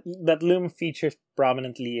 That loom features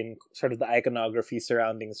prominently in sort of the iconography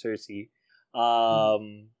surrounding Circe.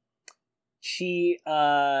 She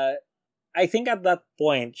I think at that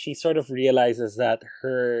point, she sort of realizes that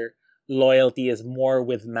her loyalty is more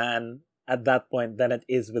with man at that point than it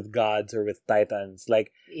is with gods or with titans.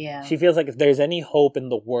 Like, she feels like if there's any hope in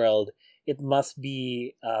the world, it must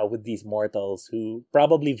be with these mortals who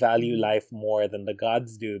probably value life more than the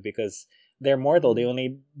gods do because they're mortal. They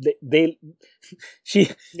only they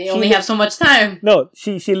have so much time. No,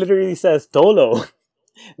 she literally says Tolo.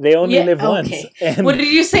 They only live once. And what did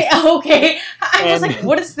you say? Oh, okay. I was like,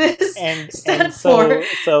 what is this stand for?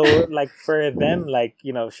 So, like, for them, like,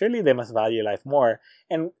 surely they must value life more.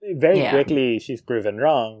 And very quickly, she's proven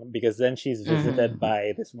wrong because then she's visited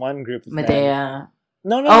by this one group of Medea.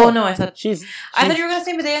 No. Oh, no, I thought she's I thought you were going to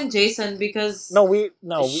say Medea and Jason because...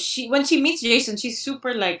 when she meets Jason, she's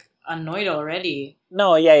super, like, annoyed already.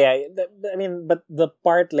 No, yeah. I mean, but the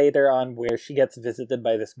part later on where she gets visited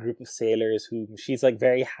by this group of sailors whom she's like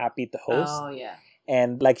very happy to host. Oh, yeah.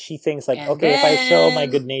 And like she thinks like, okay, if I show my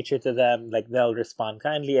good nature to them, like they'll respond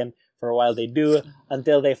kindly. And for a while they do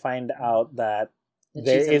until they find out that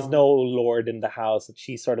there is no lord in the house, that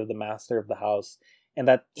she's sort of the master of the house. And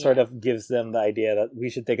that sort of gives them the idea that we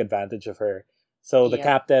should take advantage of her. So the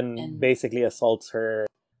captain basically assaults her.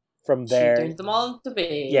 From there, she turns them all into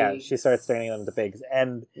pigs. Yeah, she starts turning them into pigs,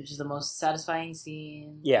 and which is the most satisfying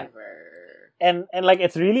scene ever. And like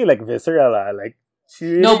it's really like visceral, like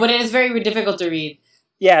no, but it is very difficult to read.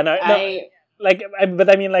 Yeah, no. But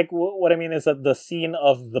I mean, like what I mean is that the scene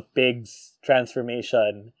of the pigs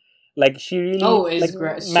transformation, like she really,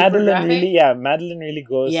 Madeline really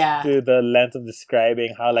goes to the length of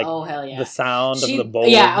describing how like the sound of the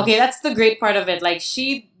bones. Yeah, okay, that's the great part of it. Like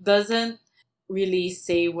she doesn't really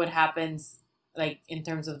say what happens like in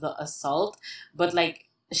terms of the assault, but like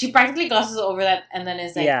she practically glosses over that and then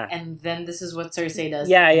is like and then this is what Circe does.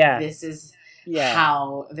 This is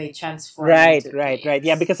how they transform. Right.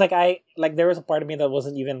 Yeah, because like there was a part of me that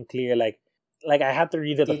wasn't even clear. Like I had to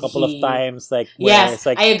read it a couple of times. Like yes, it's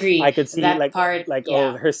like I agree. I could see that like part,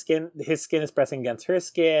 his skin is pressing against her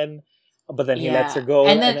skin. But then he lets her go.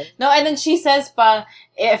 And then she says, "Pa,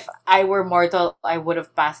 if I were mortal, I would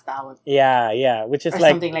have passed out." Yeah, which is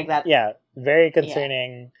like something like that. Yeah, very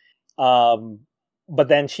concerning. But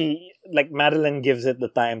then she Madeline gives it the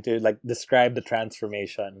time to like describe the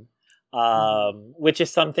transformation, which is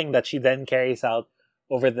something that she then carries out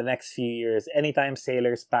over the next few years. Anytime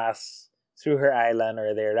sailors pass through her island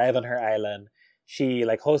or they arrive on her island, she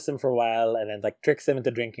like hosts them for a while and then like tricks them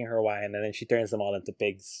into drinking her wine, and then she turns them all into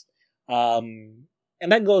pigs. And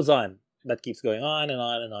that goes on. That keeps going on and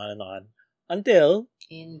on and on and Until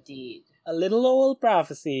Indeed. a little old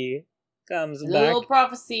prophecy comes A back little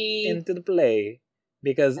prophecy. into the play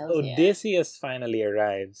because Hells yeah. Odysseus finally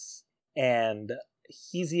arrives, and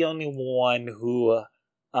he's the only one who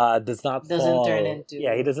doesn't fall. Turn into.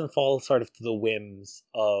 Yeah, he doesn't fall sort of to the whims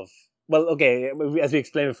of. Well, okay, as we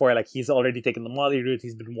explained before, like he's already taken the Molly route.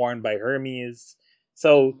 He's been warned by Hermes,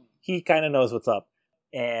 so he kind of knows what's up,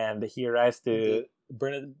 and he arrives to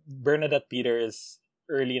Bernadette Peters'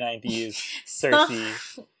 early 90s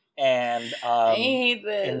Circe, and I hate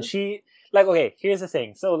this. and she like okay. Here's the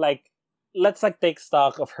thing. So like, let's like take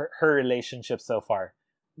stock of her relationship so far.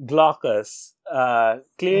 Glaucus,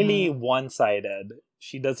 clearly one-sided.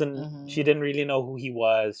 She doesn't. She didn't really know who he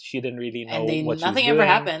was. She didn't really know what she was doing. Nothing ever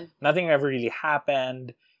happened. Nothing ever really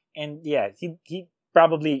happened. And yeah, he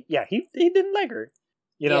probably he didn't like her.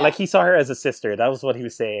 You know, like he saw her as a sister. That was what he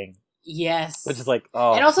was saying. Yes. Which is like,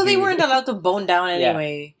 oh. And also, they weren't allowed to bone down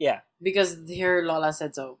anyway. Yeah. Because her Lola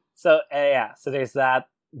said so. So so there's that.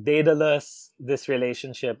 Daedalus, this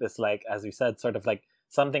relationship is like, as we said, sort of like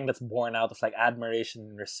something that's born out of like admiration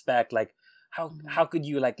and respect. Like, how could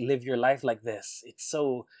you like live your life like this? It's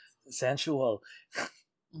so sensual.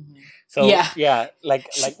 So like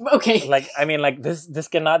okay, like I mean like this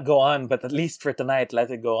cannot go on, but at least for tonight,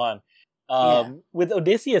 let it go on. With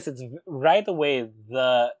Odysseus, it's right away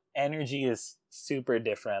the energy is super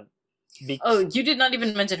different. You did not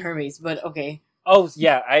even mention Hermes, but okay. Oh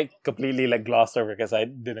yeah, I completely like glossed over because I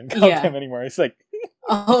didn't count him anymore. It's like,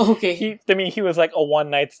 oh okay. To me, he was like a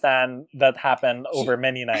one-night stand that happened over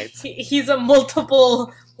many nights. He's a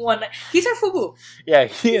multiple one. He's our FUBU. Yeah,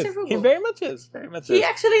 he is. He very much is. He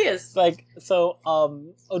actually is. Like so,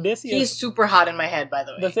 Odysseus. He's super hot in my head, by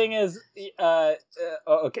the way. The thing is,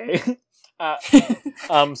 okay.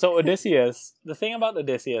 So Odysseus. The thing about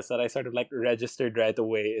Odysseus that I sort of like registered right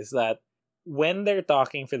away is that when they're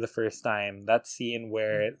talking for the first time, that scene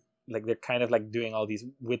where like they're kind of like doing all these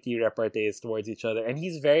witty repartees towards each other, and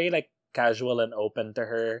he's very like casual and open to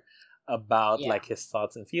her about like his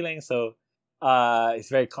thoughts and feelings. So he's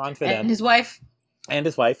very confident. And his wife.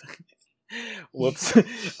 Whoops.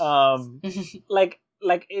 like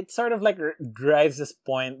it sort of like drives this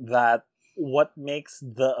point that what makes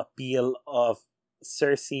the appeal of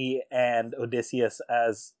Circe and Odysseus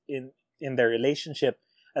as in their relationship,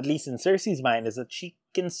 at least in Circe's mind, is that she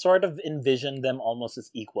can sort of envision them almost as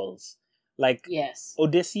equals. Like,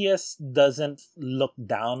 Odysseus doesn't look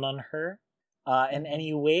down on her in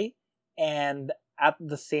any way, and at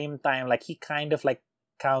the same time, like, he kind of like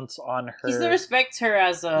counts on her. He still respects her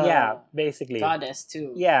as a basically goddess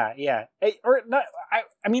too. Yeah. Or not.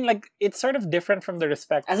 I mean, like, it's sort of different from the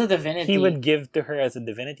respect as a divinity he would give to her as a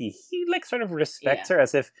divinity. He like sort of respects her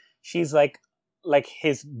as if she's like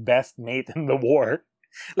his best mate in the war.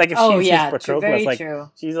 Like if she's his Patroclus, like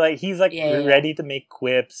she's like he's like ready to make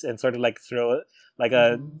quips and sort of like throw like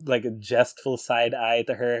a jestful side eye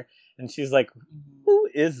to her, and she's like, "Who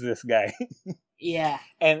is this guy?"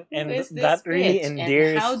 and that really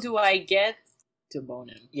endears. And how do I get to bone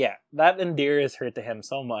him? Yeah, that endears her to him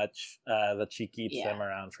so much that she keeps them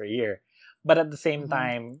around for a year. But at the same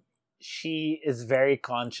time, she is very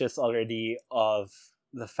conscious already of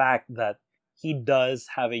the fact that he does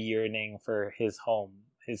have a yearning for his home,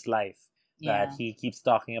 his life. That he keeps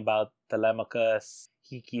talking about Telemachus.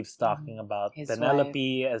 He keeps talking about his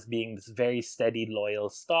Penelope wife as being this very steady, loyal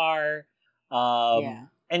star.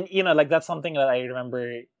 And, you know, like, that's something that I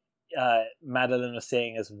remember Madeline was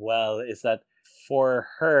saying as well, is that for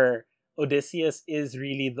her, Odysseus is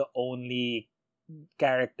really the only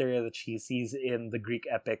character that she sees in the Greek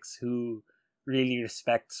epics who really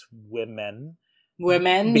respects women.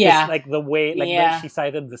 Because, like, the way, like, she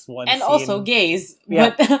cited this one and scene. also gays.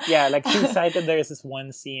 Like, she cited there's this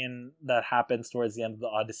one scene that happens towards the end of the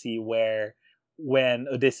Odyssey where when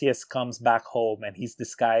Odysseus comes back home and he's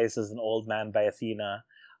disguised as an old man by Athena,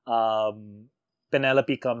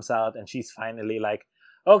 Penelope comes out and she's finally like,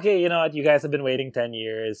 okay, you know what, you guys have been waiting 10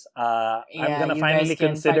 years. I'm gonna finally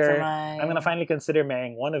consider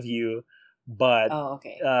marrying one of you, but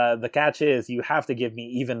the catch is you have to give me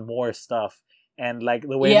even more stuff. And like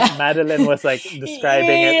the way Madeline was like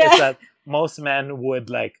describing it is that most men would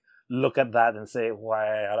like look at that and say,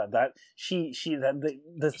 "Why that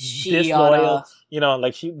this disloyal?" You know,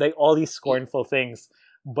 like all these scornful things.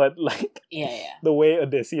 But like the way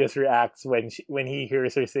Odysseus reacts when he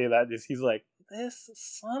hears her say that is he's like, "This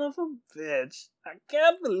son of a bitch! I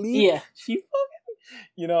can't believe she fucking."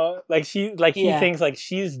 he thinks like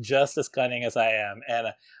she's just as cunning as I am, and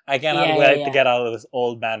I cannot wait to get out of this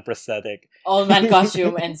old man prosthetic, old man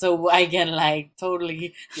costume, and so I can like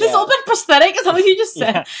totally this old man prosthetic is what you just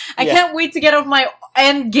said. I can't wait to get off my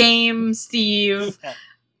end game, Steve.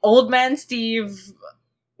 Old man Steve,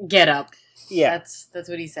 get up. Yeah, that's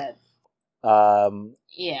what he said.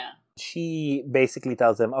 She basically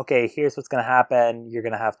tells him, okay, here's what's going to happen. You're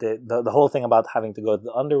going to have to... The whole thing about having to go to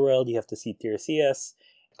the underworld, you have to see Tiresias.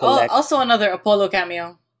 Also another Apollo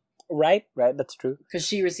cameo. Right, that's true. Because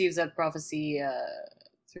she receives that prophecy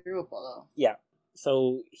through Apollo. Yeah.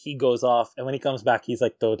 So he goes off, and when he comes back, he's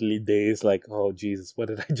like totally dazed, like, oh, Jesus, what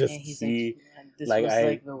did I just see? Like, this was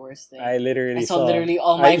like the worst thing. I saw literally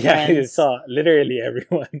all my friends. I saw literally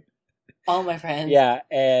everyone. All my friends. Yeah,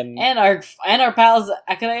 and our pals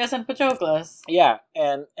Achilles and Patroclus. Yeah,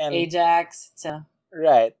 and Ajax.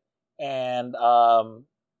 Right. And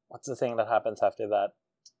what's the thing that happens after that?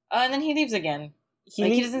 And then he leaves again.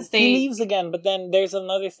 He doesn't stay. He leaves again, but then there's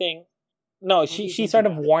another thing. No, she sort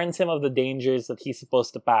of warns him of the dangers that he's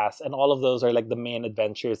supposed to pass, and all of those are like the main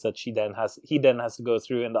adventures that he then has to go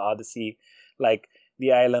through in the Odyssey, like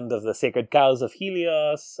the island of the sacred cows of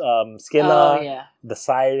Helios, Scylla, the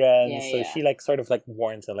sirens. She like sort of like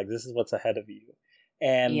warns him, like, this is what's ahead of you.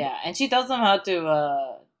 And and she tells him how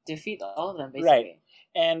to defeat all of them, basically. Right.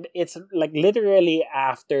 And it's like literally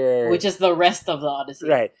after, which is the rest of the Odyssey.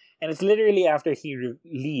 Right. And it's literally after he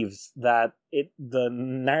leaves that the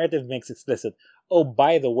narrative makes explicit, oh,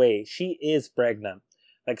 by the way, she is pregnant.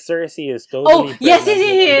 Like, Circe is totally pregnant with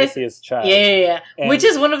Odysseus' child. Yeah. Which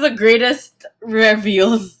is one of the greatest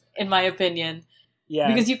reveals, in my opinion. Yeah.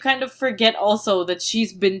 Because you kind of forget also that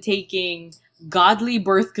she's been taking godly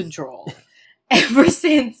birth control ever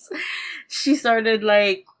since she started,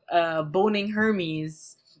 like, boning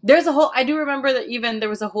Hermes. I do remember that even there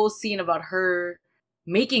was a whole scene about her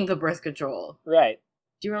making the birth control. Right.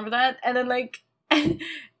 Do you remember that? And then, like, and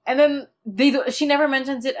then she never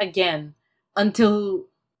mentions it again until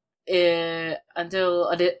Odysseus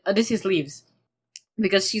leaves,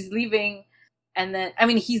 because she's leaving, and then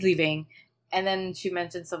he's leaving, and then she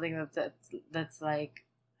mentions something that's like,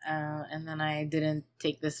 and then I didn't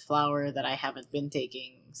take this flower that I haven't been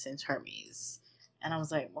taking since Hermes, and I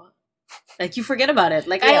was like, what? Like, you forget about it.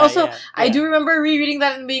 Like, I do remember rereading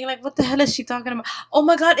that and being like, what the hell is she talking about? Oh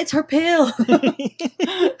my god, it's her pill.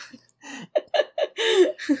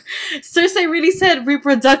 Circe really said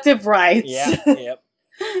reproductive rights. Yep.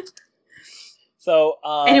 So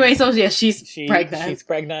anyway, so yeah, she's pregnant. She's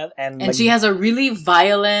pregnant, and she has a really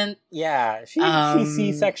violent. Yeah, she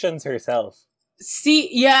C-sections herself.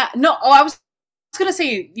 I was gonna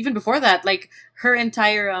say even before that, like, her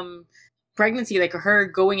entire pregnancy, like her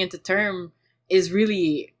going into term, is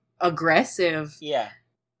really aggressive. Yeah.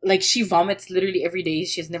 Like, she vomits literally every day.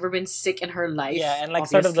 She has never been sick in her life. Yeah, and like,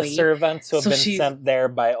 obviously. Sort of the servants who have been sent there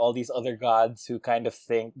by all these other gods who kind of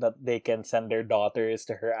think that they can send their daughters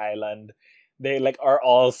to her island. They like are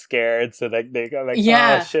all scared, so like they go like,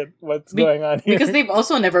 oh shit, what's going on here? Because they've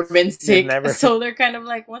also never been sick, so they're kind of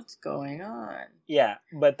like, what's going on? Yeah,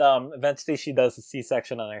 but eventually she does a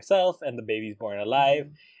C-section on herself, and the baby's born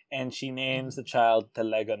alive, and she names the child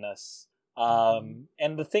Telegonus.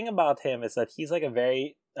 And the thing about him is that he's like a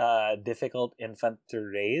very difficult infant to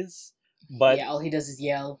raise, but all he does is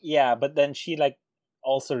yell. Yeah, but then she like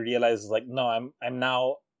also realizes like, no, I'm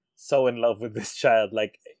now so in love with this child.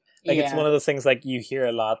 Like it's one of those things like you hear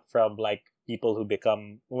a lot from like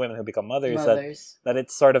women who become mothers. That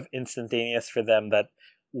it's sort of instantaneous for them, that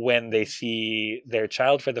when they see their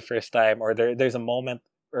child for the first time, or there's a moment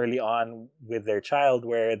early on with their child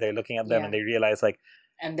where they're looking at them and they realize like,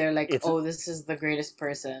 and they're like, oh, this is the greatest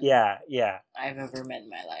person I've ever met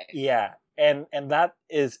in my life. Yeah. And that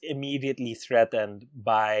is immediately threatened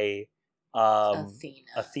by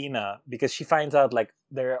Athena, because she finds out like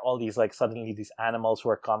there are all these like suddenly these animals who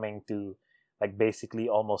are coming to like basically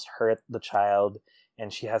almost hurt the child,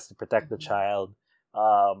 and she has to protect the child.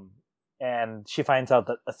 And she finds out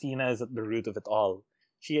that Athena is at the root of it all.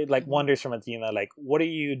 She like wonders from Athena, like, what are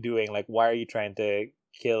you doing? Like, why are you trying to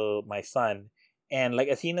kill my son? And like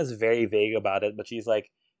Athena's very vague about it, but she's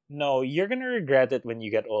like, no, you're gonna regret it when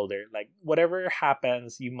you get older. Like, whatever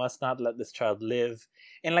happens, you must not let this child live.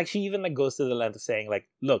 And like she even like goes to the length of saying like,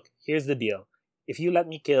 look, here's the deal. If you let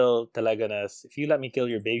me kill Telegonus, if you let me kill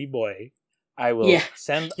your baby boy, I will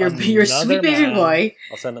send your sweet baby boy.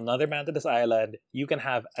 I'll send another man to this island. You can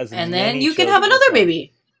have as many, and then you can have another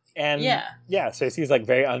baby. And so she's like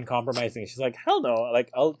very uncompromising. She's like, hell no,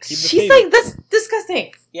 like I'll keep this baby. She's like, that's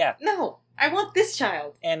disgusting. Yeah. No, I want this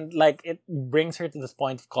child. And like it brings her to this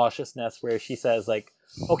point of cautiousness where she says like,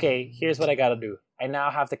 okay, here's what I gotta do. I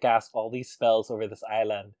now have to cast all these spells over this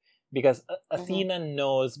island because Athena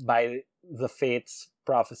knows by the fates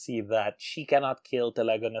prophecy that she cannot kill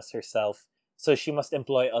Telegonus herself, so she must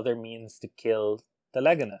employ other means to kill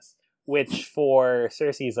Telegonus, which for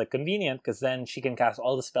Circe is like convenient because then she can cast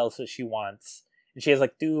all the spells that she wants. And she has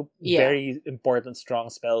like two very important strong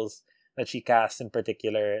spells that she casts in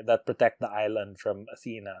particular that protect the island from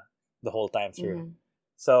Athena the whole time through.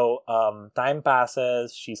 So time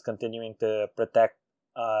passes, she's continuing to protect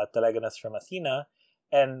Telegonus from Athena,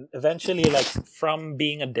 and eventually, like, from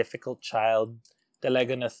being a difficult child,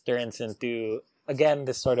 Telegonus turns into, again,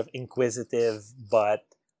 this sort of inquisitive but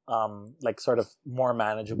like sort of more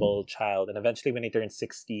manageable child. And eventually when he turns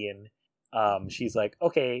 16, she's like,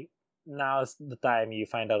 okay, now's the time you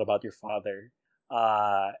find out about your father.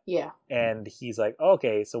 And he's like,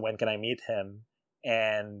 okay, so when can I meet him?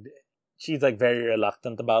 And she's like very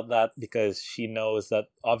reluctant about that because she knows that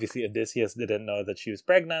obviously Odysseus didn't know that she was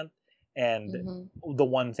pregnant. And the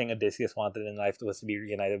one thing Odysseus wanted in life was to be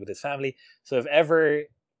reunited with his family. So if ever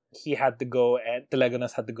he had to go and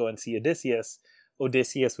Telegonus had to go and see Odysseus,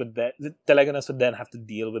 Telegonus would then have to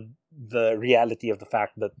deal with the reality of the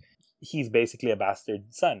fact that he's basically a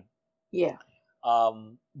bastard son. Yeah.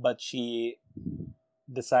 But she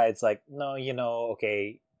decides like, no,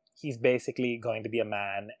 okay, he's basically going to be a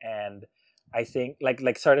man, and I think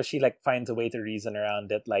like sort of she like finds a way to reason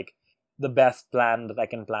around it. Like the best plan that I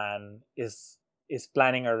can plan is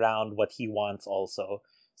planning around what he wants also.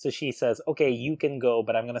 So she says, okay, you can go,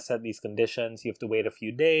 but I'm going to set these conditions. You have to wait a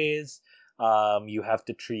few days. You have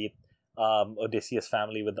to treat Odysseus'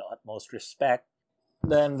 family with the utmost respect.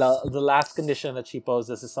 Then the last condition that she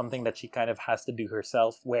poses is something that she kind of has to do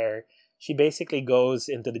herself, where she basically goes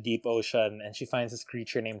into the deep ocean and she finds this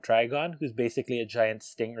creature named Trigon, who's basically a giant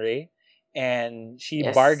stingray. And she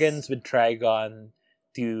bargains with Trigon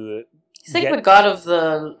to... He's like the god of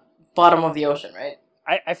the bottom of the ocean, right?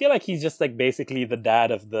 I feel like he's just like basically the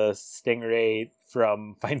dad of the stingray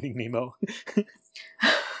from Finding Nemo.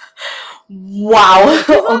 Wow.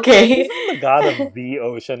 Okay. He's not the god of the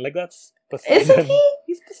ocean. Like, that's Poseidon. Isn't he?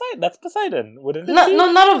 He's Poseidon. That's Poseidon, wouldn't it be?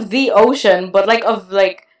 No, not of the ocean, but like of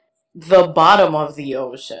like the bottom of the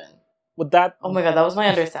ocean. Would that... Oh my god, that was my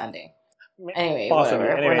understanding. Anyway, possibly.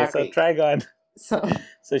 whatever. Anyway, so Greek. Trigon.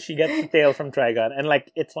 So she gets the tail from Trigon, and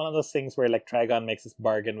like it's one of those things where like Trigon makes this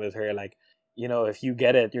bargain with her, like, if you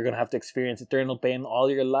get it, you're gonna have to experience eternal pain all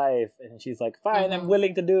your life. And she's like, fine, I'm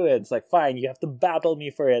willing to do it. It's like, fine, you have to battle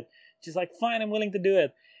me for it. She's like, fine, I'm willing to do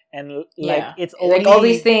it. And like it's only like all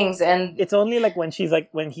these things, and it's only like when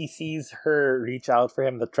he sees her reach out for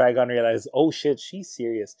him that Trigon realizes, oh shit, she's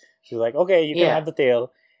serious. She's like, okay, you can have the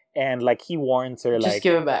tail. And like he warns her, just like,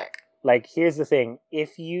 give it back. Like, here's the thing: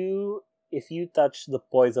 if you touch the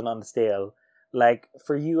poison on the tail, like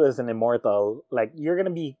for you as an immortal, like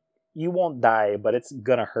you won't die, but it's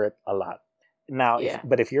gonna hurt a lot. Now,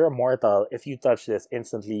 but if you're immortal, if you touch this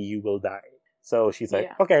instantly, you will die. So she's like,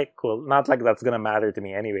 okay, cool. Not like that's gonna matter to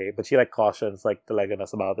me anyway. But she like cautions like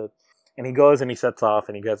Telegonus about it, and he goes and he sets off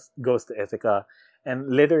and he goes to Ithaca.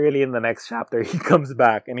 And literally in the next chapter, he comes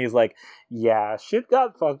back and he's like, yeah, shit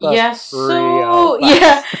got fucked up. Yeah, so,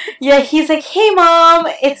 yeah, he's like, hey, Mom,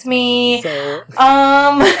 it's me. So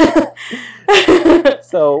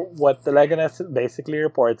what Telegonus basically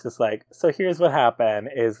reports is like, so here's what happened,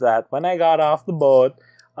 is that when I got off the boat,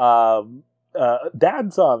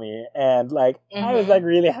 Dad saw me, and like, I was like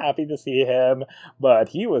really happy to see him, but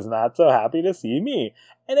he was not so happy to see me.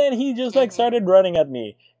 And then he just like started running at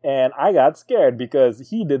me. And I got scared because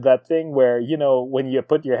he did that thing where, when you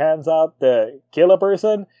put your hands out to kill a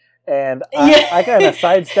person, and I kind of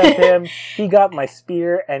sidestepped him. He got my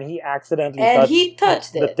spear, and he accidentally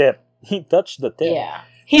touched the tip. He touched the tip. Yeah.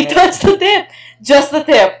 He touched the tip. Just the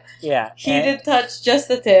tip. Yeah. He did touch just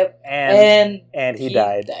the tip. And he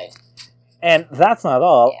died. And that's not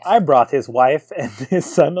all. Yes. I brought his wife and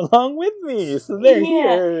his son along with me. So they're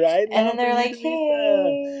here, right? And then they're like,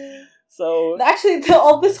 hey. So actually,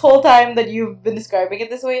 all this whole time that you've been describing it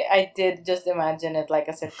this way, I did just imagine it like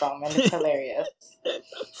a sitcom, and it's hilarious.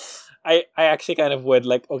 I actually kind of would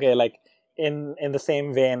like, okay, like in the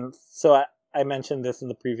same vein. So I mentioned this in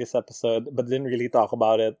the previous episode, but didn't really talk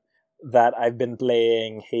about it. That I've been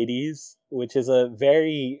playing Hades, which is a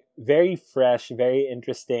very, very fresh, very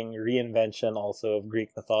interesting reinvention also of Greek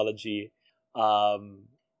mythology.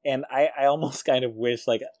 And I almost kind of wish,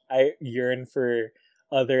 like, I yearn for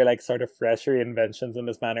other like sort of fresh reinventions in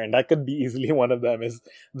this manner, and that could be easily one of them, is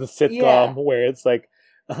the sitcom where it's like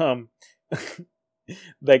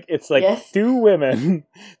like it's like two women,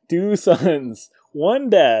 two sons, one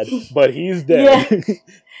dad, but he's dead.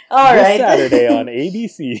 All right. Saturday on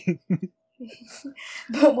ABC.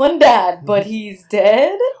 But one dad, but he's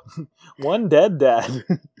dead. One dead dad.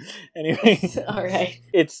 Anyway, All right.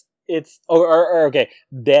 it's or okay,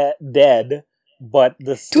 dead, but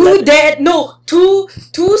the Two dead. No, two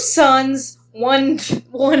sons. One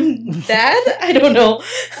dad. I don't know.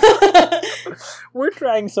 We're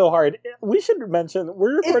trying so hard. We should mention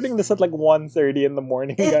we're recording this at like 1:30 in the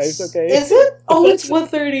morning, guys. Okay, Is it? Oh, it's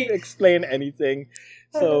 1:30. Explain anything.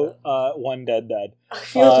 So, one dead dad. I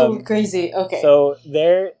feel so crazy. Okay. So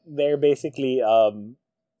they're basically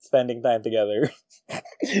spending time together.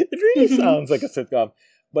 It really sounds like a sitcom,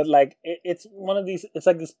 but like it's one of these. It's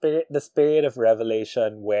like the spirit of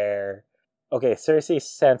revelation where, okay, Circe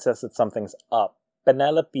senses that something's up.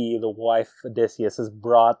 Penelope, the wife of Odysseus, has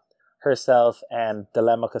brought herself and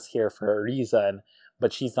Telemachus here for a reason,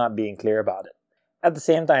 but she's not being clear about it. At the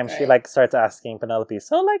same time, she like starts asking Penelope,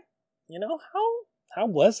 so like, you know, how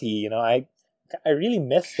was he? You know, I really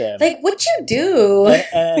missed him. Like, what'd you do?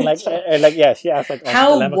 And like, yeah, she asked like,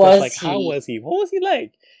 how Telemachus, was like, he? how was he? What was he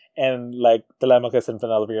like? And like Telemachus and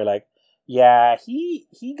Penelope are like, yeah, he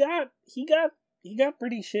got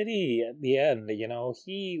pretty shitty at the end. You know,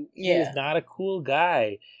 he was not a cool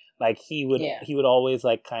guy. Like he would always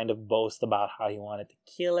like kind of boast about how he wanted to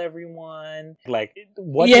kill everyone. Like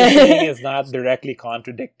what you're saying is not directly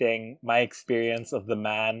contradicting my experience of the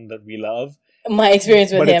man that we love. My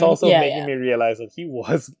experience with him. But it's also making me realize that he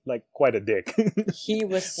was like quite a dick. He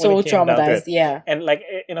was so traumatized, yeah. And like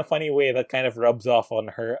in a funny way that kind of rubs off on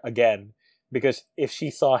her again. Because if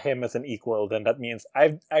she saw him as an equal, then that means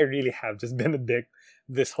I really have just been a dick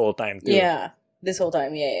this whole time too. Yeah. This whole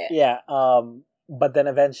time, yeah. Yeah. But then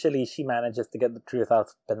eventually she manages to get the truth out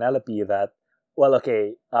of Penelope that, well,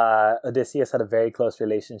 okay, Odysseus had a very close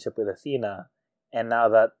relationship with Athena, and now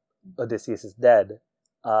that Odysseus is dead,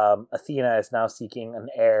 Athena is now seeking an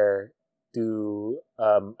heir to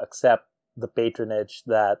accept the patronage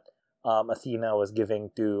that Athena was giving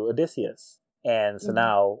to Odysseus. And so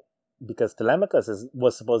now, because Telemachus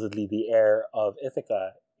was supposedly the heir of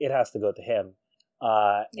Ithaca, it has to go to him.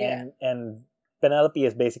 And Penelope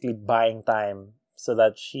is basically buying time so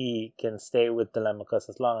that she can stay with Telemachus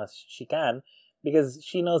as long as she can, because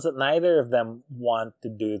she knows that neither of them want to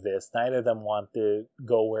do this. Neither of them want to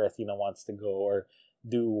go where Athena wants to go or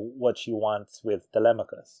do what she wants with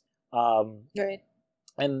Telemachus. Right.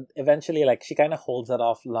 And eventually, like, she kind of holds that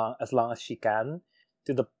off as long as she can,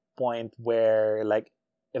 to the point where, like,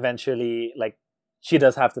 eventually, like, she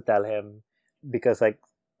does have to tell him, because, like,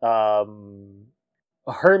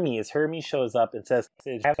 Hermes shows up and says,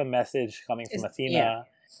 I have a message coming from Athena.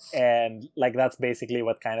 And like that's basically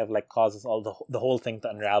what kind of like causes all the whole thing to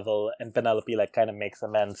unravel. And Penelope like kind of makes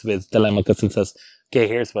amends with Telemachus and says, okay,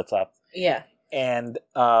 here's what's up. Yeah. And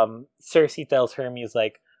Circe tells Hermes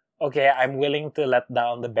like, okay, I'm willing to let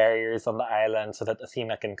down the barriers on the island so that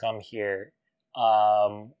Athena can come here,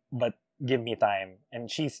 but give me time. And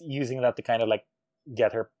she's using that to kind of like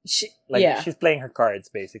get her, she's playing her cards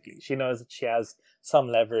basically. She knows that she has some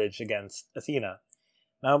leverage against Athena.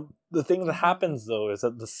 Now, the thing that happens though is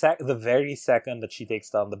that the very second that she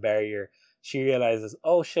takes down the barrier, she realizes,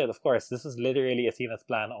 oh shit, of course, this is literally Athena's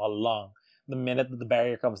plan all along. The minute that the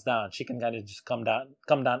barrier comes down, she can kind of just come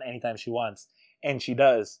down anytime she wants. And she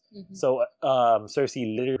does. Mm-hmm. So Circe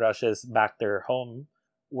literally rushes back to her home,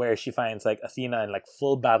 where she finds like Athena in like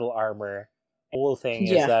full battle armor. The whole thing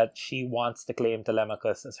is that she wants to claim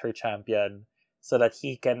Telemachus as her champion so that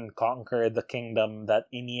he can conquer the kingdom that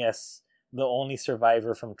Aeneas, the only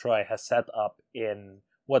survivor from Troy, has set up in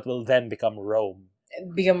what will then become Rome.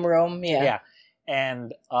 Yeah.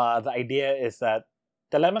 And the idea is that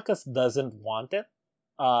Telemachus doesn't want it.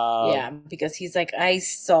 Because he's like, I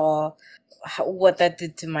saw what that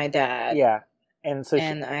did to my dad. Yeah. And so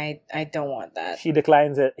I don't want that. She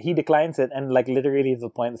declines it. He declines it, and like literally to the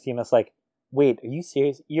point Athena's like, wait, are you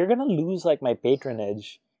serious? You're gonna lose like my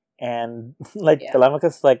patronage. And like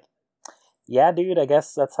Telemachus is like, yeah, dude, I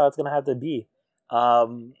guess that's how it's gonna have to be.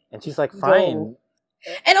 And she's like, fine. Go.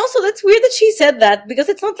 And also, that's weird that she said that, because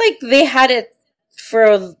it's not like they had it for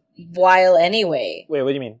a while anyway. Wait, what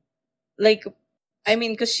do you mean? Like, I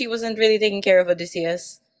mean, because she wasn't really taking care of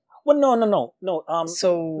Odysseus. Well, no.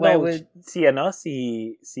 So why would Athena?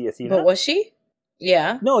 But was she?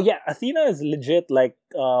 Yeah. No, yeah. Athena is legit. Like,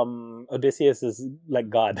 Odysseus is like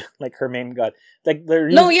God, like her main god. Like the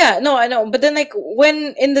reason... No, I know. But then, like,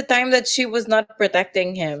 when in the time that she was not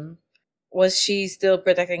protecting him, was she still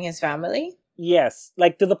protecting his family? Yes,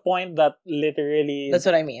 like to the point that literally. That's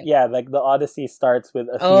what I mean. Yeah, like the Odyssey starts with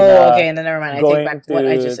Athena. Oh, okay, and then never mind. I take back what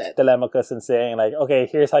I just said. Telemachus and saying like, "Okay,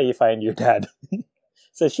 here's how you find your dad."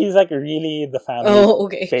 So she's like really the family's Oh,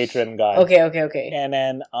 okay. patron god. Okay. And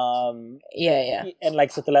then Yeah. and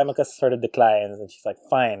like so Telemachus sort of declines, and she's like,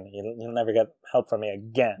 "Fine, you'll never get help from me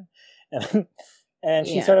again." And and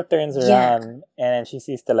she sort Yeah. of turns Yeah. around and she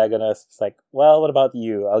sees Telegonus. It's like, "Well, what about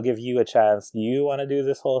you? I'll give you a chance. Do you want to do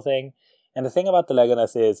this whole thing?" And the thing about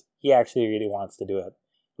Telegonus is he actually really wants to do it.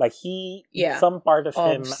 Like Yeah. some part of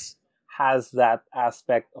him Obs. has that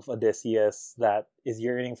aspect of Odysseus that is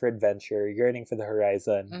yearning for adventure, yearning for the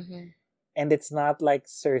horizon. Mm-hmm. And it's not like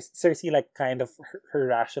Circe like kind of her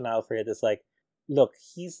rationale for it is like, look,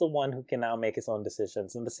 he's the one who can now make his own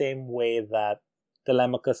decisions in the same way that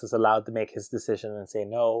Telemachus is allowed to make his decision and say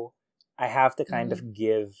no. I have to kind of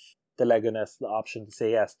give Telegonus the option to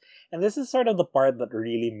say yes. And this is sort of the part that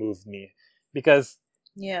really moved me because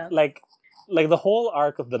like the whole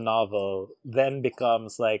arc of the novel then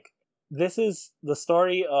becomes like, this is the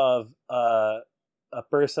story of a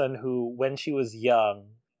person who, when she was young,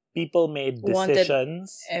 people made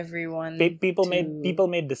decisions. Everyone. People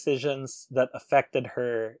made decisions that affected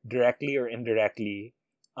her directly or indirectly,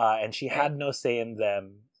 and she had no say in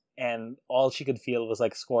them. And all she could feel was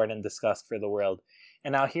like scorn and disgust for the world.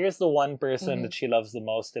 And now here's the one person that she loves the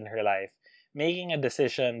most in her life making a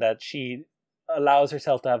decision that she allows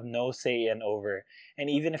herself to have no say in over. And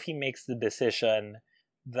even if he makes the decision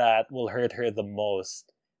that will hurt her the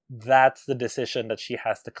most, that's the decision that she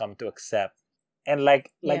has to come to accept. And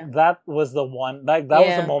like that was the one, like that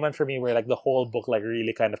was the moment for me where like the whole book like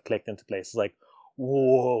really kind of clicked into place. It's like,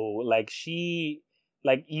 whoa, like she,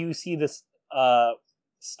 like you see this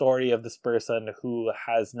story of this person who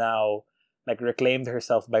has now like reclaimed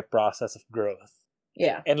herself by process of growth.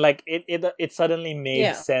 Yeah. And like it suddenly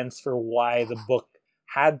made sense for why the book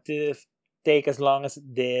had to take as long as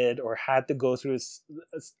it did, or had to go through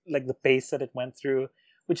like the pace that it went through,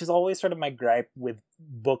 which is always sort of my gripe with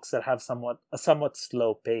books that have a somewhat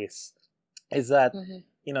slow pace, is that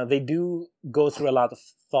you know, they do go through a lot of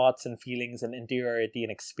thoughts and feelings and interiority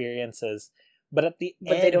and experiences, but at the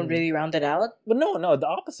end, they don't really round it out. But no, the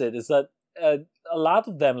opposite is that a lot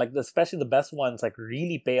of them, like especially the best ones, like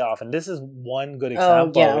really pay off. And this is one good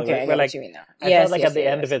example. I get where what you mean now. I felt like at the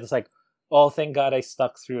end of it, it's like, oh, thank God I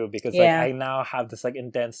stuck through, because like I now have this like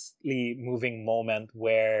intensely moving moment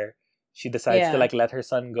where she decides to like let her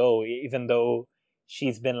son go, even though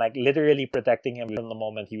she's been like literally protecting him from the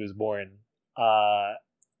moment he was born.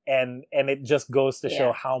 And it just goes to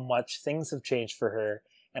show how much things have changed for her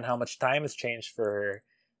and how much time has changed for her,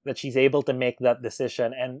 that she's able to make that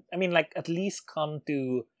decision. And I mean, like, at least come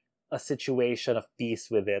to a situation of peace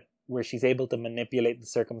with it, where she's able to manipulate the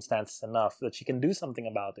circumstances enough that she can do something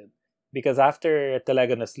about it. Because after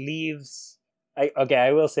Telegonus leaves,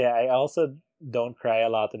 I will say, I also don't cry a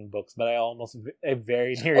lot in books, but I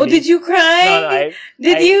very nearly. Oh, did you cry? No,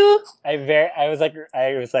 did you? I was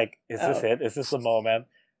like, is this it? Is this the moment?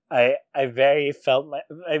 I very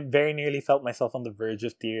nearly felt myself on the verge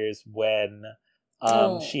of tears when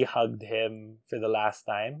she hugged him for the last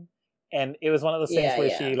time. And it was one of those things where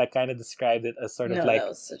she like kind of described it as sort of like, that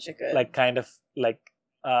was such a good, like kind of like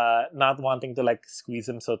not wanting to like squeeze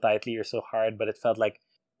him so tightly or so hard, but it felt like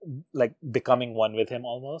becoming one with him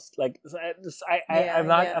almost. Like I'm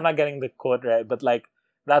not getting the quote right, but like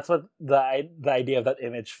that's what the idea of that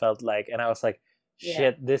image felt like. And I was like,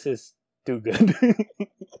 shit, this is too good.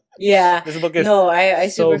 This book is I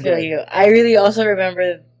so super feel good. you. I really also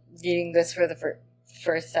remember reading this for the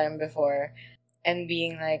first time before and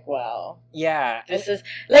being like, wow, this is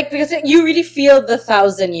like, because you really feel the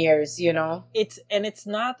 1,000 years, you know. It's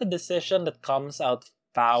not a decision that comes out of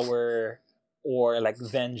power or like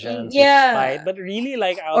vengeance or spite, but really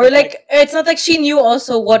like out or of, like it's not like she knew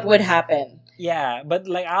also what would happen. Yeah, but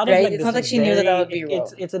like out of right? like It's this not like she knew that would be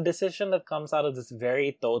wrong. It's a decision that comes out of this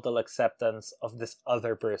very total acceptance of this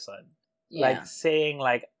other person. Like saying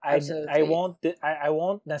like I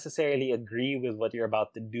won't necessarily agree with what you're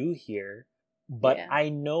about to do here, but I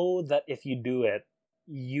know that if you do it,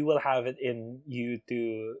 you will have it in you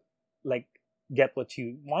to like get what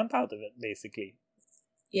you want out of it, basically.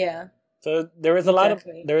 Yeah. So there was a lot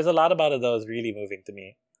about it that was really moving to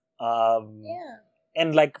me.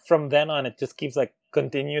 And like from then on, it just keeps like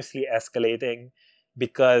continuously escalating,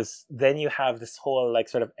 because then you have this whole like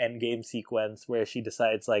sort of endgame sequence where she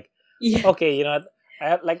decides like, okay, you know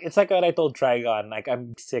what? It's like what I told Trigon, like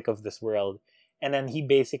I'm sick of this world. And then she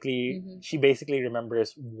basically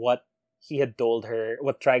remembers what he had told her,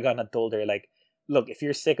 what Trigon had told her, like, look, if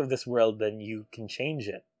you're sick of this world, then you can change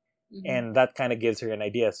it. And that kind of gives her an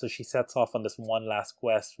idea. So she sets off on this one last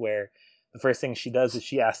quest where the first thing she does is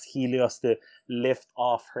she asks Helios to lift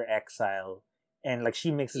off her exile. And like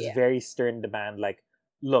she makes this very stern demand, like,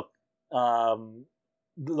 look,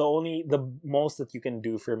 the most that you can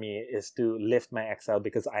do for me is to lift my exile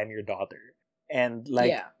because I'm your daughter. And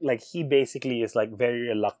Yeah. like he basically is like very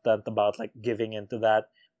reluctant about like giving into that,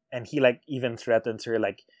 and he like even threatens her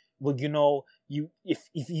like, well, you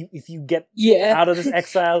if you get Yeah. out of this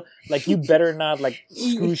exile, like you better not like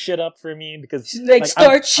screw shit up for me because She's like, like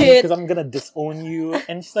start shit. because I'm gonna disown you.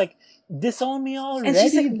 And she's like, disown me already. And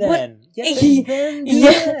she's like, then what? yeah, then do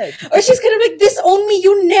Yeah. it. Or she's gonna be like, disown me,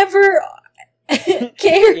 you never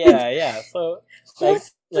cared. Yeah. So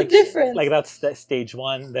What's the difference? Like that's stage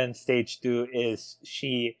 1. Then stage 2 is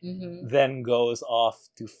she then goes off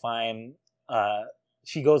to find.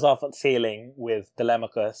 She goes off sailing with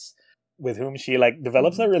Telemachus, with whom she like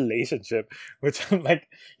develops a relationship, which I'm like,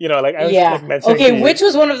 like I was like mentioning. Okay, which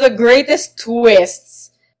was one of the greatest twists.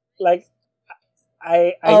 Like,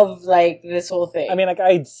 I of like this whole thing. I mean, like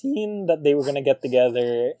I'd seen that they were gonna get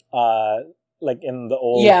together, like in the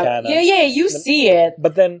old canon. You see it.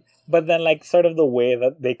 But then like sort of the way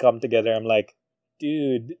that they come together, I'm like,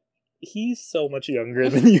 dude, he's so much younger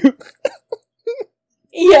than you.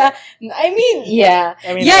 Yeah, I mean,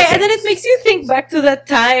 and then it makes you think back to that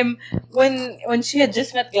time when she had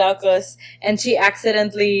just met Glaucus and she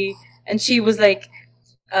was like,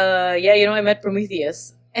 I met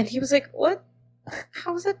Prometheus, and he was like, what?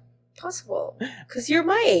 How is that possible? Because you're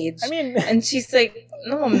my age. I mean, and she's like,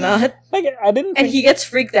 no, I'm not. Like I didn't. And he gets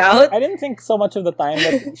freaked out. I didn't think so much of the time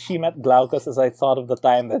that she met Glaucus as I thought of the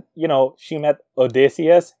time that she met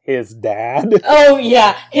Odysseus, his dad. Oh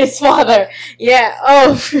yeah, his father. Yeah.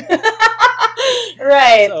 Oh,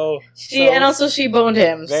 right. And also she boned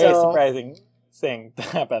him. Very surprising thing to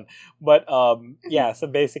happen. But so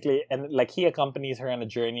basically, and like he accompanies her on a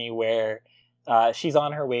journey where. She's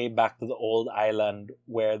on her way back to the old island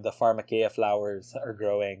where the Pharmakeia flowers are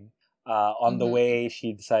growing. On the way,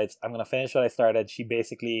 she decides, I'm going to finish what I started. She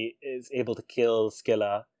basically is able to kill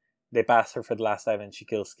Scylla. They pass her for the last time and she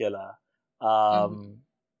kills Scylla.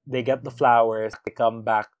 They get the flowers. They come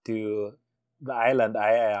back to the island,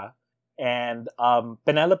 Aiaia. And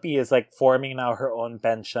Penelope is like forming now her own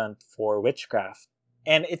penchant for witchcraft.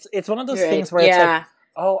 And it's one of those things where it's like,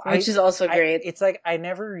 which is also great. It's like I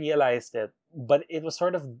never realized it, but it was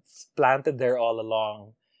sort of planted there all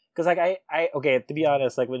along. Because like I to be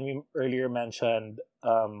honest, like when we earlier mentioned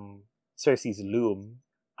Circe's loom,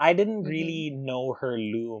 I didn't really know her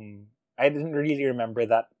loom. I didn't really remember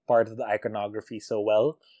that part of the iconography so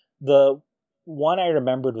well. The one I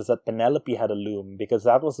remembered was that Penelope had a loom because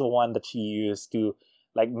that was the one that she used to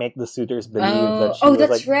like make the suitors believe that she was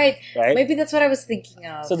that's like, right. Maybe that's what I was thinking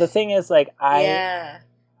of. So the thing is like I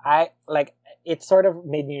like it sort of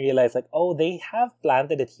made me realize like, oh, they have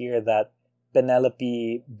planted it here that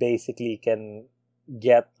Penelope basically can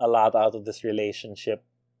get a lot out of this relationship,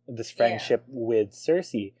 this friendship with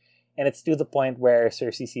Circe. And it's to the point where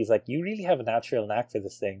Circe sees like, you really have a natural knack for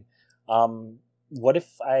this thing. What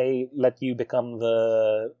if I let you become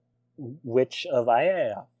the witch of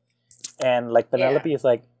Aiaia? And like Penelope is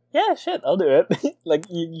like, yeah, shit, I'll do it. Like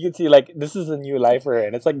you can see like this is a new life for her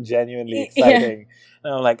and it's like genuinely exciting.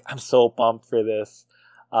 And I'm like, I'm so pumped for this.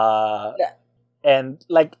 And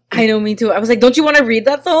like I know, me too. I was like, don't you want to read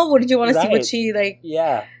that though? Wouldn't you want to see what she like?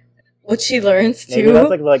 Yeah, what she learns too? Maybe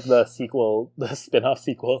that's like the sequel, the spin-off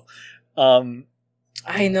sequel.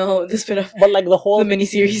 I know the spin-off, but like the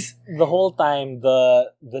miniseries. The whole time,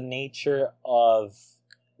 the nature of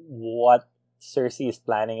what Circe is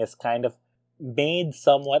planning is kind of made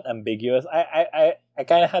somewhat ambiguous. I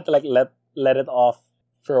kind of had to like let it off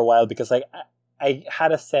for a while because like I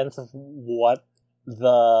had a sense of what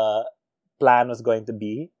the plan was going to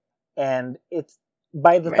be, and it's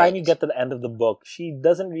by the time you get to the end of the book, she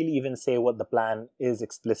doesn't really even say what the plan is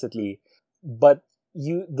explicitly, but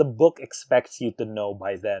the book expects you to know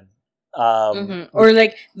by then. Or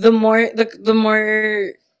like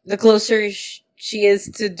the closer she is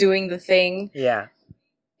to doing the thing,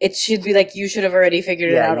 it should be like you should have already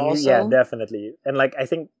figured it out. Also, definitely. And like I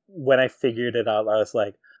think when I figured it out, I was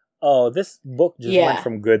like, oh, this book just went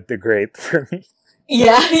from good to great for me.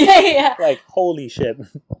 Yeah. Like, holy shit.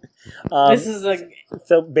 This is like...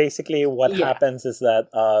 So basically what happens is that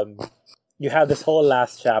you have this whole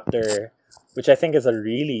last chapter, which I think is a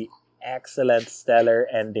really excellent, stellar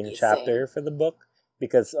ending chapter for the book.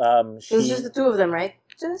 Because it's just the two of them, right?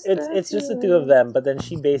 It's just the two of them, but then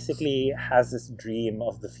she basically has this dream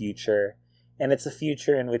of the future. And it's a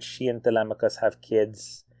future in which she and Telemachus have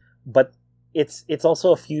kids. But it's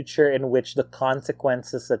also a future in which the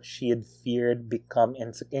consequences that she had feared become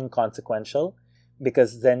inconsequential,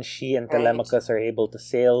 because then she and Telemachus are able to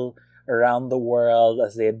sail around the world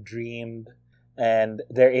as they had dreamed, and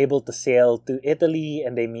they're able to sail to Italy,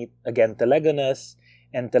 and they meet again Telegonus,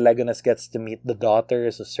 and Telegonus gets to meet the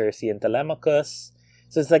daughters of Circe and Telemachus.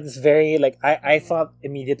 So it's like this very like I thought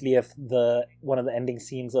immediately of one of the ending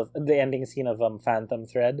scene of Phantom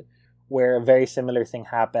Thread, where a very similar thing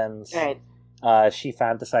happens. Right. She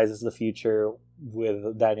fantasizes the future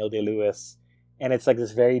with Daniel Day-Lewis, and it's like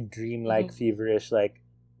this very dreamlike, feverish, like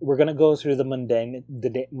we're gonna go through the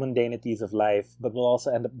mundanities of life, but we'll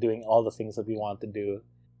also end up doing all the things that we want to do.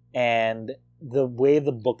 And the way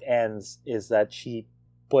the book ends is that she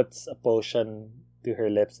puts a potion to her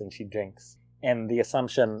lips and she drinks. And the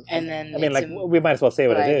assumption, and then we might as well say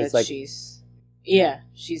what it is. Like she's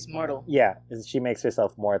mortal. Yeah, she makes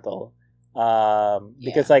herself mortal.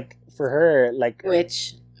 Because like for her, like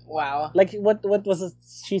which wow, like what was it?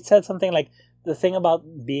 She said something like the thing about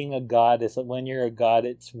being a god is that when you're a god,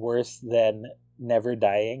 it's worse than never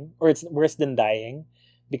dying, or it's worse than dying.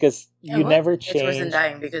 Because you never change. It's worse than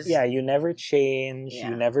dying because you never change,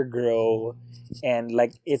 you never grow, and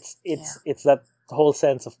like it's that whole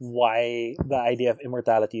sense of why the idea of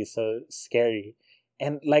immortality is so scary.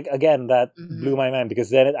 And like again, that blew my mind, because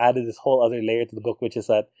then it added this whole other layer to the book, which is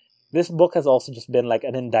that this book has also just been like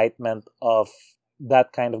an indictment of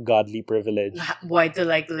that kind of godly privilege. Why to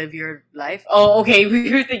like live your life? Oh, okay,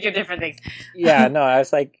 we were thinking different things. Yeah, no, I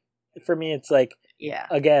was like, for me, it's like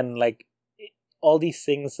again, like all these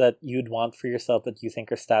things that you'd want for yourself that you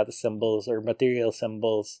think are status symbols or material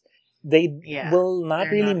symbols, they will not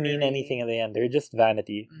really mean anything in the end. They're just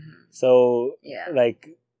vanity. So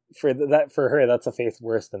like for her, that's a faith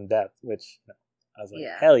worse than death, which I was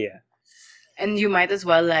like, hell yeah. And you might as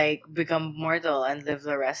well like become mortal and live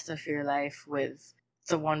the rest of your life with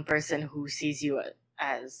the one person who sees you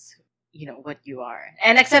as, you know, what you are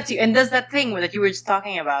and accepts you and does that thing that you were just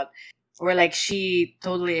talking about, where like she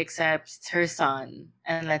totally accepts her son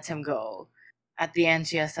and lets him go. At the end,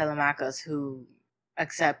 she has Telemachus who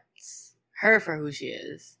accepts her for who she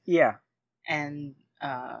is. Yeah. And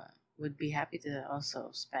would be happy to also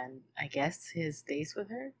spend, I guess, his days with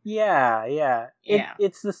her. Yeah.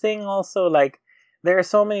 It's the thing also, like, there are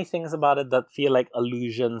so many things about it that feel like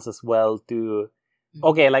allusions as well to...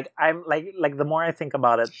 Okay, like, I'm, like the more I think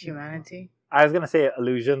about it... Humanity? I was gonna say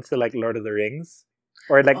allusions to, like, Lord of the Rings.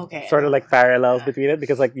 Or, like, sort of, like, parallels between it.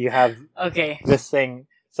 Because, like, you have this thing...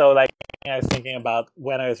 So, like, I was thinking about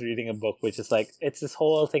when I was reading a book, which is, like, it's this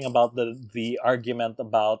whole thing about the argument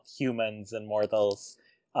about humans and mortals...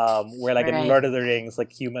 where like in Lord of the Rings, like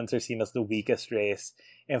humans are seen as the weakest race.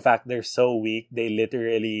 In fact, they're so weak they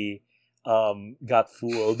literally got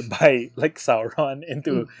fooled by like Sauron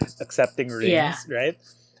into accepting rings, right?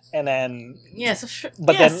 And then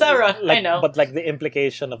Sauron, like, I know. But like the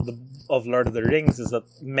implication of Lord of the Rings is that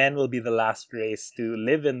men will be the last race to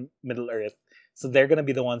live in Middle Earth, so they're gonna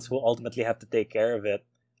be the ones who ultimately have to take care of it.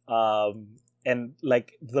 And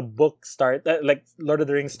like the book like Lord of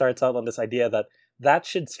the Rings starts out on this idea that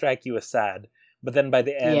should strike you as sad, but then by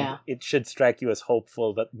the end, it should strike you as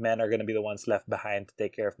hopeful that men are going to be the ones left behind to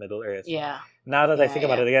take care of Middle Earth. Yeah. Now that I think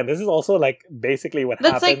about it again, this is also like basically what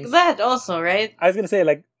That's happens. That's like that also, right? I was going to say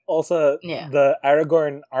like also the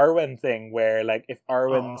Aragorn-Arwen thing, where like if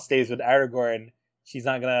Arwen stays with Aragorn, she's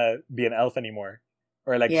not going to be an elf anymore.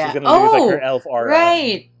 Or like she's going to lose like her elf aura.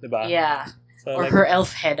 Right. Diba? Yeah. So, or like, her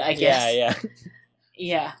elf head, I guess. Yeah.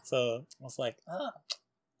 Yeah. So I was like,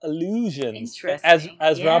 illusions. Interesting.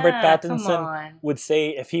 As Robert Pattinson would say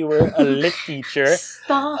if he were a lit teacher.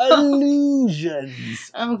 Stop.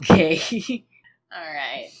 Illusions. Okay.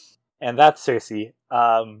 Alright. And that's Circe.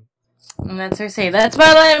 And that's Circe. That's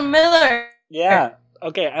Madeline Miller. Yeah.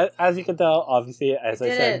 Okay, as you can tell, obviously, as I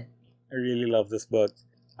said, I really love this book.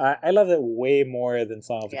 I love it way more than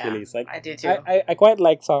Song of Achilles. Like I do too. I quite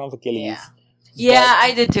like Song of Achilles. Yeah,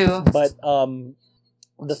 I did too. But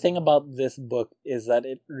the thing about this book is that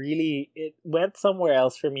it went somewhere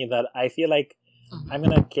else for me that I feel like I'm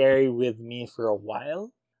gonna carry with me for a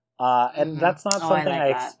while. And that's not something I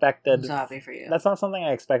expected. I'm so happy for you. That's not something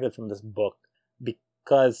I expected from this book,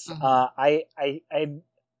 because I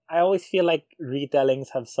always feel like retellings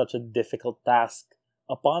have such a difficult task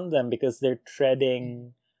upon them, because they're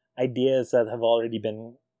treading ideas that have already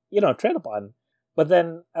been, tread upon. But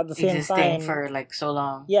then at the same time, for like so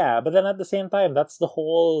long. Yeah, but then at the same time, that's the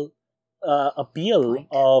whole appeal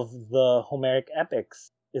of the Homeric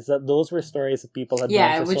epics, is that those were stories that people had known for so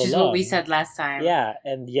long. Yeah, which is what we said last time. Yeah,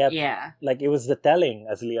 and yet, like, it was the telling,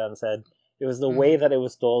 as Leon said. It was the way that it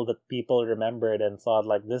was told that people remembered and thought,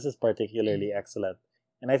 like, this is particularly excellent.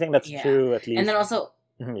 And I think that's true, at least. And then also...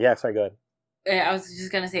 yeah, sorry, go ahead. I was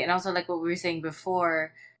just going to say, and also like what we were saying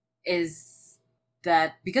before, is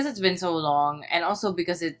that because it's been so long, and also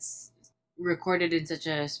because it's recorded in such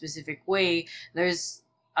a specific way, there's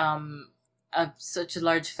such a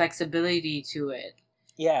large flexibility to it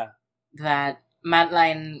Yeah. that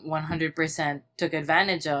Madeline 100% took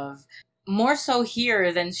advantage of, more so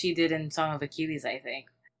here than she did in Song of Achilles, I think.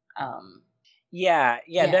 Yeah,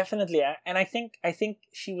 Yeah. definitely. And I think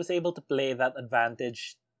she was able to play that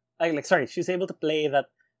advantage. Sorry, she was able to play that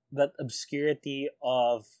obscurity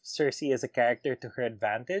of Circe as a character to her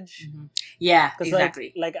advantage. Mm-hmm. Yeah, Because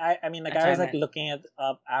exactly. I mean, I was like looking it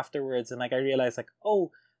up afterwards, and like I realized like,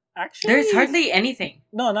 oh, actually, There's hardly anything.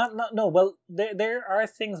 no, not no. Well, there are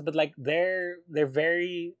things, but like they're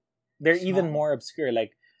even Small. more obscure.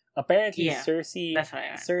 Like apparently, Yeah, that's what I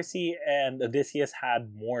meant. Circe and Odysseus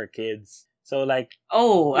had more kids. So like,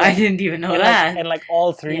 Oh, yeah. I didn't even know and that. like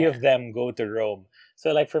all three Yeah. of them go to Rome.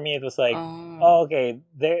 So like for me, it was like, Oh. okay,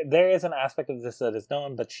 there is an aspect of this that is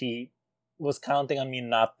known, but she was counting on me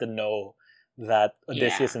not to know that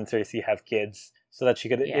Odysseus and Circe have kids, so that she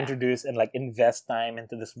could introduce and like invest time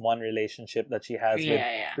into this one relationship that she has with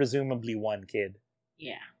presumably one kid.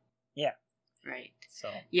 Yeah. Yeah. Right. So.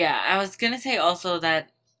 Yeah, I was gonna say also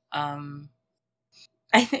that I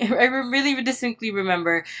really distinctly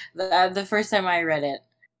remember the first time I read it,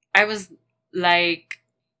 I was like,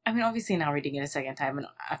 I mean, obviously now reading it a second time, and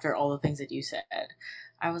after all the things that you said,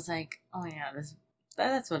 I was like, oh yeah,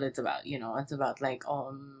 that's what it's about. You know, it's about like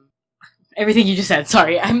everything you just said.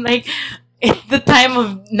 Sorry, I'm like, the time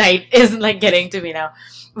of night is like getting to me now.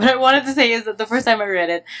 What I wanted to say is that the first time I read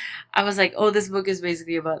it, I was like, oh, this book is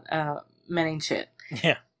basically about men ain't shit.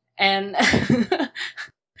 Yeah. And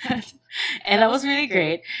and that was really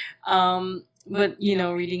great. But you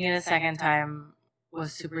know, reading it a second time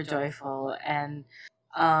was super joyful, and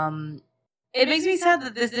it makes me sad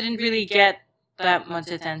that this didn't really get that much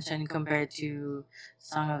attention compared to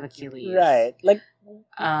Song of Achilles. Right. Like,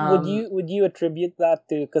 would you attribute that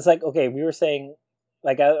to? Because like, okay, we were saying,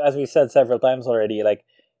 like as we said several times already, like,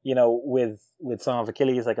 you know, with Song of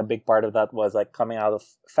Achilles, like a big part of that was like coming out of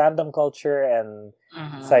fandom culture and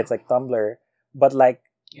sites like Tumblr. But like,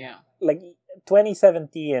 like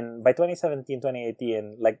 2017, by 2017,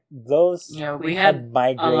 2018, like those we had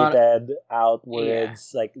migrated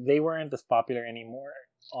outwards. Like they weren't as popular anymore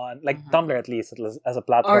on like Tumblr, at least as a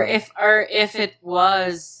platform. Or if it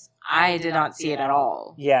was, I did not see it at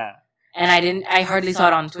all. Yeah. And I hardly saw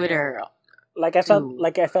it on Twitter. Like I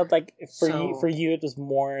felt like for you it was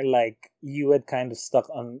more like you had kind of stuck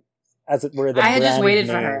on, as it were, the brand just waited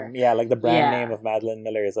name. For her. Yeah, like the brand name of Madeline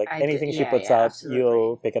Miller is like anything she puts out, absolutely.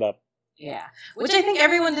 You'll pick it up. Yeah, which I think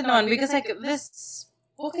everyone did on, because like this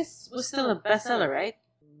book was still a bestseller, right?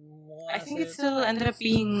 I think it still ended up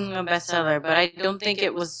being a bestseller, but I don't think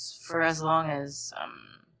it was for as long as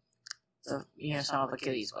the Song of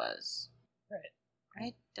Achilles was.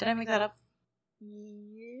 Right? Did I make that up?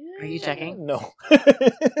 Are you checking? No.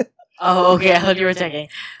 Oh, okay. I thought you were checking.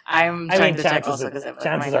 I'm trying to check also because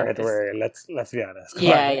chances are it were. Let's be honest.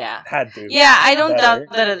 Yeah. Had to. Yeah, I don't doubt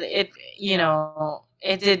that it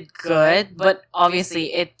it did good, but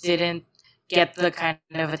obviously it didn't get the kind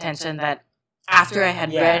of attention that after I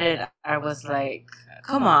had read it, I was like,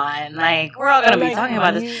 come on, like we're all gonna be talking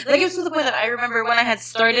about this. Like it was to the point that I remember when I had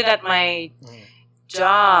started at my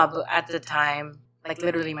job at the time, like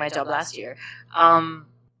literally my job last year.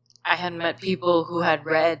 I had met people who had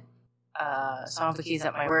read Song of Achilles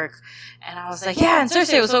at my work, and I was like, yeah, and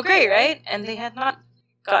Circe was so great, right? And they had not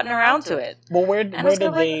gotten around to it. Well, where did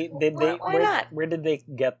they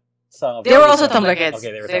get Song of Achilles? They were also Tumblr kids.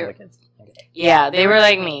 Okay, they were Tumblr kids. Okay. Yeah, they were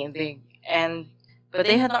like me. But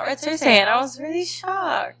they had not read Circe, and I was really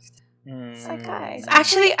shocked. It's like, guys,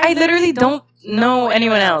 actually, I literally don't know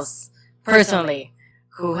anyone else personally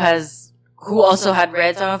who also had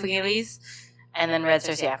read Song of Achilles and then read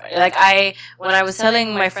Circe after. Like when I was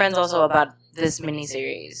telling my friends also about this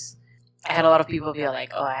miniseries, I had a lot of people be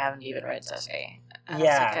like, "Oh, I haven't even read Circe." And I was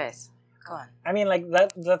like, guys, come on. I mean, like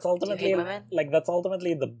that's ultimately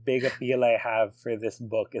the big appeal I have for this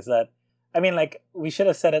book is that, I mean, like we should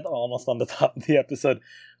have said it almost on the top of the episode,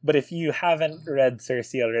 but if you haven't read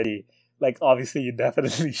Circe already, like obviously you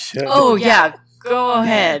definitely should. Oh yeah, go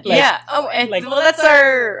ahead. Yeah. Oh, and well, that's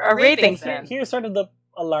our ratings then. Here's sort of the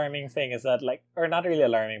alarming thing is that, like, or not really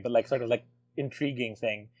alarming, but like sort of like intriguing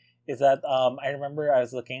thing is that I remember I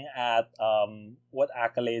was looking at what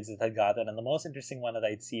accolades it had gotten, and the most interesting one that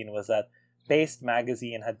I'd seen was that Paste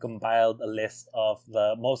magazine had compiled a list of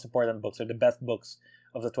the most important books or the best books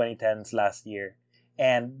of the 2010s last year.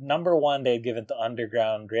 And number 1 they had given to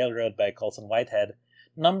Underground Railroad by Colson Whitehead.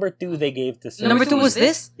 Number 2 they gave to Circe. Number 2 was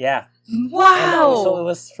this? Yeah. Wow. And so it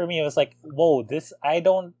was, for me, it was like, whoa, this, I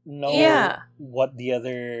don't know what the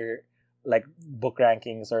other like book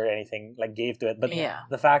rankings or anything like gave to it, but Yeah.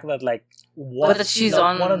 the fact that like But that she's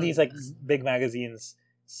on one of these like big magazines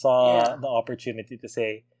saw Yeah. the opportunity to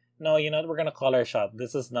say, no, you know what, we're gonna call our shot.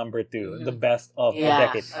 This is number 2, Mhm. the best of the Yeah,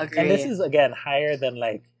 decade, agree. and this is again higher than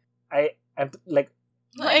like I'm like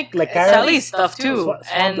like Karen- Sally's stuff too,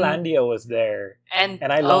 and Swamplandia was there, and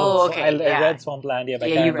and I loved. okay, I yeah. read Swamplandia by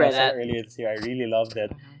Yeah, Karen you read Russell that. earlier this year. I really loved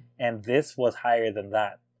it, Mhm. and this was higher than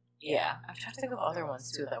that. Yeah, I'm trying to think of other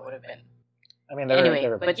ones too that would have been. I mean, Anyway,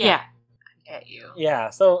 there were but yeah, I get you. yeah.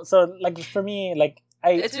 So like for me, like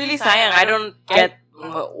It's really sayang. I don't get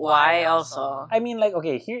why also. I mean, like,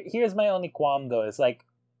 okay, here's my only qualm though. It's like,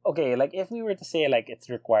 okay, like if we were to say like it's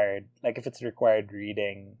required, like if it's required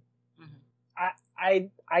reading,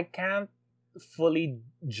 I can't fully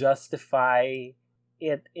justify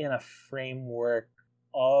it in a framework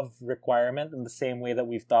of requirement in the same way that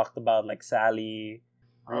we've talked about like Sally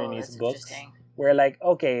Rooney's that's books. interesting. Where like,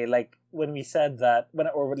 okay, like when we said that,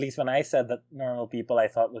 or at least when I said that Normal People I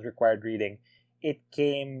thought was required reading, it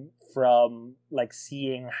came from like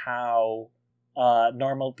seeing how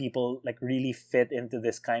normal people like really fit into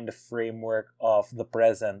this kind of framework of the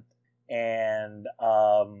present, and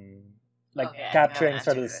like Okay, I capturing can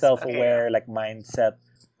sort of the answer this. self-aware Okay, like mindset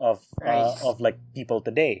of Right. of like people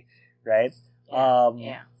today, right?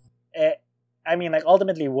 Yeah. I mean, like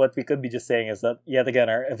ultimately, what we could be just saying is that yet again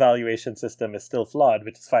our evaluation system is still flawed,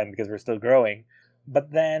 which is fine because we're still growing.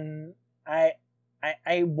 But then I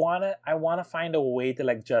wanna find a way to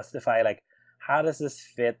like justify like how does this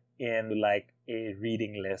fit in like a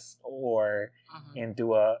reading list or into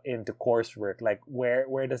coursework? Like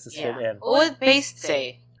where does this fit in? What would Paste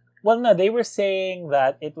say? Well, no, they were saying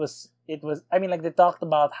that it was. I mean, like they talked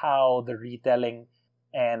about how the retelling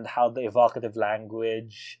and how the evocative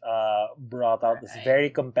language brought out this Right. very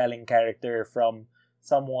compelling character from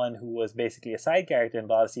someone who was basically a side character in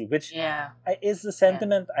the Odyssey, which is the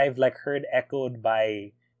sentiment I've like heard echoed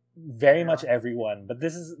by very much everyone. But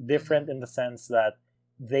this is different in the sense that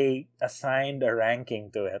they assigned a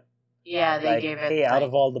ranking to it. Yeah, they Like, gave it hey, out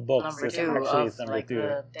of all the books, number this 2 actually of is number like 2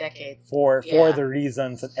 the decade. for Yeah. the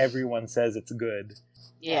reasons that everyone says it's good.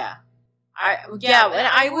 Yeah. And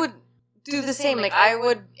I would do the same. Like I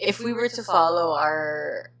would, if we were to follow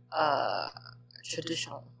our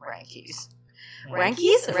traditional rankings,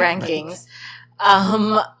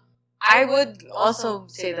 I would also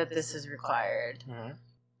say that this is required. Mhm.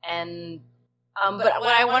 And but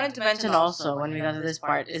what I wanted to mention also when we got to this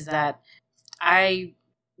part is that I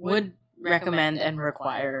would recommend and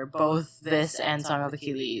require both this and Song of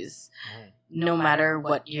Achilles, no matter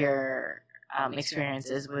what your experience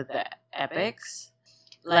is with the epics.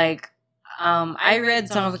 Like, I read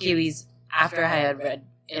Song of Achilles after I had read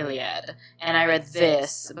Iliad, and I read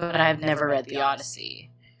this, but I've never read the Odyssey.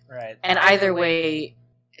 Right. And either way,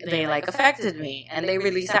 they like affected me, and they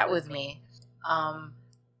really sat with me.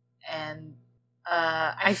 And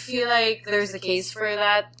I feel like there's a case for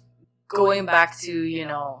that, going back to, you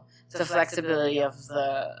know, the flexibility of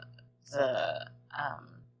the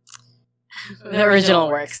original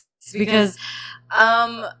works, because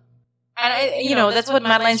and you know, that's what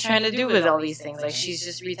Madeline's trying to do with all these things. Like, she's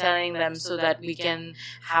just retelling them so that we can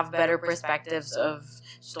have better perspectives of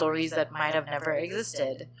stories that might have never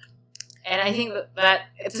existed. And I think that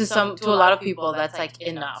to a lot of people, that's like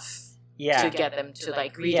enough to get them to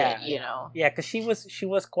like read it, you know. Yeah, because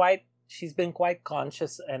she's been quite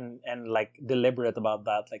conscious and like deliberate about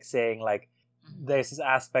that, like saying like there's this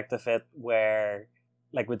aspect of it where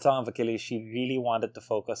like with Song of Achilles, she really wanted to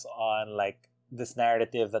focus on like this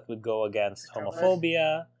narrative that would go against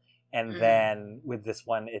homophobia, and then with this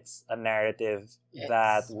one it's a narrative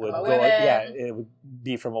that would go it would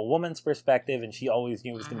be from a woman's perspective, and she always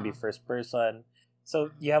knew it was going to be first person.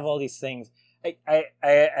 So you have all these things.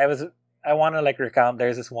 I want to like recount,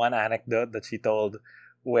 there's this one anecdote that she told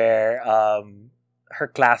where her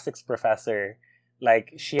classics professor,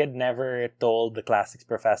 like she had never told the classics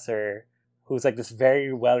professor, who's like this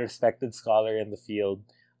very well respected scholar in the field,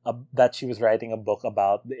 that she was writing a book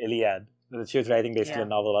about the Iliad. That she was writing basically a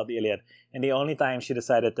novel about the Iliad. And the only time she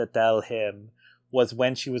decided to tell him was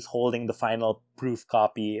when she was holding the final proof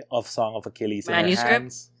copy of Song of Achilles in her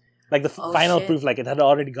hands. Like the final proof, like it had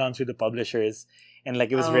already gone through the publishers and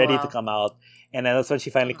like it was ready to come out. And then that's when she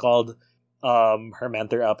finally called her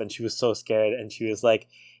mentor up, and she was so scared, and she was like,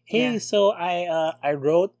 hey, so I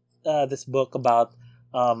wrote this book about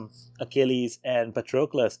Achilles and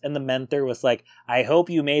Patroclus, and the mentor was like, I hope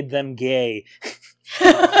you made them gay.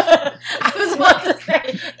 I was about to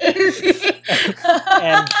say, is he?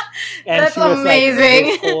 and that's she was amazing.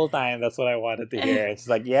 Like, this whole time, that's what I wanted to hear. It's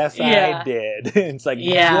like, yes, I did. It's like,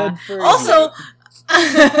 good for also, you.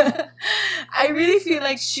 I really feel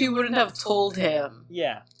like she wouldn't have told him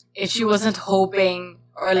Yeah. if she wasn't hoping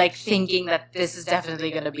or like thinking that this is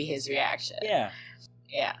definitely going to be his reaction. Yeah.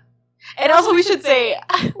 Yeah. And also we should say,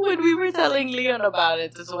 when we were telling Leon about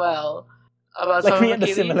it as well, about Like some we of had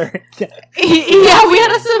a Achilles, similar. yeah, we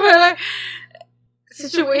had a similar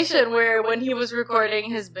situation where when he was recording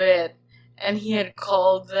his bit and he had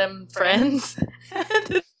called them friends,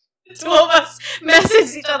 the two of us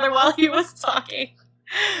messaged each other while he was talking.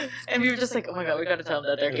 And we were just like, oh my god, we gotta tell him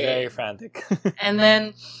that they're gay. Very frantic. And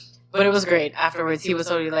then, but it was great. Afterwards, he was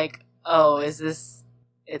totally like, oh, is this,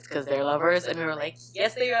 it's because they're lovers? And we were like,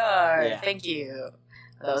 yes, they are. Yeah. Thank you.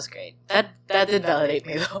 That was great. That did validate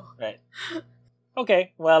me, though. Right.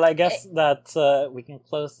 Okay, well, I guess that we can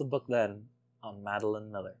close the book then on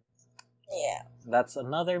Madeline Miller. Yeah. That's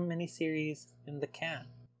another miniseries in the can.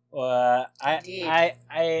 Indeed.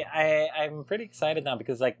 I'm pretty excited now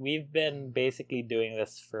because like we've been basically doing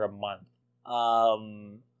this for a month,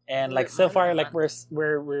 and like so far like we're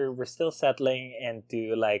still settling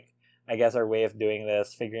into like I guess our way of doing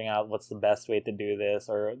this, figuring out what's the best way to do this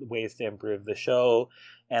or ways to improve the show,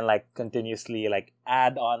 and like continuously like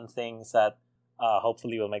add on things that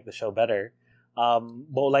hopefully will make the show better.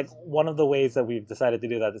 But like one of the ways that we've decided to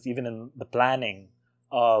do that is even in the planning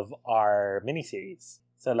of our miniseries.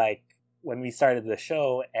 So like when we started the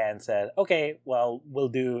show and said, okay, well, we'll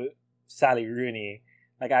do Sally Rooney.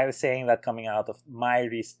 Like I was saying that coming out of my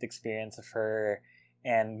recent experience of her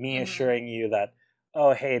and me assuring you that,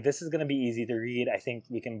 oh, hey, this is going to be easy to read. I think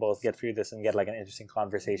we can both get through this and get like an interesting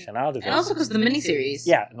conversation out of it. And also because the miniseries.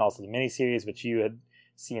 Yeah, and also the miniseries, which you had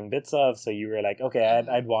seen bits of. So you were like, okay,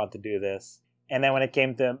 I'd want to do this. And then when it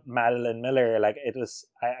came to Madeline Miller, like it was,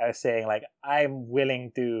 I was saying like, I'm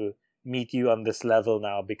willing to meet you on this level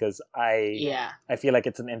now because I feel like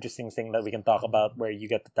it's an interesting thing that we can talk about where you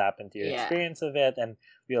get to tap into your experience of it and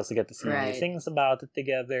we also get to see new things about it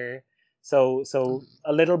together. So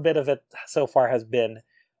a little bit of it so far has been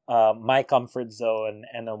my comfort zone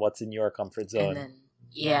and then what's in your comfort zone. And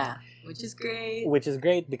then, which is great. Which is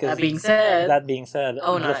great because that being said,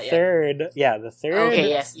 the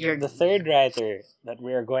third writer that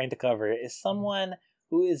we are going to cover is someone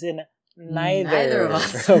who is in neither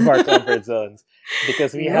of our comfort zones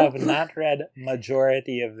because we have not read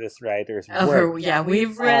majority of this writer's work.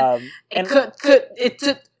 We've read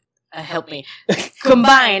help me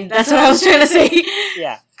combined. That's what I was trying to say.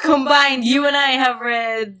 Yeah, combined, you and I have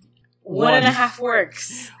read 1.5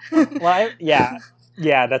 works. Well, yeah,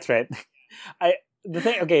 that's right. The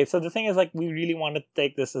thing is like we really wanted to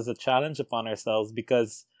take this as a challenge upon ourselves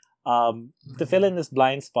because to fill in this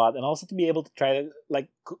blind spot and also to be able to try to like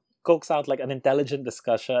coax out like an intelligent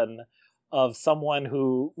discussion of someone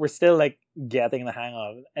who we're still like getting the hang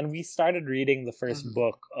of. And we started reading the first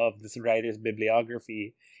book of this writer's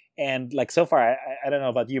bibliography, and like so far I don't know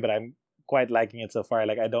about you, but I'm quite liking it so far.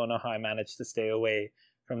 Like I don't know how I managed to stay away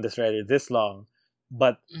from this writer this long,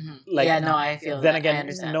 but I feel then that.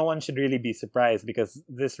 again no one should really be surprised because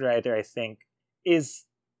this writer I think is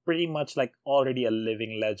pretty much like already a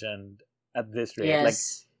living legend at this rate. Like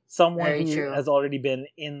someone who has already been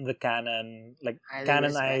in the canon, like highly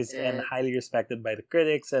canonized respected. And highly respected by the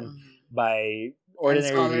critics and by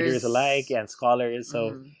ordinary readers alike and scholars.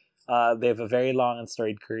 So they have a very long and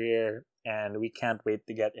storied career, and we can't wait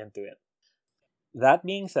to get into it. That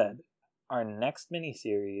being said, our next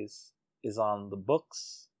miniseries is on the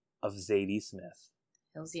books of Zadie Smith.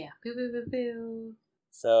 Hells yeah. Boo, boo, boo, boo.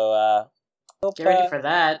 So, get ready for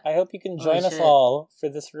that. I hope you can join us all for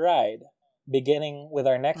this ride, beginning with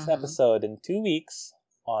our next episode in 2 weeks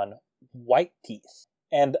on White Teeth.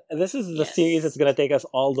 And this is the series that's going to take us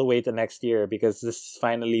all the way to next year because this is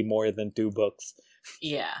finally more than 2 books.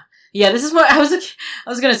 Yeah, this is what I was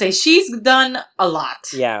going to say. She's done a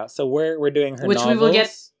lot. Yeah, so we're doing her which novels. We will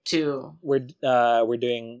get to. We're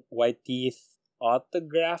doing White Teeth,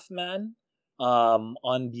 Autograph Man,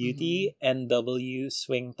 On Beauty, NW,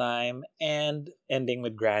 Swing Time, and ending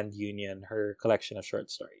with Grand Union, her collection of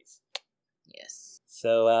short stories. Yes.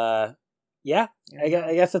 So, I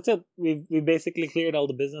guess that's it. We basically cleared all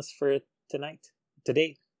the business for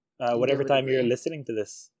today, whatever time you're listening to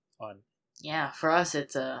this on. Yeah, for us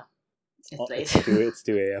it's late. It's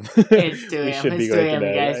 2 a.m. It's 2 a.m. We should be going to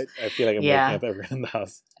bed, guys. I feel like I'm waking up everyone in the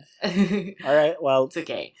house. All right, well, it's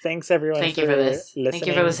okay. Thanks everyone. Thank you for this. Thank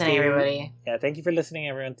you for listening, everybody. Yeah, thank you for listening,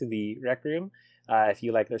 everyone, to the Rec Room. If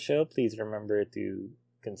you like the show, please remember to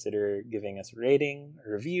consider giving us a rating, a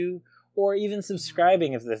review, or even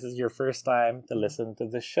subscribing if this is your first time to listen to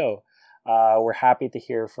the show. We're happy to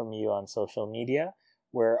hear from you on social media.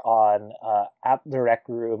 We're on at the Rec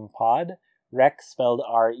Room Pod. Rec spelled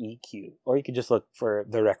REQ. Or you could just look for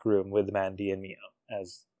The Rec Room with Mandy and Mio,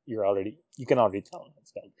 as you can already tell how it's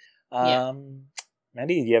spelled. Yeah.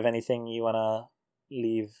 Mandy, do you have anything you want to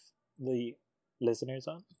leave the listeners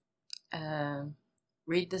on?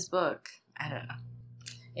 Read this book. I don't know.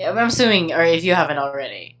 Yeah, I'm assuming, or if you haven't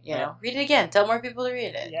already, read it again. Tell more people to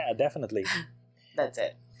read it. Yeah, definitely. That's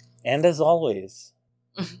it. And as always,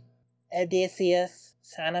 Odysseus,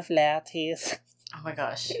 son of Laertes. Oh my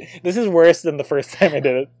gosh. This is worse than the first time I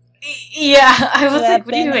did it. Yeah, I was like,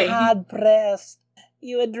 what are you doing? Hard pressed.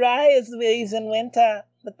 You are dry as leaves in winter,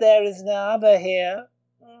 but there is no arbor here.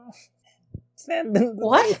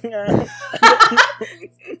 What?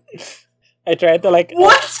 I tried to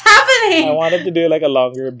What's happening? I wanted to do a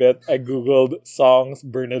longer bit. I googled songs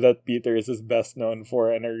Bernadette Peters is best known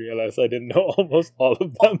for, and I realized I didn't know almost all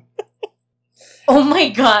of them. Oh my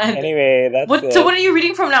god. Anyway, that's it. So what are you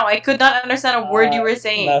reading from now? I could not understand a word you were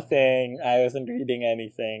saying. Nothing. I wasn't reading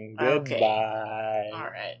anything. Okay. Goodbye.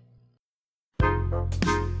 Alright.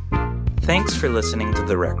 Thanks for listening to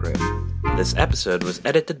The Rec Room. This episode was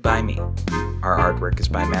edited by me. Our artwork is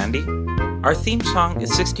by Mandy. Our theme song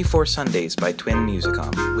is 64 Sundays by Twin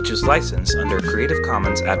Musicom, which is licensed under a Creative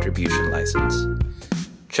Commons Attribution License.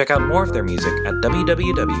 Check out more of their music at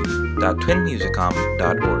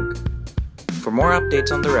www.twinmusicom.org. For more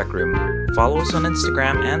updates on The Rec Room, follow us on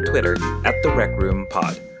Instagram and Twitter at The Rec Room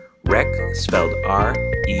Pod. Rec spelled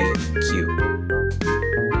R-E-Q.